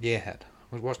year head.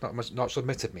 What's not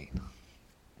submitted mean?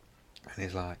 And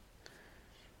he's like,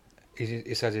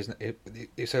 he says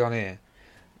he said on here,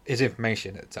 his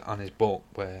information on his book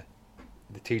where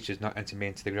the teacher's not entered me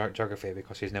into the geography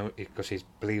because he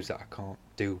believes that I can't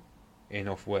do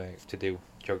enough work to do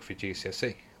geography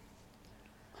GCSE.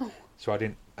 Oh. So I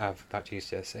didn't have that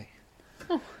GCSE.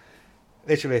 Oh.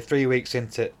 Literally 3 weeks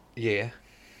into year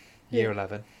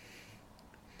 11.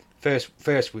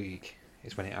 First week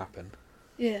is when it happened.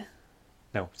 Yeah.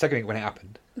 No, second week when it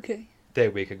happened. Okay.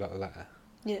 Third week I got the letter.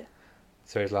 Yeah.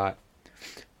 So he's like,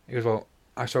 well,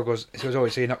 so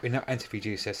you're not entered for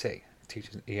your GCSE.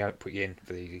 Teachers, he had put you in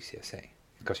for the GCSE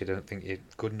because he doesn't think you're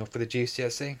good enough for the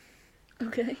GCSE.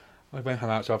 Okay. I went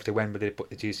out, so after when they put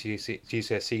the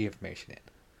GCSE information in.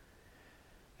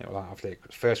 It was like after the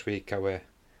first week I were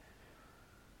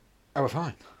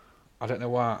fine. I don't know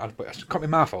why. It can't be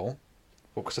my fault,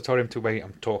 but because I told him to wait,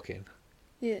 I'm talking.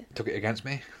 Yeah. He took it against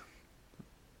me.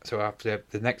 So after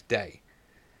the next day,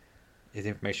 his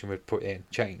information was put in,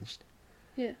 changed.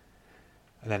 Yeah.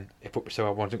 And then so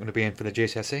I wasn't going to be in for the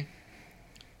GCSE.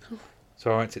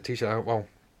 So I went to the teacher. Well,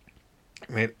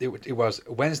 I mean, it was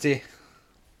Wednesday,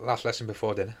 last lesson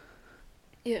before dinner.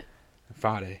 Yeah. And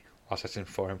Friday, last lesson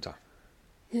before home time.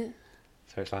 Yeah.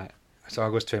 So it's like, so I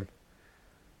goes to him.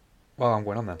 Well, I'm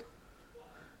going on then.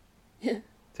 Yeah.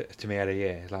 To me, at a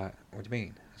year, he's like, what do you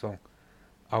mean? So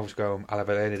I'll just go. I'll have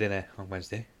a early dinner on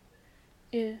Wednesday.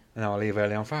 Yeah. And I'll leave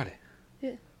early on Friday.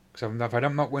 Yeah. Because if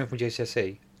I'm not going for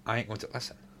GCSE, I ain't going to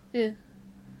lesson. Yeah. And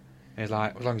he's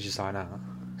like, as long as you sign out.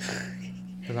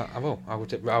 He's like, I will.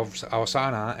 I'll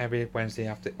sign out every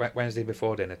Wednesday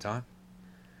before dinner time.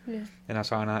 Yeah. And I'll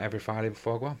sign out every Friday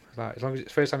before I go on. It's like, as long as it's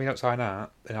the first time you don't sign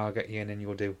out, then I'll get you in and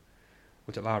you'll do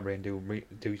go to the library and do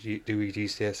your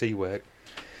GCSE work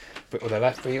for other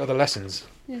lessons.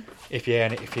 Yeah. If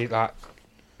you like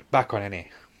back on any.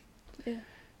 Yeah.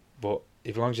 But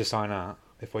as long as you sign out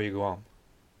before you go on,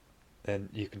 then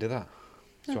you can do that.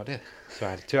 So I did. So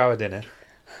I had a 2-hour dinner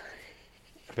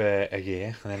for a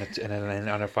year, and then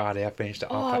on a Friday I finished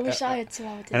at I wish I had 2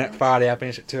 hours dinner. And at Friday I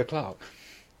finished at 2:00.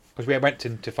 Because we went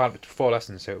to 4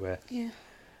 lessons, so it were Yeah.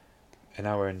 an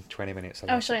hour and 20 minutes.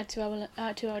 Oh, so I had 2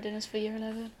 hour dinners for year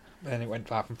 11. And it went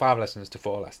from 5 lessons to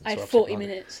 4 lessons. I had so 40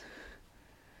 minutes.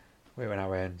 We were an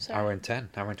hour and Sorry. hour and 10,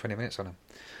 hour and 20 minutes on them.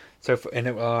 So and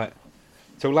it was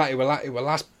it was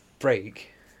last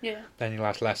break. Yeah. Then your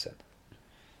last lesson.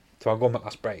 So I'll go on my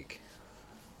last break.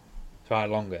 So I had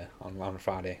longer on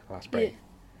Friday, last break.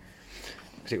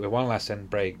 Because it was 1 lesson,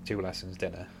 break, 2 lessons,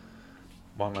 dinner.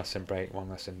 1 lesson, break, 1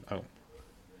 lesson, home.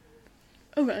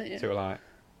 Oh, right, yeah. So it was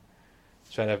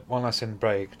so I had 1 lesson,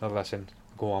 break, another lesson,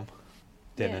 go on,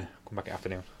 dinner, come back at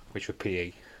afternoon, which was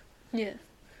PE. Yeah.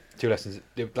 2 lessons,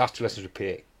 the last 2 lessons were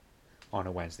PE on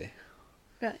a Wednesday.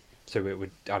 Right. So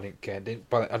I didn't care,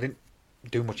 but I didn't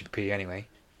do much of PE anyway.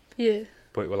 Yeah.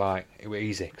 But it was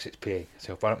easy because it's PE.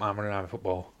 So if I don't mind running around with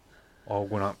football or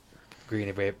going up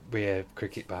green with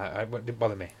cricket, but it didn't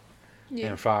bother me. Yeah.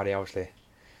 And on Friday, obviously,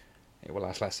 it was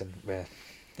last lesson where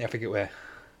I think it were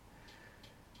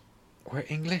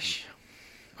English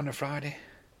on a Friday.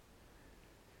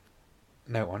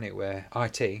 No, on it were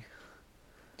IT.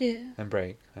 Yeah. And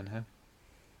break and home.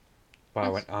 Well, I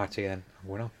went IT and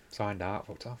went on, signed out,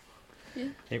 fucked off. Yeah.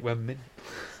 It went mint.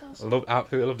 Sounds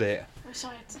Absolutely loved it.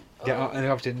 exciting. Yeah, and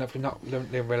obviously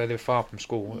don't live really far from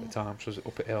school at the time, so it was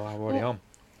up at hill I was already on.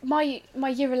 My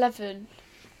year 11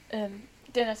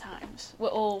 dinner times were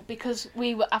all because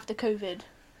we were after COVID.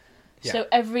 Yeah. So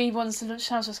everyone's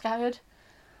lunchtimes were scattered.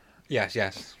 Yes.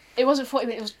 It wasn't 40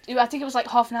 minutes. I think it was like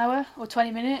half an hour or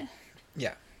 20 minutes.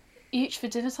 Yeah. Each for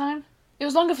dinner time. It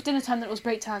was longer for dinner time than it was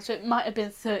break time, so it might have been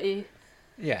 30,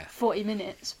 Yeah. 40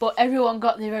 minutes. But everyone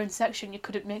got their own section. You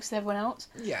couldn't mix with everyone else.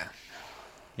 Yeah.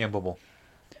 Yeah, bubble.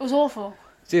 It was awful.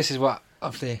 So this is what,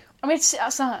 obviously... I mean, to sit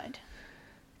outside.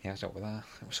 Yeah, it's not with that.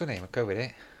 It was sunny with COVID,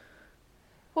 eh?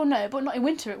 Well, no, but not in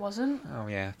winter it wasn't. Oh,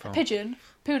 yeah. A pigeon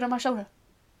pooed on my shoulder.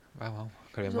 Well,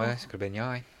 could have been worse. Could have been your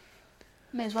eye.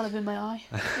 May as well have been my eye.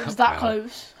 It was that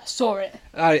close. I saw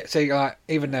it. So,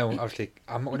 even though, obviously,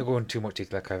 I'm not going to go into too much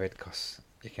detail about COVID, because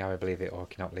you can either believe it or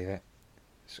cannot believe it.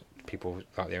 So people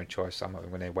got their own choice, so I'm not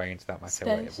going to weigh into that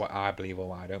matter, what I believe or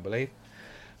what I don't believe.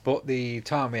 But the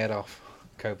time we had off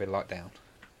COVID lockdown,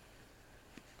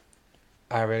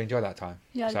 I really enjoyed that time.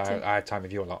 Yeah, so I had time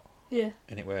with you a lot. Yeah.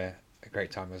 And it were a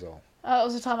great time as well. That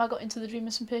was the time I got into the Dream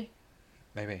SMP.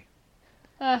 Maybe.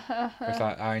 It's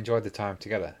like I enjoyed the time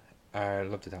together. I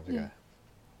loved the time together.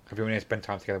 Have you only spent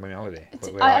time together when we were on holiday?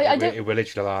 It were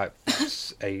literally like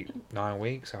 8-9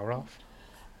 weeks. I were off.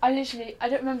 I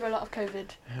don't remember a lot of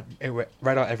COVID. It were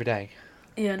red out every day.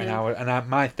 Yeah, no.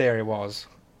 My theory was,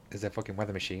 is a fucking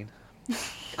weather machine. You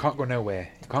can't go nowhere.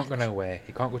 You can't go nowhere.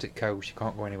 You can't go to the coast. You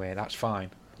can't go anywhere. That's fine.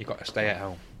 You got to stay at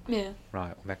home. Yeah.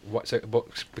 Right. But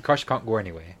because you can't go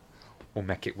anywhere, we'll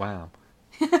make it warm.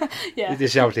 Yeah.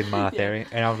 This was in my theory,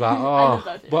 and I was like,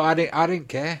 oh, but I didn't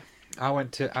care. I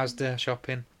went to Asda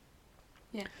shopping.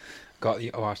 Yeah.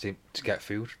 Actually to get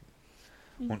food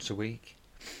once a week.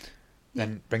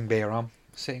 Then bring beer on,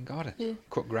 sit in garden,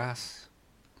 cut grass,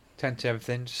 tend to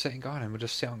everything, just sit in garden. We'll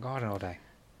just sit on garden all day.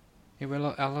 I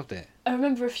loved it. I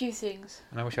remember a few things.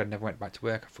 And I wish I'd never went back to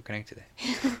work. I fucking hated it.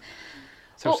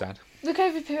 So sad. The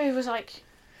COVID period was like...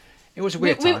 It was a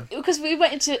weird time. Because we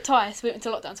went into it twice. We went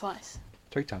into lockdown twice.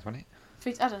 3 times, wasn't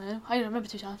it? I don't know. I only remember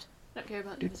 2 times. I don't care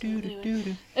about it.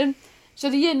 Anyway.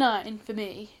 So the year 9, for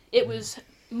me, it was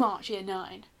March year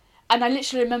 9. And I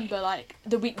literally remember, like,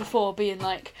 the week before being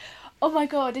like, oh my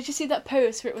god, did you see that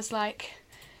post where it was like...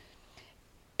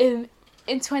 In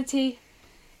 1818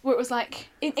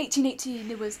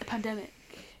 there was a pandemic.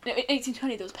 No, in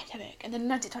 1820 there was a pandemic, and then in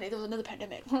 1920 there was another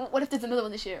pandemic. What if there's another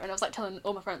one this year? And I was like telling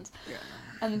all my friends. Yeah.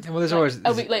 And well, there's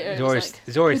a week later,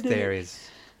 there's always theories.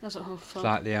 I was like, oh, fuck. It's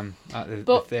like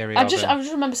the theory. I just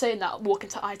remember saying that walking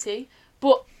to IT,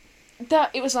 but that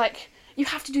it was like you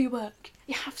have to do your work,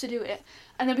 you have to do it,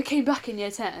 and then we came back in year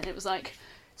 10, and it was like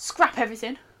scrap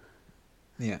everything.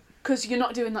 Yeah. Because you're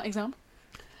not doing that exam.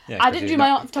 Yeah, I didn't do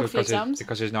my art and photography exams.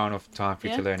 Because there's not enough time for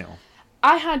you to learn it all.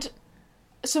 I had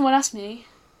someone ask me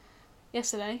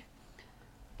yesterday,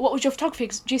 what was your photography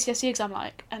GCSE exam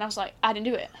like? And I was like, I didn't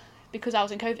do it because I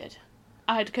was in COVID.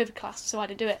 I had a COVID class, so I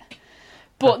didn't do it.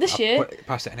 But this year...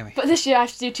 Passed it anyway. But this year I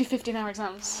have to do 2 15-hour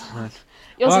exams. Right.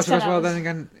 Well, then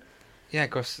again... Yeah,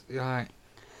 because, like...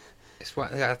 It's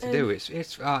what they have to do.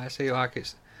 It's I say, like,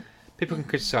 it's... People can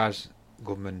criticise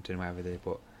government and whatever they do,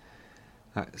 but...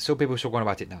 Like, some people are still going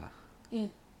about it now. Yeah.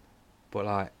 But,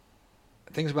 like...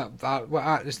 Things about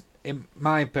that... just in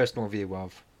my personal view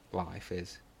of life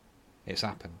is... It's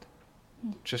happened.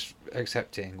 Just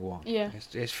accept it and go on. Yeah.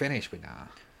 It's finished with now.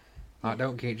 Like,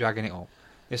 don't keep dragging it up.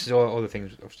 This is all other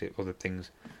things, obviously, other things,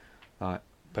 like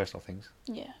personal things.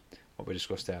 Yeah. what we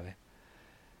discussed earlier.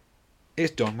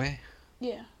 It's done with.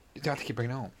 Yeah. You don't have to keep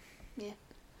bringing it on. Yeah.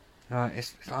 Like,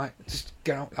 it's like, just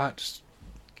get on, like, just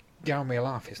get on with your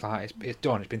life. It's like, it's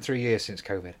done. It's been 3 years since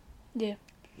COVID. Yeah.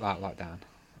 Like lockdown.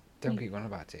 Don't keep on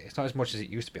about it. It's not as much as it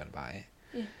used to be on about it.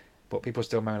 Yeah. But people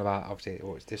still moan about, obviously,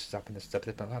 this has happened, this has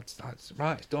happened. But that's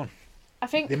right, it's done. I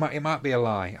think It might be a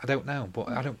lie. I don't know, but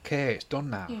I don't care. It's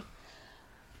done now. Yeah.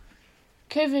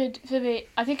 COVID, for me,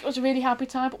 I think it was a really happy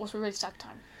time, but also a really sad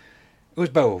time. It was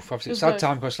both. Obviously, It was sad both.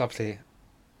 time because obviously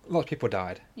lots of people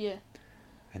died. Yeah.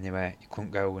 And you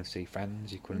couldn't go and see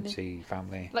friends. You couldn't see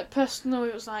family. Like, personally,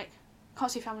 it was like,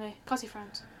 can't see family, can't see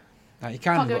friends. Like, you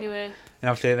Can't go but, anywhere. and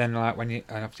obviously then like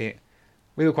obviously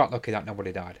we were quite lucky that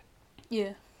nobody died.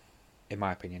 Yeah. In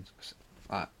my opinion, 'cause,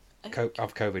 like Okay.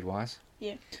 of COVID wise.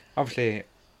 Yeah. Obviously,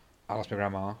 I lost my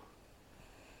grandma.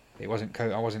 It wasn't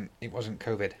It wasn't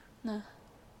COVID. No.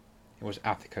 It was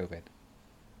after COVID.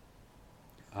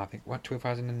 I think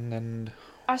 2000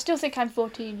 I still think I'm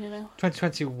 14, you know.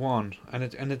 2021 and the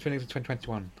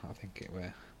 2021. I think it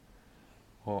were.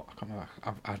 Or I can't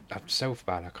remember. I'm so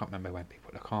bad. I can't remember when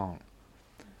people. I can't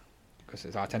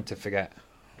because I tend to forget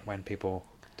when people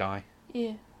die.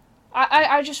 Yeah.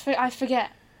 I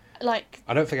forget, like...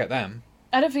 I don't forget them.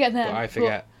 I don't forget them. But I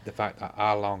forget the fact that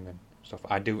how long and stuff.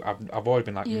 I do. I've always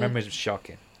been like memories are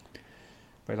shocking.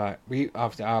 But like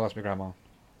obviously I lost my grandma.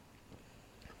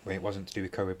 Well, it wasn't to do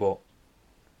with COVID, but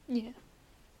Yeah.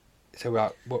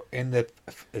 so but in the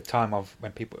time of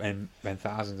when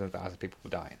thousands and thousands of people were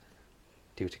dying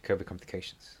due to COVID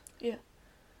complications. Yeah.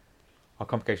 Or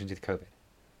complications due to COVID.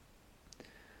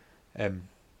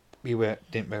 We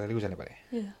didn't really lose anybody.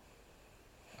 Yeah.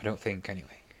 I don't think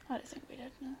anyway. I don't think we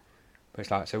did, no. But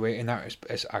it's like so we in that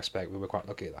aspect we were quite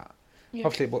lucky at that. Yeah.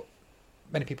 Obviously, but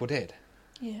many people did.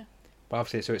 Yeah. But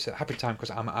obviously, so it's a happy time because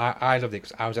I loved it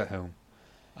because I was at home.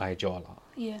 I enjoyed a lot.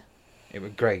 Yeah. It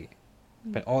was great.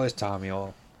 Spent all this time with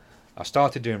y'all. I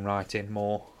started doing writing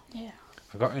more. Yeah.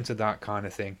 I got into that kind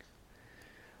of thing.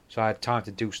 So I had time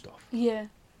to do stuff. Yeah.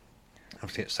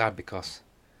 Obviously, it's sad because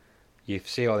you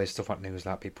see all this stuff on the news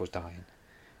like people's dying.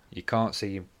 You can't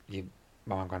see your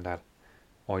mum and granddad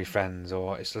or your friends,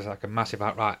 or it's just like a massive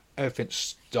right. Everything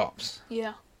stops.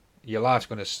 Yeah. Your life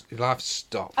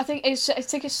stops. I think it's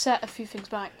set a few things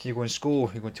back. You go in school,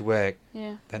 you go to work.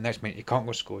 Yeah. Then next minute you can't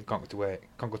go to school, you can't go to work, you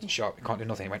can't go to the shop, you can't do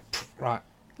nothing. You went right.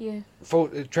 Yeah.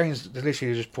 The trains, they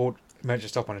literally just pulled emergency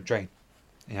stop on a train,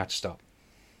 and you had to stop.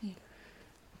 Yeah.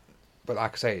 But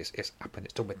like I say, it's happened.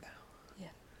 It's done with now. Yeah.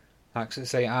 Like I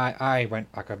say, I went,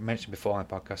 like I mentioned before on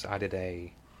the podcast, I did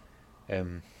a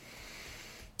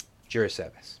jury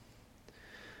service,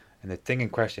 and the thing in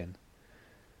question,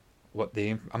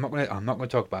 I'm not gonna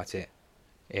talk about it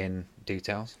in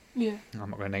details. Yeah. I'm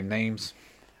not gonna name names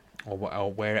or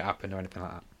where it happened or anything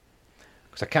like that,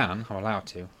 because I can, I'm allowed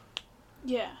to.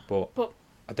 Yeah. But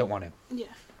I don't want to. Yeah.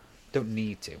 Don't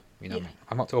need to. You know what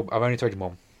I Yeah. mean? I've only told your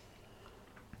mum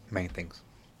main things.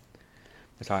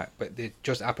 It's like, but it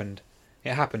just happened.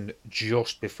 It happened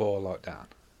just before lockdown.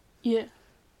 Yeah.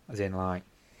 As in, like,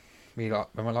 when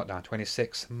we locked down,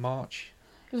 26th March.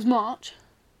 It was March.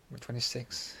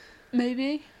 26th.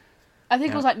 Maybe. I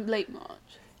think it was like late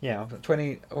March. Yeah,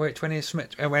 20. Wait, 20.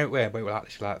 Where we were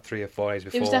actually like 3 or 4 days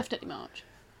before. It was definitely March.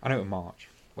 I know it was March,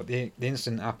 but the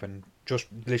incident happened just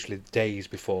literally days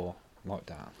before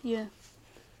lockdown. Yeah.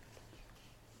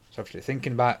 So obviously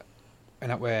thinking back,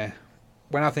 and that way,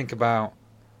 when I think about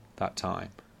that time,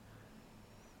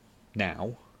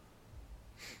 now,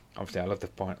 obviously I love the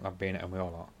point of being at home with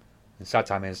all lot. The sad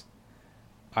time is,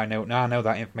 I know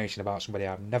that information about somebody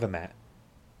I've never met,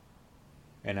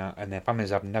 and their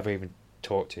families I've never even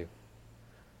talked to,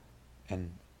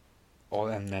 and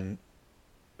then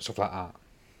stuff like that.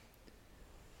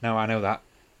 Now I know that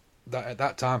at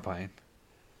that time point,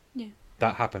 yeah,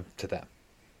 that happened to them.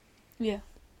 Yeah.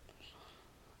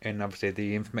 And obviously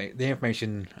the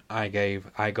information I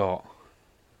got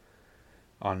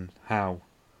on how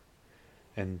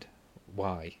and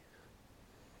why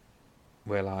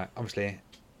were like obviously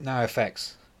now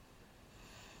affects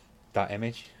that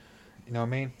image. You know what I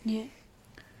mean? Yeah.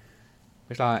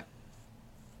 It's like,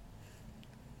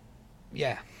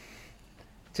 yeah,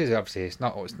 it is obviously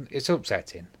it's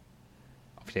upsetting.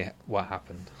 Obviously, what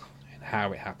happened and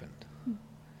how it happened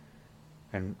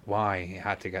and why it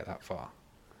had to get that far.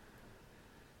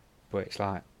 But it's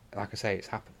like I say, it's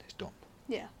happened. It's done.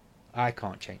 Yeah. I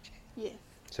can't change it. Yeah.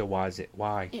 So why is it?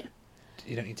 Why? Yeah.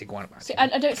 You don't need to go on about See, it.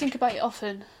 I don't think about it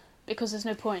often because there's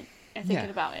no point in thinking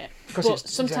about it. But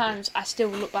sometimes I still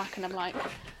look back and I'm like,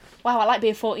 wow, I like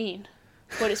being 14.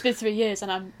 But it's been 3 years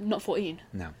and I'm not 14.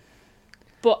 No.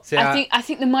 But See, I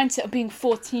think the mindset of being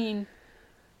 14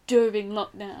 during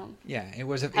lockdown. Yeah, it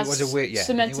was a weird. Yeah,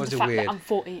 cemented it was the a fact weird. that I'm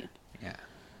 14. Yeah,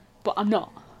 but I'm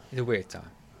not. it's a weird time.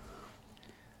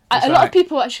 A lot of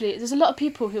people actually. There's a lot of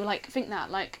people who like think that.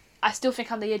 Like, I still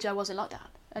think I'm the age I was in lockdown,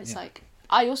 and it's like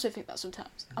I also think that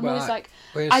sometimes. I'm always like,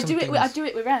 I do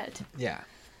it with Red. Yeah.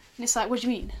 And it's like, what do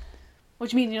you mean? What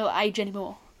do you mean you're not that age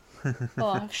anymore? Oh,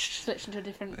 I've switched into a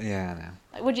different. Yeah,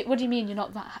 I know. Like, what do you mean you're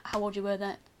not that? How old you were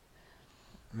then?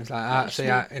 It's like actually,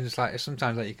 and it's like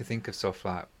sometimes like you can think of stuff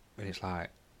like when it's like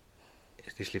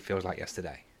it literally feels like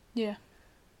yesterday. Yeah.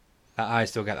 I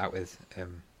still get that with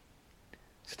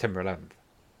September 11th.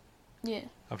 Yeah.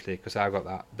 Obviously, because I've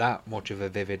got that much of a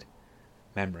vivid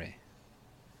memory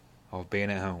of being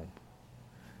at home.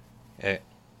 And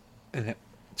the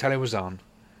telly was on.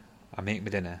 I'm eating my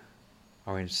dinner.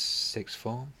 I was in sixth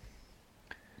form.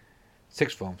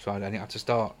 So I didn't have to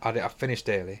start. I finished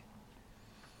early.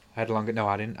 I had a longer. No,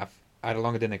 I didn't. I had a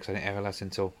longer dinner because I didn't have a lesson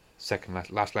until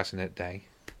last lesson of the day.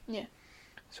 Yeah.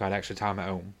 So I had extra time at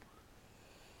home.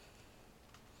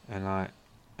 And I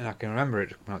can remember it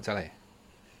coming on telly,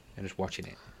 and just watching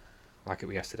it, like it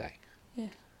was yesterday. Yeah.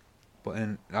 But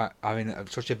then I mean,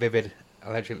 such a vivid,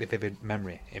 allegedly vivid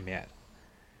memory in my head,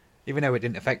 even though it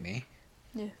didn't affect me.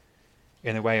 Yeah.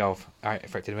 In a way of it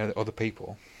affected other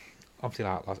people,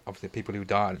 obviously people who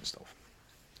died and stuff.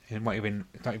 It's not even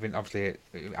obviously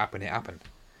it happened,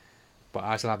 but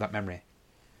I still have that memory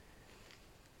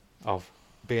of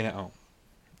being at home,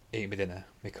 eating my dinner,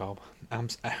 my cob,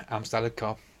 salad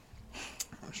cob,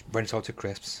 red salted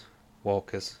crisps,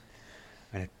 Walkers,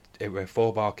 and it were a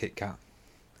 4-bar Kit Kat,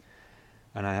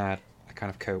 and I had a can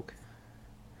of Coke.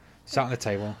 Sat on the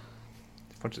table.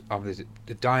 Of the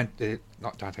table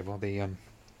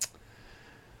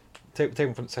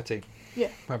in front of the settee. Yeah.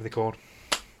 Whatever they're called.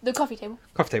 The coffee table.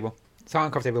 Coffee table. Sat on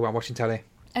the coffee table while watching telly.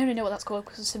 I only know what that's called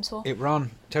because of Sims 4. It were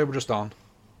on. Telly were just on.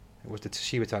 It was the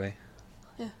Toshiba telly.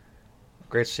 Yeah.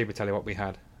 Great Toshiba telly, what we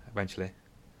had eventually.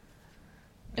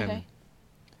 Okay.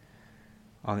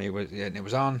 It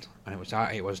was on, and it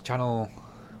was channel.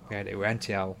 It was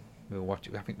NTL. We were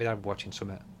watching. I think we were watching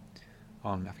something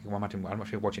on. I think I'm not sure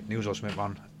if we were watching news or something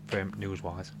on for news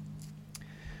wise.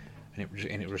 And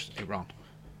it was on.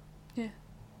 Yeah.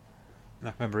 And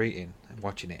I remember eating and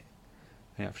watching it.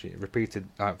 And actually repeated,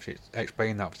 actually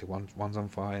explained that obviously one's on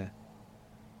fire.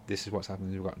 This is what's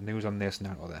happening. We've got news on this and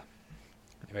that or there.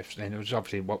 And it was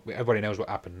obviously everybody knows what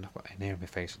happened. I've got an ear in my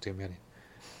face until me.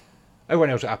 Everyone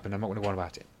knows what happened. I'm not going to go on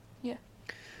about it. Yeah.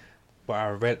 But I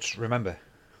remember,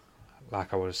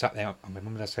 like I was sat there on my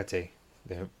mum and dad's settee,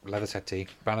 the leather settee,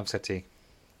 brown leather settee,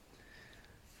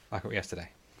 like it was yesterday.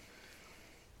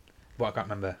 But I can't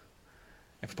remember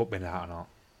if I put me in that or not.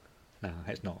 No,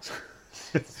 it's not.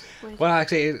 Well,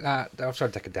 actually, I've tried to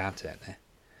take it down to it there.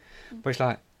 But it's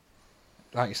like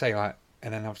you say,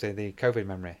 and then obviously the COVID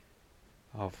memory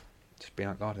of just being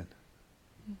out garden.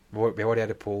 We already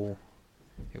had a pool.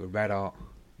 It was red hot.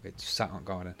 We just sat on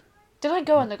garden. Did I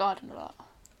go in the garden a lot?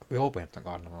 We all went to the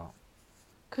garden a lot.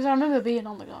 Because I remember being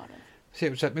on the garden. See,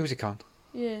 it was at music on.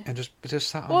 Yeah. And just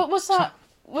sat on. What was that?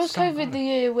 Was sat COVID on the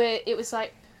year where it was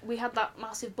like we had that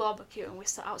massive barbecue and we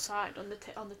sat outside on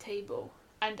the table,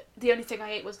 and the only thing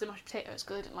I ate was the mashed potatoes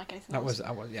because I didn't like anything else.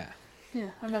 That was yeah. Yeah,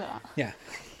 I remember that. Yeah.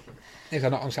 Yes,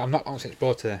 I'm not long since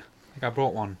brought I think I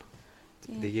brought one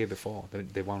the year before.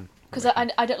 The one. Because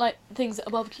I don't like things that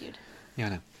are barbecued. Yeah, I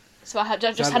know. So I had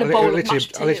just had a bowl of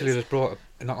mashed potatoes. I literally just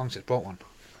not long since brought one.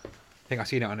 I think I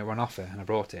seen it on an offer and I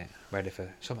brought it ready for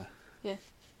summer. Yeah.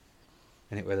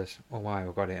 And it was why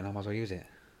we got it and I might as well use it.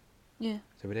 Yeah.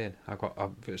 So we did. I got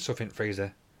stuff in the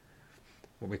freezer.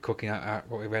 What we're cooking out,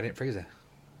 what we had in the freezer.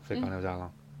 For God knows how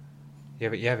long. You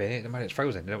have it. It's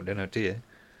frozen. You don't know, do you?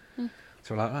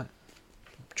 So we're like, right,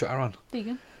 chuck her on.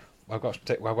 Vegan. I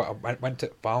went to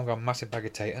the farm, got a massive bag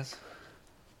of taters.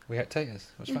 We had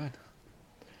taters. It was fine.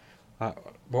 I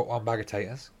bought one bag of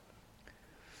taters.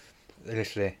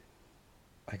 Literally,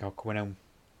 I think I was coming home.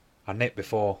 I nipped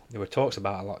before there were talks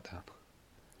about a lockdown.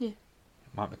 Yeah.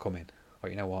 Might be coming,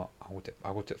 but you know what?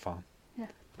 I go to the farm. Yeah.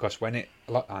 Because when a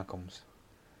lockdown comes,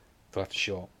 they'll have to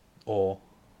short or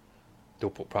they'll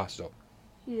put prices up.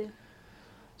 Yeah.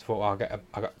 So I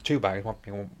got 2 bags.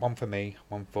 One for me,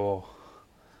 one for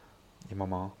your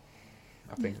mama,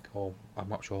 I think, or I'm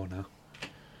not sure now.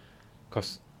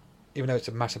 Because even though it's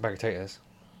a massive bag of taters,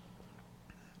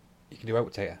 you can do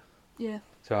oat tater. Yeah.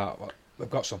 So we've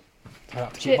got some.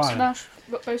 Chips, mash,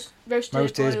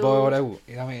 roasted, boiled oat.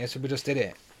 You know what I mean? So we just did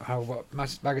it. What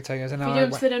massive bag of taters, and if you do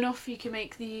them thin enough, you can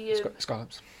make the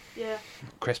scallops. Yeah.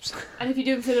 Crisps. And if you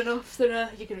do them thin enough, then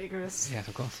you can make grits. Yes,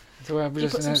 of course. So we you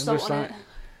just put some salt on it.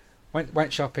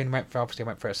 Went shopping. Went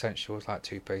for essentials like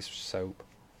toothpaste, soap,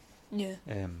 Yeah.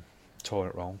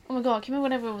 Toilet roll. Oh my god, can you remember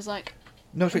when everyone was like...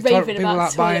 No, it's raving people about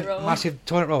like toilet buying roll. massive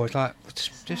toilet roll. It's like,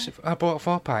 I bought a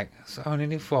 4-pack. So I only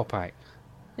need 4-pack.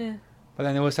 Yeah. But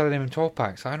then they were selling them in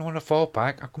 12-packs. I don't want a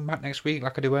 4-pack. I'll come back next week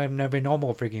like I do every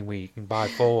normal frigging week and buy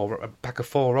 4, or a pack of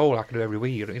 4 roll like I do every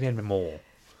week. I don't need any more.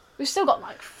 We've still got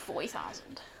like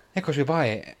 40,000. Yeah, because we buy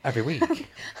it every week.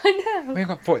 I know. We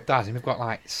haven't got 40,000, we've got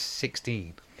like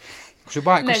 16. Because we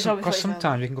buy it No, because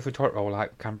sometimes we can go for toilet roll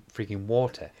like freaking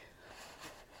water.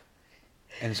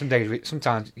 And some days,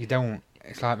 sometimes you don't.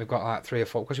 It's like we've got like 3 or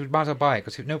 4. Because we might as well buy it.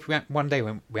 Because one day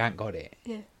when we ain't got it.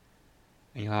 Yeah.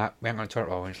 And you're like, we ain't got a toilet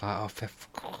roll. And it's like, oh,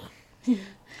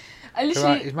 I literally, so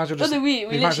like, you might as well just, the week,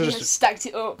 we literally just stacked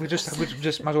it up. We just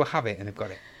might as well have it and they've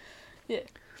got it. Yeah.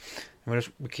 And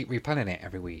we keep replanning it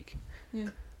every week. Yeah.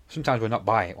 Sometimes we'll not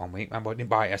buy it one week. I didn't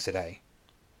buy it yesterday.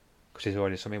 Because there's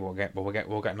already something we'll get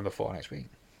another 4 next week.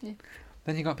 Yeah.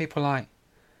 Then you got people like,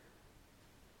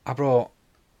 I brought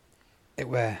it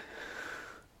where,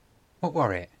 what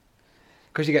were it?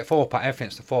 Because you get 4-pack,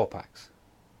 everything's the 4-packs.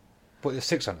 But there's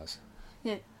 6 on us.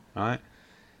 Yeah. Right?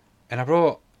 And I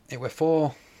brought it with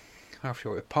 4, I'm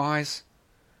sure with pies,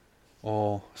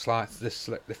 or the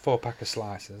 4-pack of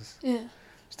slices. Yeah.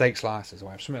 Steak slices or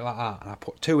whatever, something like that. And I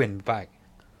put 2 in the bag.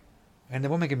 And the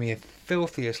woman gave me a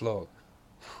filthiest look.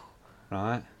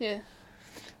 Right? Yeah.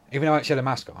 Even though she had a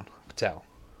mask on, I could tell.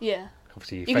 Yeah.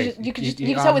 Obviously, You could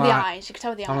tell with the eyes. You could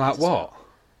tell with the eyes. I'm like, what?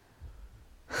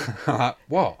 I'm like,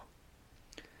 what?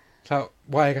 So,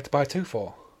 why you got to buy 2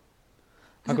 for?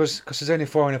 I goes, because there's only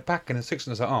 4 in a pack and the 6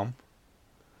 of us at home.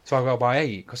 So I've got to buy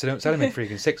 8, because they don't sell them in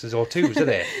freaking 6s or 2s, do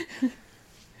they?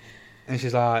 And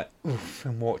she's like, oof,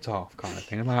 and walked off, kind of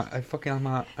thing. I'm like, I'm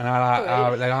like, and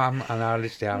I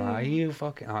literally, I'm like, are you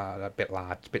fucking, a bit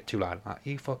loud, it's a bit too loud. I'm like, are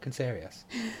you fucking serious?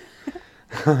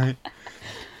 I'm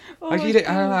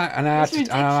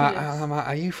like,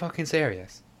 are you fucking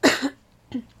serious? And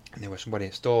there was somebody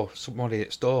at store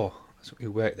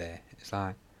who worked there. It's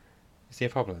like, is there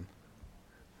a problem?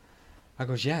 I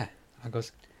goes, yeah. I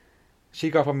goes, she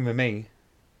got a problem with me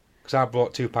because I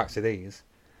brought 2 packs of these.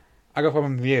 I got a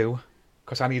problem with you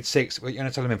because I need 6, but you're going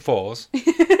to tell them in 4s.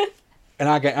 and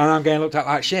I'm getting looked at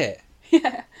like shit.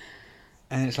 Yeah.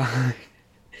 And it's like,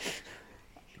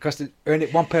 because only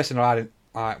one person allowed,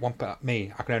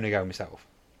 me, I can only go myself.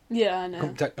 Yeah, I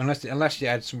know. Unless you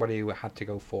had somebody who had to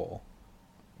go for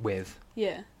with.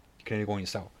 Yeah. You can only go on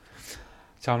yourself.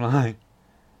 So I'm like,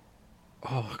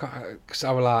 oh, God. So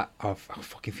I was like, I'm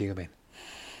fucking fuming.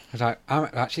 I was like,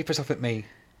 she pissed off at me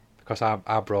because I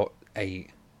brought 8.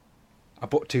 I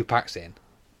put 2 packs in.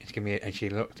 And she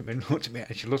looked at me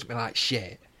like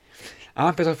shit.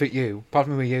 I'm pissed off at you,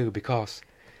 problem with you, because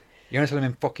you're only telling me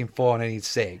in fucking 4 and I need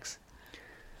 6.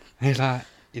 And he's like,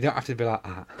 you don't have to be like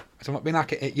that. So I'm not being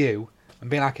like it at you. I'm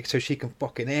being like it so she can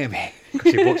fucking hear me.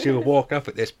 Because she will walk up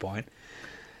at this point.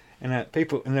 And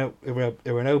people, there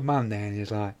were an old man there, and he's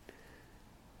like,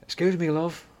 excuse me,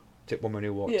 love. Tip woman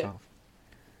who walked off.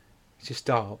 She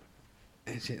stopped,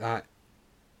 and he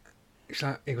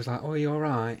was like, oh, are you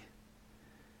alright?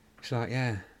 She's like,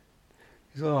 yeah.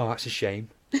 He's like, oh, that's a shame.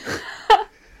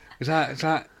 it's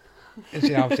like, and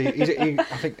she obviously,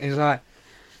 I think he's like,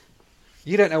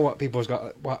 you don't know what people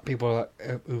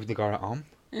who they got it on.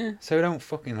 Yeah. So don't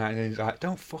fucking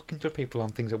don't fucking judge people on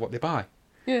things of what they buy.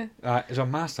 Yeah. It's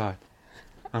on my side.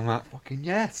 I'm like, fucking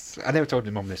yes. I never told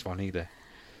his mum this one either.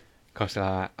 Because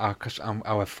I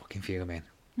was fucking fuming.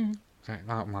 Mm. So,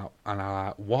 and I'm like,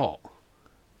 what?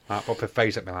 Like, put her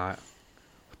face at me like,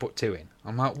 I put 2 in.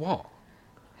 I'm like, what?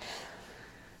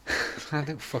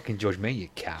 Don't fucking judge me, you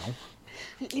cow.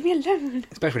 Leave me alone.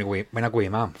 Especially when I go with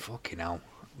your mum. Fucking hell.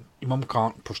 Your mum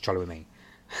can't push trolley with me.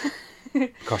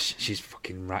 Because she's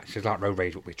fucking right. She's like road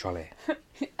rage up with trolley.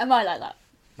 Am I like that?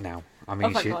 No. I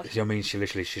mean, she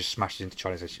literally smashes into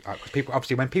trolleys. Because people,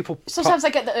 obviously, when people... Sometimes I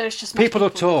get the urge to smash people will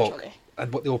talk, trolley.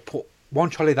 but they'll put one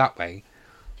trolley that way,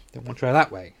 then one trolley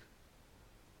that way.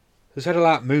 So instead of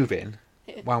like moving,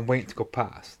 while I'm waiting to go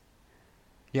past,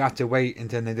 you have to wait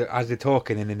until as they're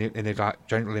talking and they like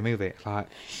gently move it. It's like,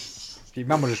 your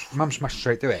mum smashed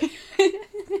straight through it.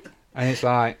 And it's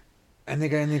like, and they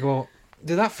go,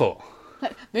 do that for?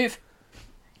 Like, move.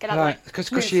 Get out of the way. Because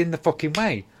she's in the fucking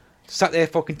way. Sat there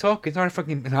fucking talking. It's not a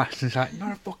fucking... It's like,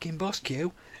 not a fucking bus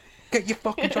queue. Get your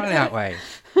fucking trolley that way.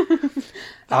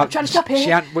 I'm trying to stop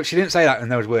here. She didn't say that in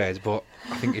those words, but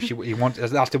I think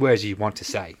if that's the words you want to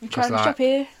say. I'm trying to stop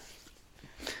here.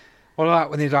 Well, like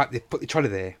when they put the trolley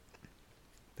there,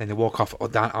 then they walk off or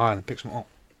down aisle and pick something up.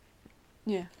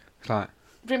 Yeah. It's like,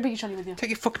 bring your trolley with you.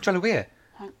 Take your fucking trolley with you.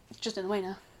 It's just in the way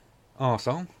now. Oh,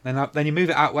 so then you move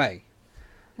it out way.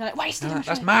 They're like, why are you stealing my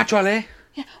trolley? That's my trolley.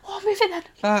 Yeah. Oh, move it then.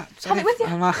 Have it with you.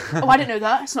 Oh, I didn't know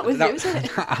that. It's not with you, is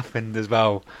it? That happened as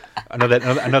well.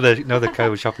 Another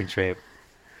COVID shopping trip.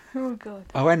 Oh God.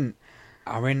 I went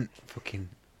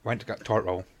to get toilet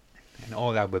roll, and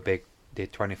all that were big.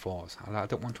 Did 24s. I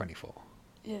don't want 24.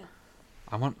 Yeah.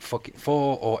 I want fucking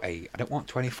 4 or 8. I don't want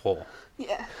 24.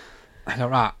 Yeah. And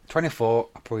alright, 24.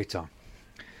 I put it on.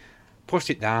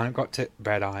 Pushed it down. Got to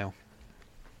bread aisle,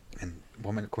 and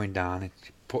woman coming down. And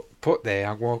she put there.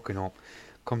 I'm walking up,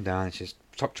 come down, and she's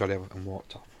top trolley and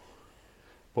walked off.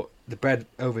 But the bread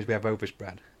we have Overs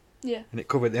bread. Yeah. And it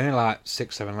covered. There only like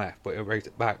 6, 7 left, but it raised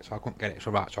it back, so I couldn't get it.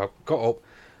 So I got up,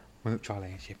 went up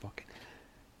trolley, and she fucking.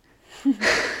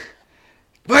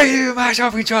 Where are you, my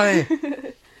shopping trolley?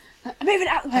 I'm moving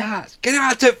out of the way. Get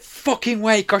out of the fucking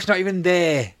way, cause it's not even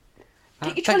there.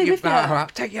 Take your trolley with you.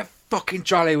 Take your fucking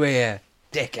trolley with you,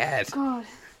 dickhead. God.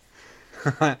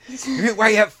 You where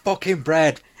your fucking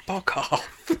bread. Fuck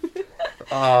off.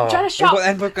 Oh. Trying to shop.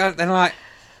 But then like,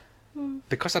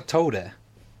 because I told her,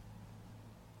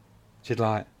 she'd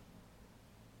like,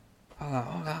 you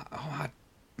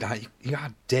how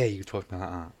dare you talk to me like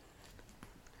that?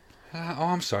 Oh,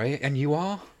 I'm sorry, and you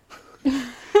are?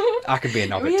 I can be a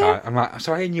knob at times. I'm like, I'm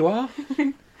sorry, and you are?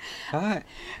 Alright.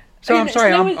 So I'm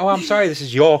sorry, I'm sorry, this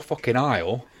is your fucking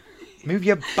aisle. Move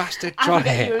your bastard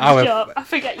trolley. I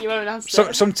forget your own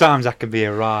answer. Sometimes I can be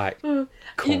a right. You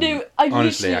know,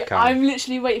 Honestly, I can't. I'm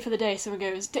literally waiting for the day someone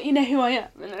goes, don't you know who I am?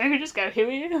 And I can just go, who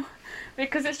are you?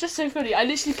 Because it's just so funny. I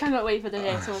literally cannot wait for the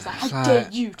day someone's like, how dare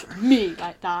you to me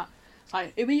like that? It's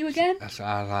like, who are you again? That's what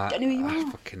I like. Don't know who you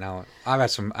are. Fucking hell. I've had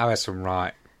some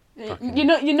right. You're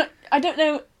not. I don't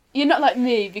know. You're not like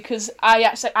me because I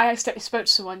accidentally spoke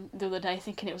to someone the other day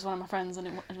thinking it was one of my friends and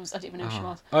I didn't even know who she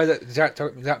was. Oh, is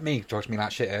that me talking to me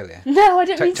like shit earlier? No, I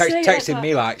didn't mean to say it. Texting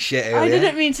me like shit earlier. I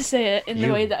didn't mean to say it in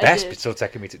the way that I did. You best be still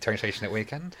taking me to train station at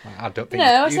weekend. I don't think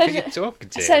no, you think you're talking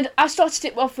to. I said I started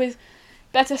it off with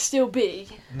better still be.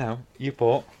 No, you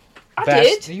put. I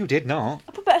did. You did not.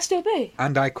 I put better still be.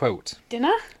 And I quote. Didn't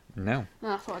I? No.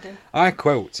 No, I thought I did. I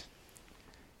quote.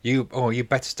 You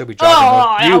better still be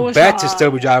driving. You better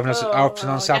still be driving us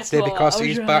on Saturday because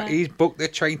he's booked the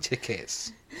train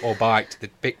tickets or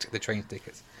picked the train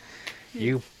tickets.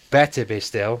 You better be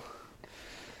still.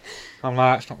 I'm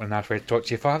like, it's not a nice way to talk to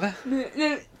your father.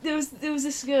 No, there was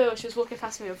this girl. She was walking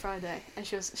past me on Friday, and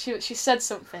she said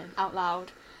something out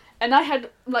loud, and I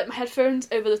had like my headphones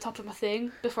over the top of my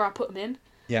thing before I put them in.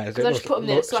 Yeah, because I just put them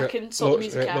in so I can sort the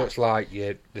music out. It looks like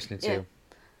you're listening to. Yeah.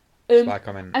 Like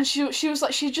I'm in. And she was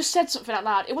like, she just said something out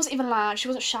loud. It wasn't even loud. She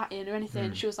wasn't shouting or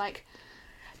anything. She was like,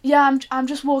 "Yeah, I'm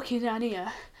just walking down here,"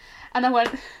 and I went,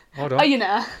 "Hold on, oh, you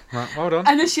know." Right, hold on.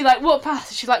 And then she like walked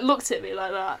past. She like looked at me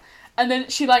like that, and then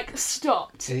she like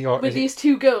stopped with these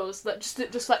two girls that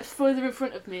just like further in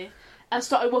front of me, and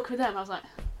started walking with them. I was like,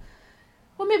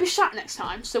 well, maybe shout next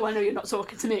time, so I know you're not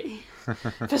talking to me,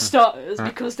 for starters,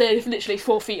 because they're literally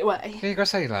 4 feet away. Yeah, you gotta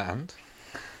say that, and.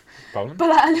 Problem. But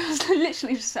like, and it was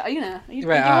literally just you know.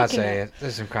 I'd say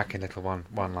there's some cracking little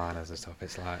one-liners and stuff.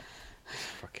 It's like,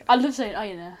 fucking. I love saying,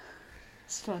 you know,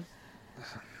 it's fun.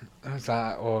 Is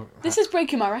that or? This is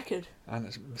breaking my record. And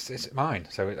it's mine,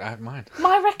 so I have mine.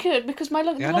 My record because the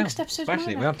longest episode.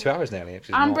 Actually, we're on 2 hours nearly.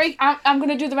 I'm going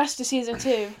to do the rest of season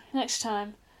 2 next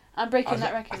time. I'm breaking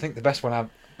that record. I think the best one,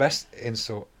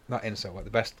 not insult, but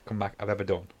the best comeback I've ever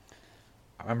done.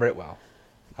 I remember it well.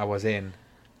 I was in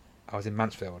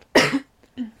Mansfield.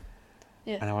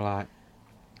 Yeah. And I was like,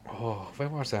 where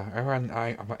was I? I'm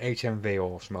at HMV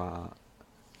or something like that.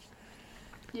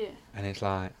 Yeah. And it's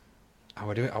like, I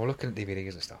was looking at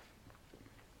DVDs and stuff.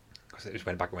 Because it was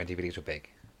when back when DVDs were big.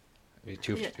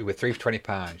 It were 3 for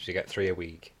 £20. You get 3 a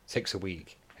week, 6 a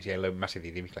week. You get a massive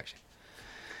DVD collection.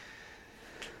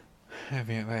 And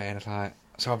it's like,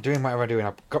 so I'm doing whatever I'm doing.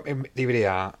 I've got my DVD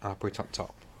out and I put it on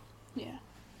top. Yeah.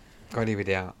 Got a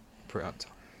DVD out, put it on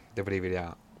top. Double DVD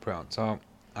out, put it on top,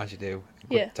 as you do.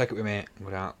 Take it with me and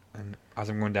go down. And as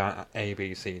I'm going down A,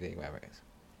 B, C, D, whatever it is.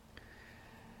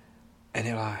 And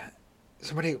it like,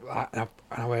 somebody, like, and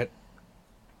I went,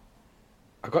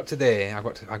 I got to there, I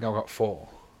got 4.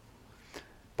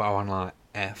 But I was on like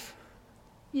F.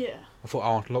 Yeah. I thought I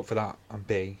want to look for that on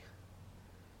B.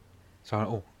 So I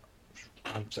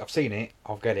went, I've seen it,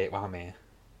 I'll get it while I'm here.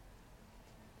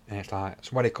 And it's like,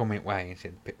 somebody come my way and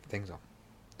said, pick things up.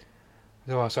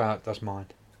 So I said, that's mine.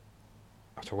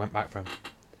 So I went back for him.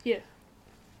 Yeah.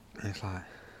 And it's like,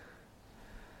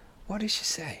 what did she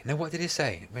say? No, what did he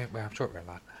say? Well, I'm sure it read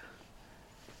that.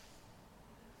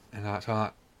 And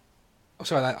so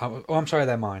I'm like, I'm sorry,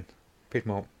 they're mine. Pick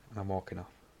them up, and I'm walking off.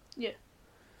 Yeah.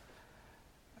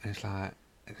 And it's like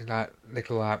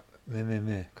little like,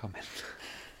 meh, comment.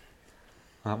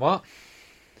 Like, what?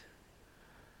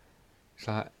 It's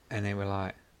like, and they were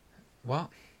like, what?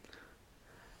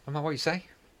 I'm like, what you say?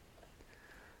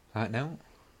 Like, no.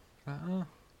 Like,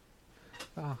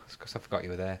 oh, it's because I forgot you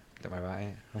were there. Don't worry about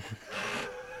it.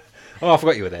 Oh, I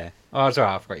forgot you were there. Oh, it's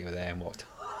alright, I forgot you were there and walked.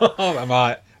 I'm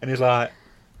like, and he's like,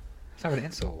 it's having an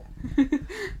insult.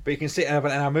 But you can see, and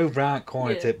I moved round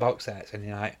corner to box sets, and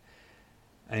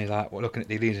he's like, well, looking at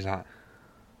the leads, he's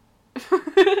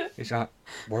like,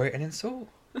 were it an insult?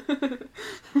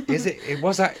 Is it?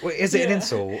 Is it an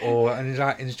insult, or? And he's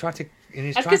like, and he's trying to. And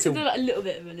he's I trying consider to, that a little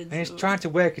bit of an insult. and he's trying to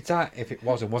work it out if it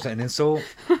wasn't an insult.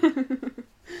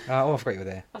 Oh, I forgot you were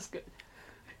there. That's good.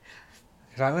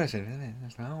 He's like, where is it?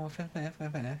 It's like, oh, I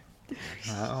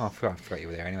forgot you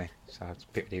were there anyway. So I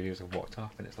just picked the videos and walked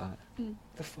off, and it's like,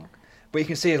 the fuck? But you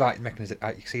can see like mechanism.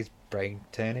 You can see his brain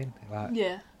turning. Like,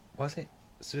 was it?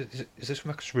 So is this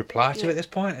a reply to it at this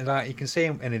point? And like you can see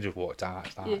him, and he just walked out.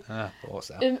 It's like, what's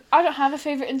that? I don't have a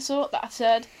favourite insult that I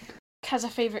said. Has a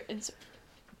favourite insult.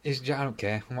 I don't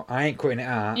care. I ain't cutting it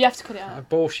out. You have to cut it out.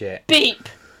 Bullshit. Beep.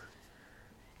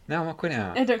 No, I'm not cutting it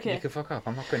out. I don't care. You can fuck off.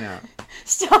 I'm not cutting it out.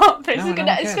 Stop. It's No, going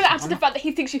to add to the fact that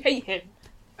he thinks you hate him.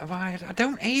 I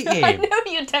don't hate him. I know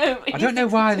you don't. I don't know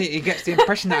why he gets the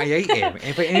impression that I hate him.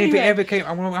 If it ever came,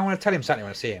 I want to tell him something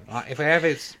when I see him. Like if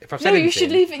I've said anything, you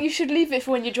should leave it. You should leave it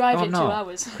for when you drive in 2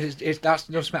 hours. Because that's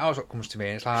something else that comes to me.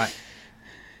 It's like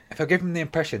if I give him the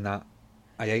impression that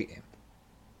I hate him,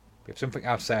 if something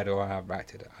I've said or I've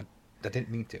acted, I didn't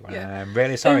mean to. And I'm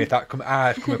really sorry if that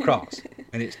has come across.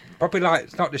 And it's probably like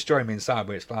it's not destroying me inside,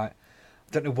 but it's like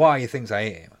I don't know why he thinks I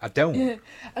hate him. I don't. Yeah,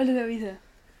 I don't know either.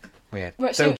 Weird.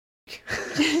 Right, so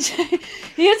here's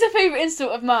a favourite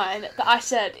insult of mine that I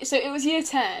said. So it was year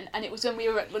 10, and it was when we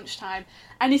were at lunchtime,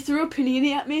 and he threw a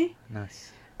panini at me.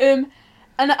 Nice. And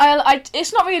I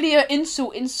it's not really an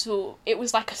insult. It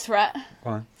was like a threat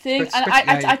thing,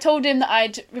 I told him that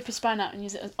I'd rip his spine out and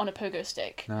use it on a pogo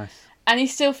stick. Nice. And he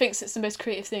still thinks it's the most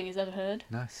creative thing he's ever heard.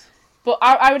 Nice. But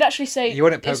I would actually say you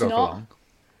wouldn't pogo it's for not. long.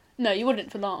 No, you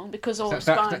wouldn't for long because all the That's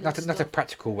spine. not a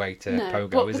practical way to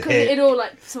pogo, but is because it? it all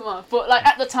like some off. But like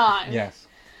at the time, yes.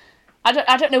 I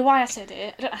don't know why I said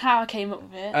it. I don't know how I came up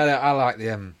with it. I like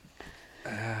the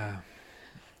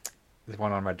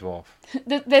one on Red Dwarf.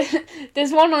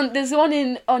 There's one on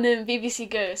BBC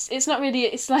Ghost. It's not really.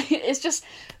 It's like it's just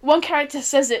one character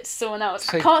says it to someone else.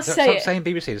 I can't say it. Stop saying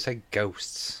BBC. Just say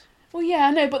ghosts. Well, yeah,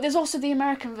 I know, but there's also the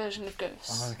American version of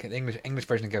Ghosts. Oh, okay, the English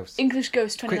version of Ghosts. English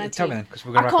Ghost 2019. Quick, tell me then, because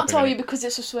we're going to I can't tell you because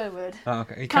it's a swear word. Oh,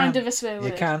 okay. Kind of a swear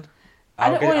word. You can.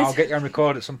 I'll get you on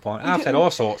record at some point. I've said all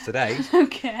sorts today.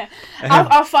 Okay.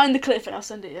 I'll find the clip and I'll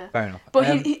send it, yeah. Fair enough. But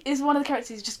he is one of the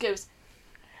characters who just goes...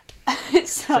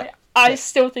 It's like, I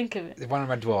still think of it. The one on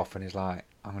Red Dwarf, and he's like,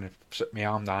 I'm going to put my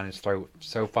arm down his throat,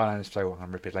 so far down his throat, I'm going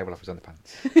to rip his label off his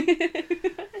underpants.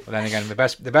 But then again, the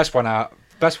best one I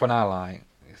like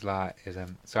is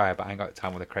sorry, but I ain't got the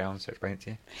time with the crayons to explain it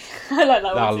to you. I like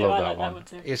that one too. I love I that like one. That one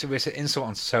too. It's an insult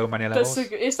on so many levels. That's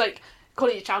so good. It's like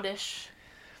calling you childish,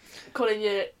 calling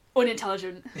you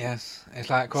unintelligent. Yes, it's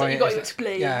like so you got to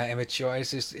explain. Yeah, immature. It's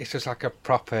just like a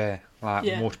proper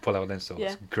multiple level insult.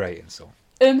 Yeah. It's a great insult.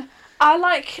 I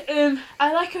like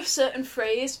a certain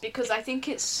phrase because I think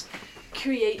it's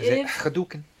creative. Is it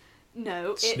Hadouken?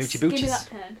 No, it's Snoochie give boochies. me that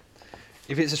pen.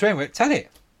 If it's a swearing word, tell it.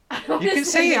 You can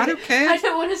say it. I don't care. I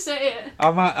don't want to say it.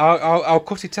 I'll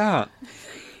cut it out.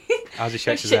 As he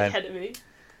shakes his head. At me.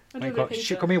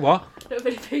 Come here, what? I don't have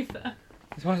any paper.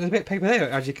 There's a bit of paper there,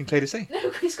 as you can clearly see. No,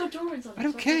 because it's got drawings on it. I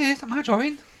don't care. It's not my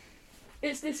drawing.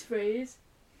 It's this phrase.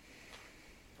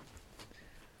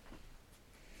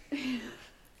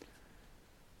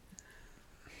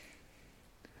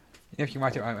 If you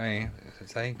write it right way,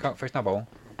 say, can't fish no ball.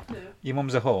 No. Your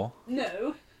mum's a whore.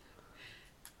 No.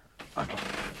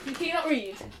 You cannot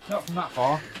read. Not from that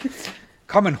far.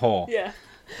 Common whore. Yeah.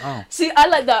 Oh. See, I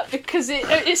like that because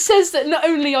it says that not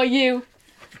only are you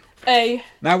a...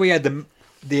 Now we had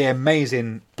the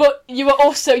amazing... But you're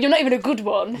not even a good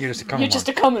one. You're just a common one. You're just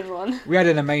a common one. We had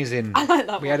an amazing... I like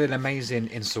that We had an amazing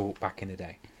insult back in the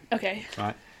day. Okay.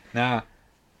 Right. Now,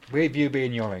 with you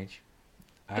being your age,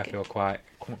 I feel quite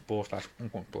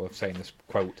uncomfortable of saying this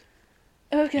quote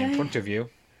in front of you,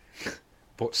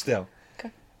 but still. Okay.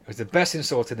 It was the best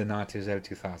insult in the 90s, early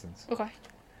 2000s. Okay.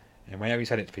 And whenever you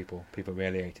said it to people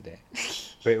really hated it.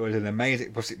 But it was an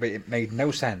amazing... But it made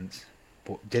no sense,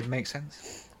 but did make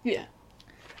sense. Yeah.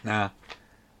 Now,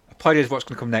 apologies for what's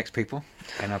going to come next, people.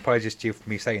 And apologies to you for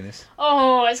me saying this.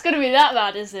 Oh, it's going to be that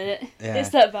bad, is it? Yeah. It's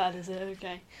that bad, is it?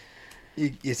 Okay.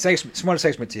 You say someone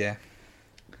say something to you,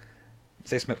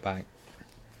 say something back,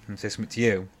 and say something to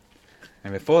you,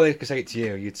 and before they could say it to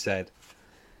you, you'd said,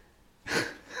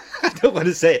 I don't want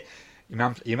to say it.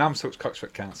 Your mum sucks cocks for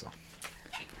council.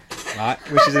 Right,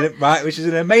 which is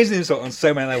an amazing insult on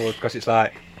so many levels because it's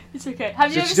like It's okay.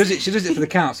 Have you she does it for the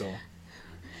council,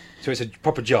 so it's a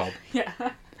proper job, Yeah.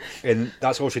 and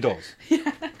that's all she does. Yeah. You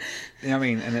know what I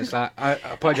mean? And it's like I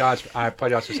apologise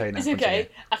for saying that. It's okay.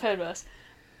 I've heard worse.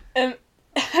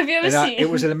 Have you ever seen? It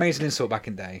was an amazing insult back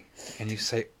in the day, and you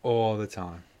say it all the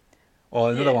time.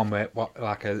 Or another one where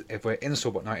if we're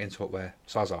insult but not insult, we're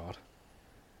sazard.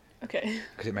 Okay.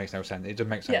 Because it makes no sense. It doesn't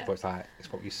make sense, but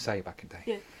it's what we used to say back in the day.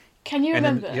 Yeah. Can you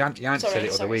remember? And you hadn't said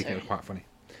it the other week, and it was quite funny.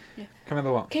 Yeah. Can you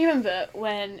remember what? Can you remember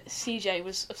when CJ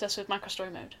was obsessed with micro story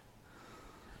mode?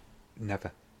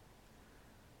 Never.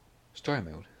 Story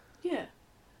mode? Yeah.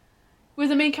 With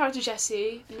the main character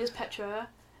Jesse, and there's Petra,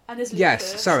 and there's Lucas.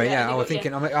 Yes, sorry, yeah. I was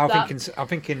thinking. I don't know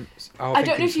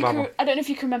if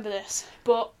you can remember this,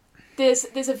 but there's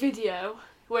a video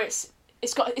where it's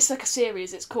like a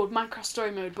series. It's called Minecraft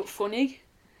Story Mode, but funny.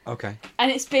 Okay.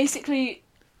 And it's basically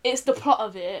the plot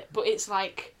of it, but it's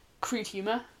like crude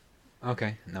humour.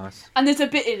 Okay, nice. And there's a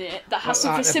bit in it that has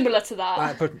something similar to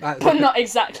that, but not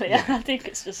exactly. Yeah. I think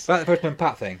it's just. Like the Postman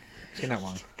Pat thing. Seen that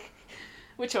one?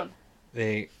 Which one?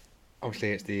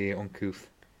 Obviously it's the uncouth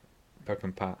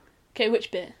Postman Pat. Okay, which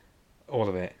bit? All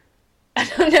of it.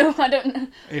 I don't know.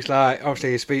 It's like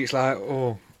obviously he speaks like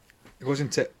he goes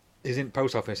into. He's in the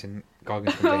post office and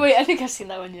Goggins comes in. Wait, I think I've seen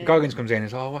that one. Yeah. Goggins comes in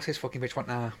and says, what's this fucking bitch want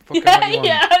now?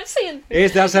 Yeah, I've seen.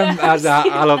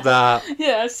 I love that.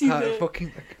 Yeah, I've seen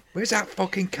that. Where's that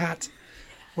fucking cat?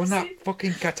 Wasn't that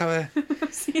fucking cat over?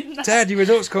 I've seen that. Ted, your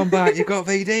results come back. You got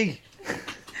VD.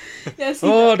 Yeah, I've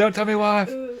seen that. Don't tell me why.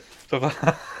 Stuff like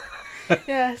that.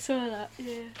 Yeah, I saw that.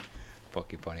 Yeah.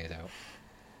 Fucking funny as hell.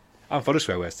 I'm full of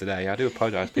swear words today. I do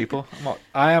apologise, people.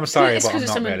 I am sorry, but I'm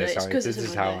not really sorry. This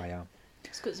is how I am.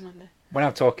 It's good as Monday. When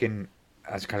I'm talking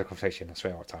as a kind of conversation, I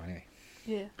swear all the time anyway.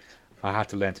 Yeah. I had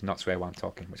to learn to not swear while I'm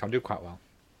talking, which I'm doing quite well.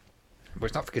 But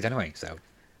it's not for kids anyway, so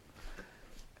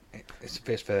it's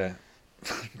for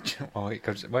it's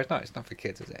not for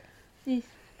kids, is it? Yeah.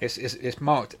 It's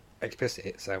marked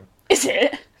explicit, so. Is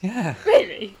it? Yeah.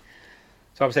 Really?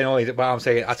 So I'm saying all these. Well, I'm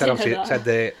saying I said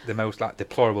the most like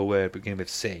deplorable word beginning with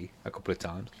C a couple of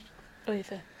times. Oh, yeah.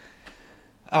 Fair.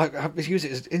 I use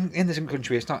it as, in this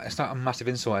country. It's not a massive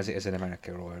insult as it is in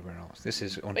America or wherever else. This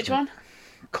is which one?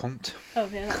 Cunt. Oh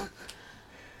yeah, that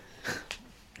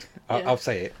one. I'll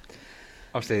say it.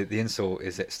 Obviously, the insult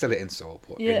is still an insult,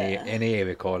 but in here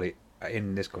we call it.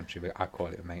 In this country, I call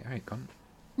it a mate. Hey, cunt.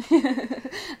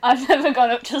 I've never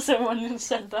gone up to someone and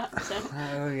said that. So.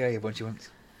 Oh yeah, you bunch of ones.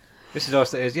 This is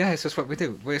also it's just what we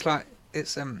do. But it's like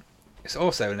it's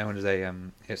also known as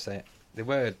the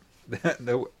word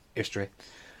the history.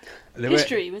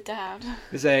 History with Dad.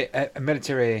 There's a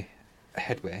military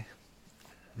headwear.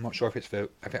 I'm not sure if it's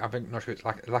not sure it's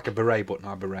like a beret, but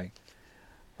not a beret.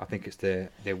 I think it's the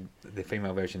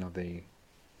female version of the.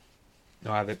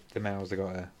 No, the males they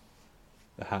got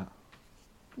a hat.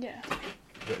 Yeah.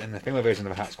 But then the female version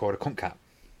of the hat's called a cunt cap.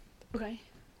 Okay.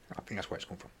 I think that's where it's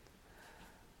come from.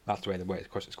 That's the way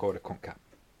it's called a cunt cap.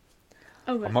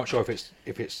 Oh, right. I'm not sure if it's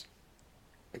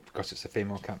because it's a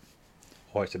female cap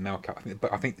or it's a male cap.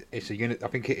 I think it's a unit. I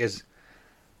think it is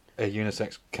a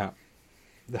unisex cap.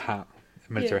 The hat,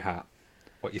 the military hat,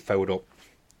 what you fold up.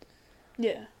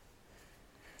 Yeah.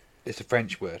 It's a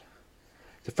French word.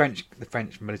 The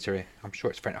French military. I'm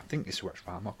sure it's French. I think this is what's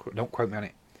right. Don't quote me on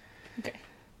it. Okay.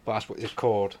 But that's what it's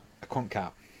called, a cunt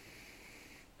cap.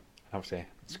 Obviously,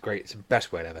 it's great. It's the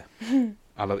best word ever.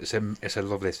 I love it. It's a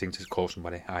lovely thing to call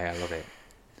somebody. I love it.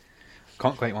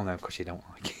 Can't quote one though because you don't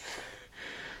like it.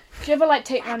 Do you ever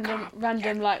take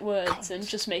random like words and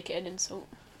just make it an insult?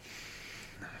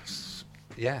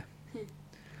 Yeah.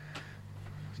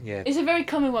 Yeah. It's a very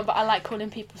common one, but I like calling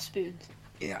people spoons.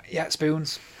 Yeah,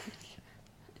 spoons.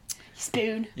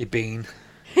 Spoon. You bean.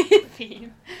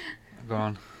 Bean. Go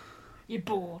on. You're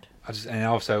bored. And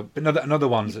also, another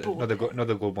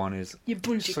good one is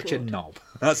you're such a knob.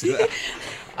 That's it.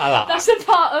 I like That's a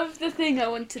part of the thing I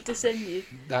wanted to send you.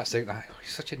 That's it. You're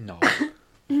such a knob.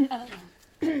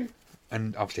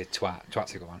 And obviously,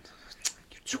 twat's a good one.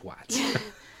 You twat.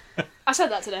 I said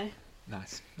that today.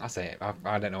 Nice. I say it.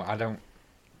 I don't know.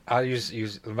 I use.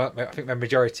 I think the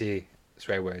majority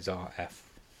swear words are F.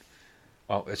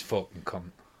 Well, it's fuck and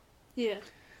cunt. Yeah.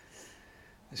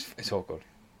 It's all good.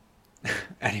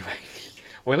 Anyway,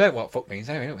 we learnt what fuck means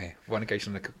anyway, don't we?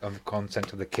 Fornication of the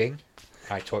consent of the king.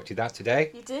 I taught you that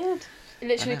today. You did.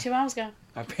 Literally 2 hours ago.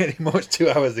 Pretty much 2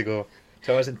 hours ago.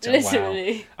 2 hours and 10.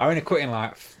 Literally. Wow. I only quit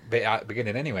in bit at the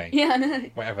beginning anyway. Yeah, I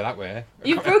know. Whatever that were.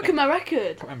 You've broken my record.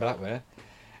 I can't remember that were.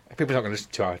 People are not going to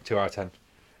listen to 2 hour 10.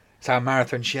 It's our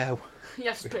marathon show. You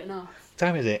have to split it off. What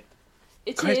time is it?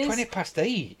 It It's is.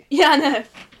 20:08. Yeah, I know.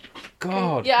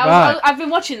 God. Yeah, right. I've been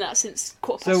watching that since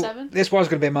 7:15. This was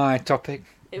going to be my topic.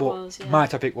 It but was, yeah. My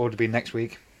topic would be next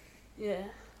week, Yeah.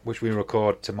 which we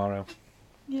record tomorrow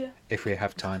Yeah. if we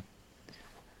have time.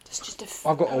 It's just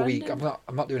I've got all week. random.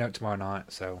 I'm not doing it tomorrow night,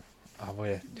 so I'll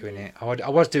be doing it. I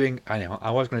was doing. I know.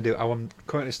 I was going to do. I'm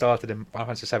currently started a Final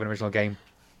Fantasy 7 original game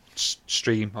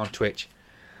stream on Twitch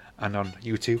and on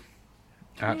YouTube.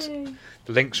 Yay.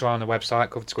 The links are on the website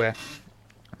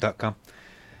coveredsquare.com.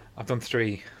 I've done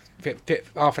 3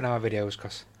 half an hour videos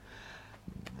because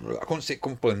I couldn't sit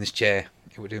comfortable in this chair.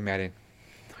 It would do me head in.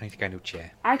 I need to get a new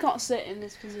chair. I can't sit in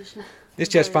this position. This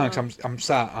chair's Very fine well. because I'm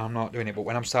sat. I'm not doing it. But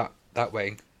when I'm sat that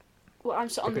way, Well, I'm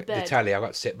sat on look the at the bed. telly. I've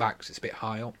got to sit back because it's a bit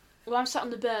high up. Well, I'm sat on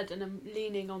the bed and I'm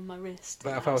leaning on my wrist.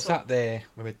 But if I was sat there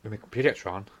with my projector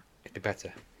on, it'd be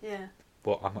better. Yeah.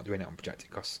 But I'm not doing it on projector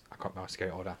because I can't manage to get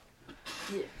it all down.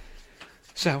 Yeah.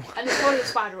 So And there's probably a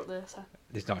spider up there, so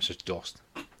it's not just dust.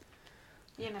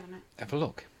 you never know. Have a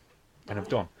look. And I've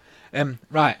done.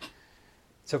 Right.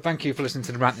 So thank you for listening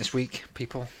to the rant this week,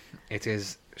 people. It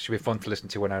should be fun to listen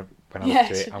to when I Yeah, listen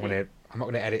to it. should I'm not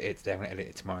gonna edit it today. I'm gonna edit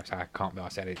it tomorrow, so I can't be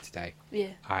asked to edit it today. Yeah.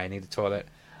 I need a toilet.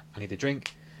 I need a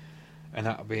drink, and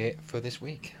that'll be it for this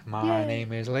week. My Yay.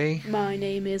 name is Lee. My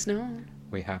name is Norm.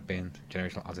 We have been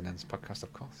Generational Odds and Ends podcast,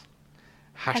 of course.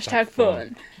 Hashtag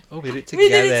fun. Oh, we did it We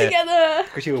together. did it together.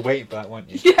 Because you were waiting for that, weren't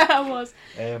you? Yeah, I was.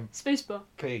 Um, Spacebar.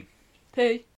 P. P.